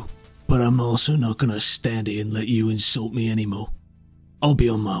do. But I'm also not gonna stand here and let you insult me anymore. I'll be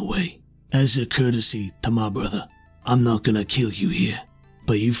on my way. As a courtesy to my brother, I'm not gonna kill you here.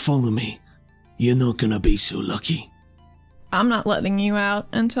 But you follow me, you're not gonna be so lucky. I'm not letting you out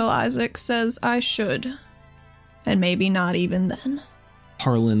until Isaac says I should. And maybe not even then.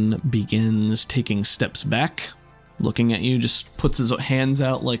 Harlan begins taking steps back, looking at you, just puts his hands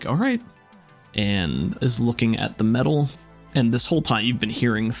out like, all right, and is looking at the metal. And this whole time you've been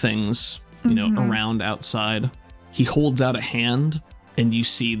hearing things, around outside. He holds out a hand, and you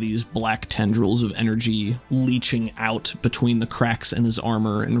see these black tendrils of energy leaching out between the cracks in his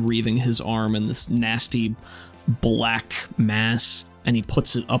armor and wreathing his arm in this nasty black mass. And he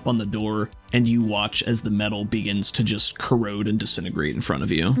puts it up on the door, and you watch as the metal begins to just corrode and disintegrate in front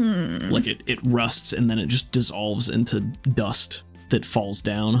of you. Like it rusts, and then it just dissolves into dust that falls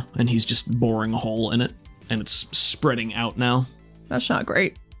down, and he's just boring a hole in it, and it's spreading out now. That's not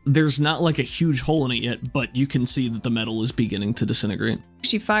great. There's not like a huge hole in it yet, but you can see that the metal is beginning to disintegrate.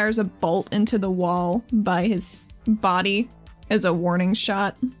 She fires a bolt into the wall by his body as a warning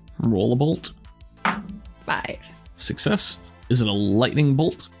shot. Roll a bolt. 5. Success. Is it a lightning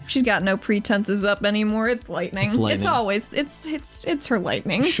bolt? She's got no pretenses up anymore. It's lightning. It's lightning. It's always it's her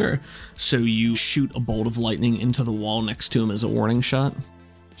lightning. Sure. So you shoot a bolt of lightning into the wall next to him as a warning shot.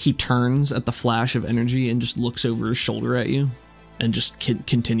 He turns at the flash of energy and just looks over his shoulder at you and just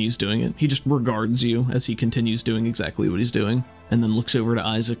continues doing it. He just regards you as he continues doing exactly what he's doing, and then looks over to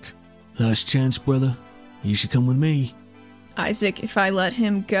Isaac. Last chance, brother. You should come with me. Isaac, if I let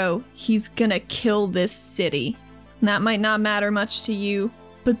him go, he's gonna kill this city. That might not matter much to you,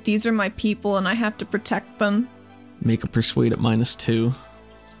 but these are my people and I have to protect them. Make a persuade at -2.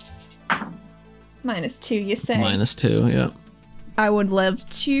 -2, you say? -2, yeah. I would love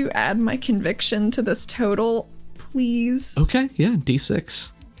to add my conviction to this total, please. Okay, yeah,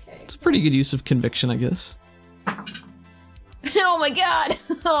 D6. Okay. It's a pretty good use of conviction, I guess. Oh my god!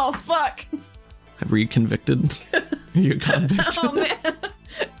 Oh, fuck! Were you convicted? You're convict. Oh, man.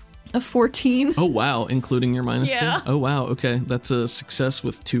 A 14. Oh, wow, including your -2? Yeah. Oh, wow, okay. That's a success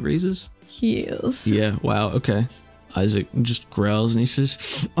with 2 raises? Yes. Yeah, wow, okay. Isaac just growls and he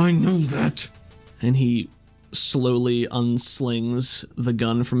says, I know that. And he slowly unslings the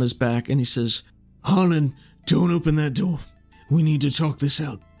gun from his back and he says, Harlan, don't open that door. We need to talk this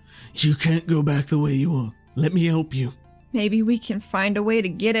out. You can't go back the way you are. Let me help you. Maybe we can find a way to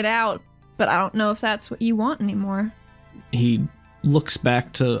get it out, but I don't know if that's what you want anymore. He looks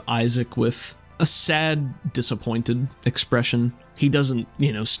back to Isaac with a sad, disappointed expression. He doesn't,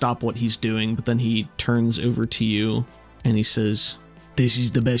 stop what he's doing, but then he turns over to you and he says, This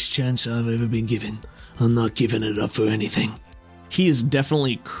is the best chance I've ever been given. I'm not giving it up for anything. He has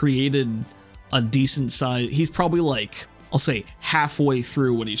definitely created a decent size. He's probably I'll say halfway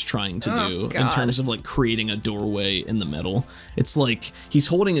through what he's trying to do in terms of creating a doorway in the middle. It's like he's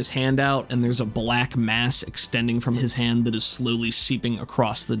holding his hand out and there's a black mass extending from his hand that is slowly seeping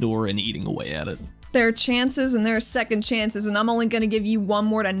across the door and eating away at it. There are chances and there are second chances, and I'm only going to give you one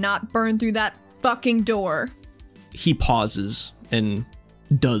more to not burn through that fucking door. He pauses and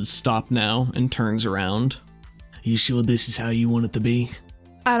does stop now and turns around. You sure this is how you want it to be?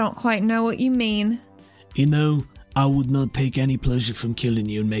 I don't quite know what you mean. I would not take any pleasure from killing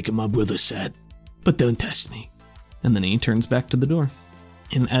you and making my brother sad. But don't test me. And then he turns back to the door.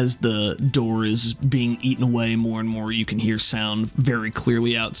 And as the door is being eaten away more and more, you can hear sound very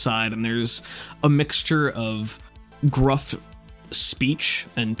clearly outside. And there's a mixture of gruff speech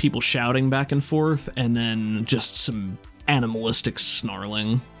and people shouting back and forth, and then just some animalistic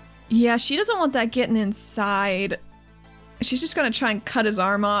snarling. Yeah, she doesn't want that getting inside. She's just gonna try and cut his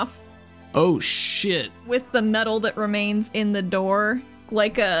arm off. Oh, shit. With the metal that remains in the door.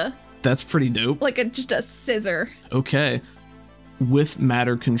 That's pretty dope. Just a scissor. Okay. With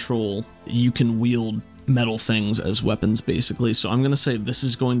matter control, you can wield metal things as weapons, basically. So I'm going to say this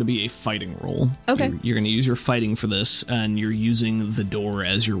is going to be a fighting roll. Okay. You're going to use your fighting for this, and you're using the door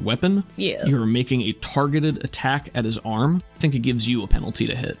as your weapon. Yes. You're making a targeted attack at his arm. I think it gives you a penalty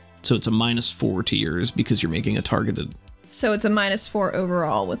to hit. So it's a -4 to yours because you're making a targeted. So it's a -4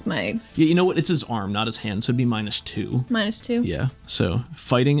 overall with my... Yeah, you know what? It's his arm, not his hand, so it'd be -2. -2? Yeah, so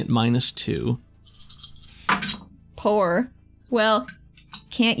fighting at -2. Poor. Well,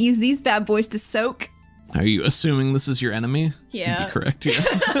 can't use these bad boys to soak. Are you assuming this is your enemy? Yeah. You'd be correct, yeah.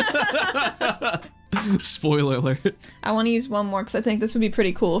 Spoiler alert. I want to use one more because I think this would be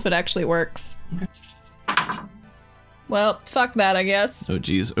pretty cool if it actually works. Okay. Well, fuck that, I guess. Oh,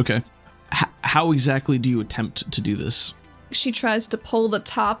 geez. Okay. How exactly do you attempt to do this? She tries to pull the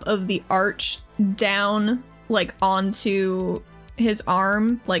top of the arch down, like, onto his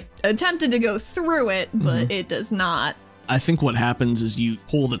arm. Like, attempted to go through it, but it does not. I think what happens is you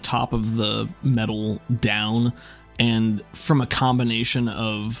pull the top of the metal down, and from a combination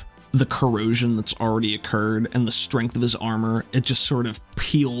of the corrosion that's already occurred and the strength of his armor, it just sort of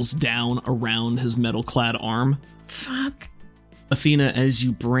peels down around his metal-clad arm. Fuck. Athena, as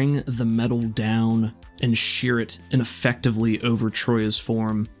you bring the metal down and shear it ineffectively over Troya's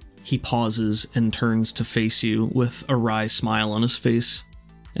form, he pauses and turns to face you with a wry smile on his face.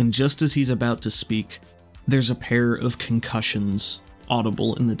 And just as he's about to speak, there's a pair of concussions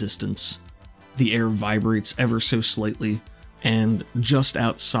audible in the distance. The air vibrates ever so slightly, and just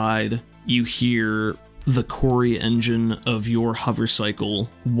outside, you hear the Corey engine of your hovercycle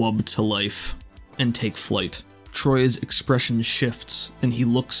wub to life and take flight. Troy's expression shifts, and he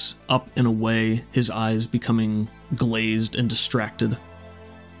looks up and away, his eyes becoming glazed and distracted.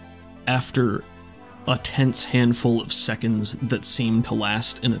 After a tense handful of seconds that seem to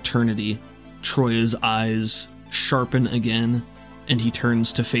last an eternity, Troy's eyes sharpen again, and he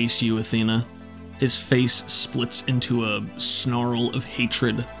turns to face you, Athena. His face splits into a snarl of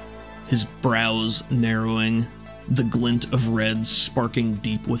hatred, his brows narrowing, the glint of red sparking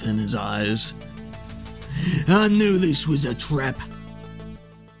deep within his eyes. I knew this was a trap.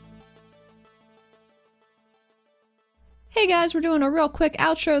 Hey guys, we're doing a real quick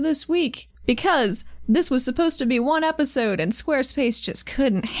outro this week because this was supposed to be one episode and Squarespace just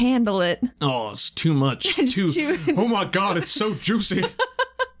couldn't handle it. Oh, it's too much. Oh my god, it's so juicy.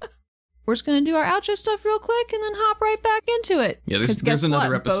 We're just going to do our outro stuff real quick and then hop right back into it. Yeah, there's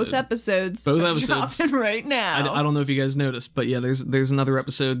another episode. Both episodes dropping right now. I don't know if you guys noticed, but yeah, there's another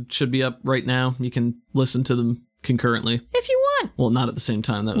episode, should be up right now. You can listen to them concurrently. If you want. Well, not at the same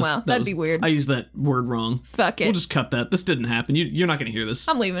time. That'd be weird. I used that word wrong. Fuck it. We'll just cut that. This didn't happen. You're not going to hear this.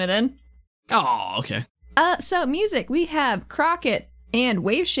 I'm leaving it in. Oh, okay. So music, we have Crockett and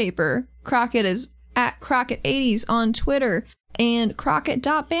Waveshaper. Crockett is at Crockett80s on Twitter. And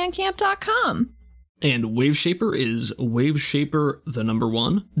crockett.bandcamp.com. And Waveshaper is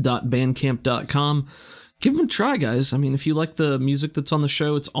waveshaper1.bandcamp.com. Give them a try, guys. I mean, if you like the music that's on the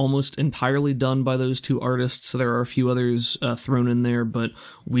show, it's almost entirely done by those two artists. There are a few others thrown in there, but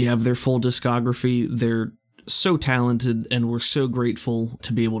we have their full discography. They're so talented, and we're so grateful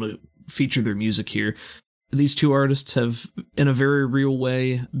to be able to feature their music here. These two artists have, in a very real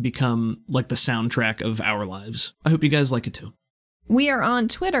way, become like the soundtrack of our lives. I hope you guys like it too. We are on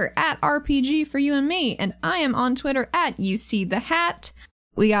Twitter at RPG for you and me, and I am on Twitter at YouSeeTheHat.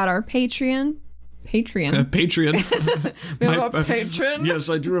 We got our Patreon. Patreon. We have our Patreon. Yes,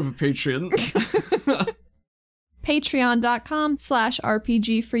 I do have a Patreon.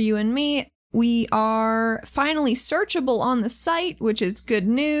 Patreon.com/RPG for you and me. We are finally searchable on the site, which is good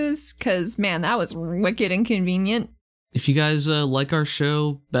news, because, man, that was wicked inconvenient. If you guys like our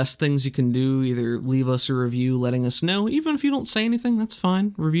show, best things you can do, either leave us a review letting us know. Even if you don't say anything, that's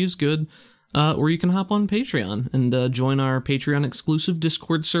fine. Review's good. Or you can hop on Patreon and join our Patreon exclusive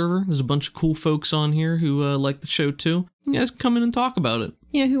Discord server. There's a bunch of cool folks on here who like the show too. You guys can come in and talk about it.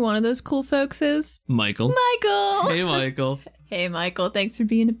 You know who one of those cool folks is? Michael. Hey, Michael. Hey, Michael. Thanks for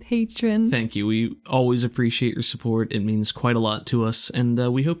being a patron. Thank you. We always appreciate your support. It means quite a lot to us.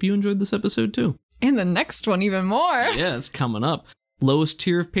 And we hope you enjoyed this episode too. And the next one even more. Yeah, it's coming up. Lowest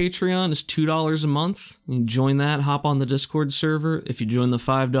tier of Patreon is $2 a month. You join that, hop on the Discord server. If you join the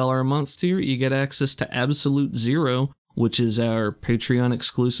 $5 a month tier, you get access to Absolute Zero, which is our Patreon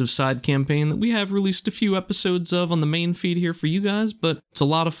exclusive side campaign that we have released a few episodes of on the main feed here for you guys, but it's a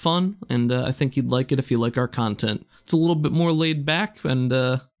lot of fun, and I think you'd like it if you like our content. It's a little bit more laid back,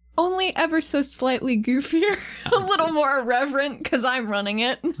 and only ever so slightly goofier, a little more irreverent, because I'm running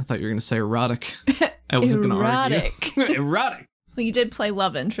it. I thought you were going to say erotic. I wasn't going to argue. Erotic. Well, you did play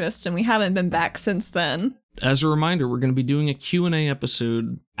Love Interest, and we haven't been back since then. As a reminder, we're going to be doing a Q&A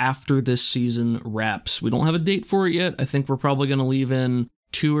episode after this season wraps. We don't have a date for it yet. I think we're probably going to leave in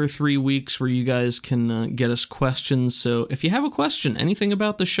 2 or 3 weeks where you guys can get us questions. So if you have a question, anything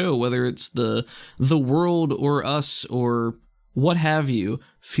about the show, whether it's the world or us or what have you,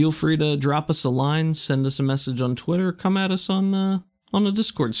 feel free to drop us a line, send us a message on Twitter, come at us on a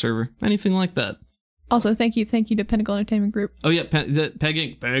Discord server, anything like that. Also, thank you to Pinnacle Entertainment Group. Oh yeah,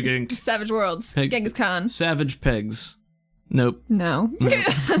 Pegging. Savage Worlds. Genghis Khan. Savage Pegs. Nope. No.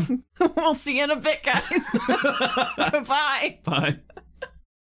 We'll see you in a bit, guys. Goodbye. Bye.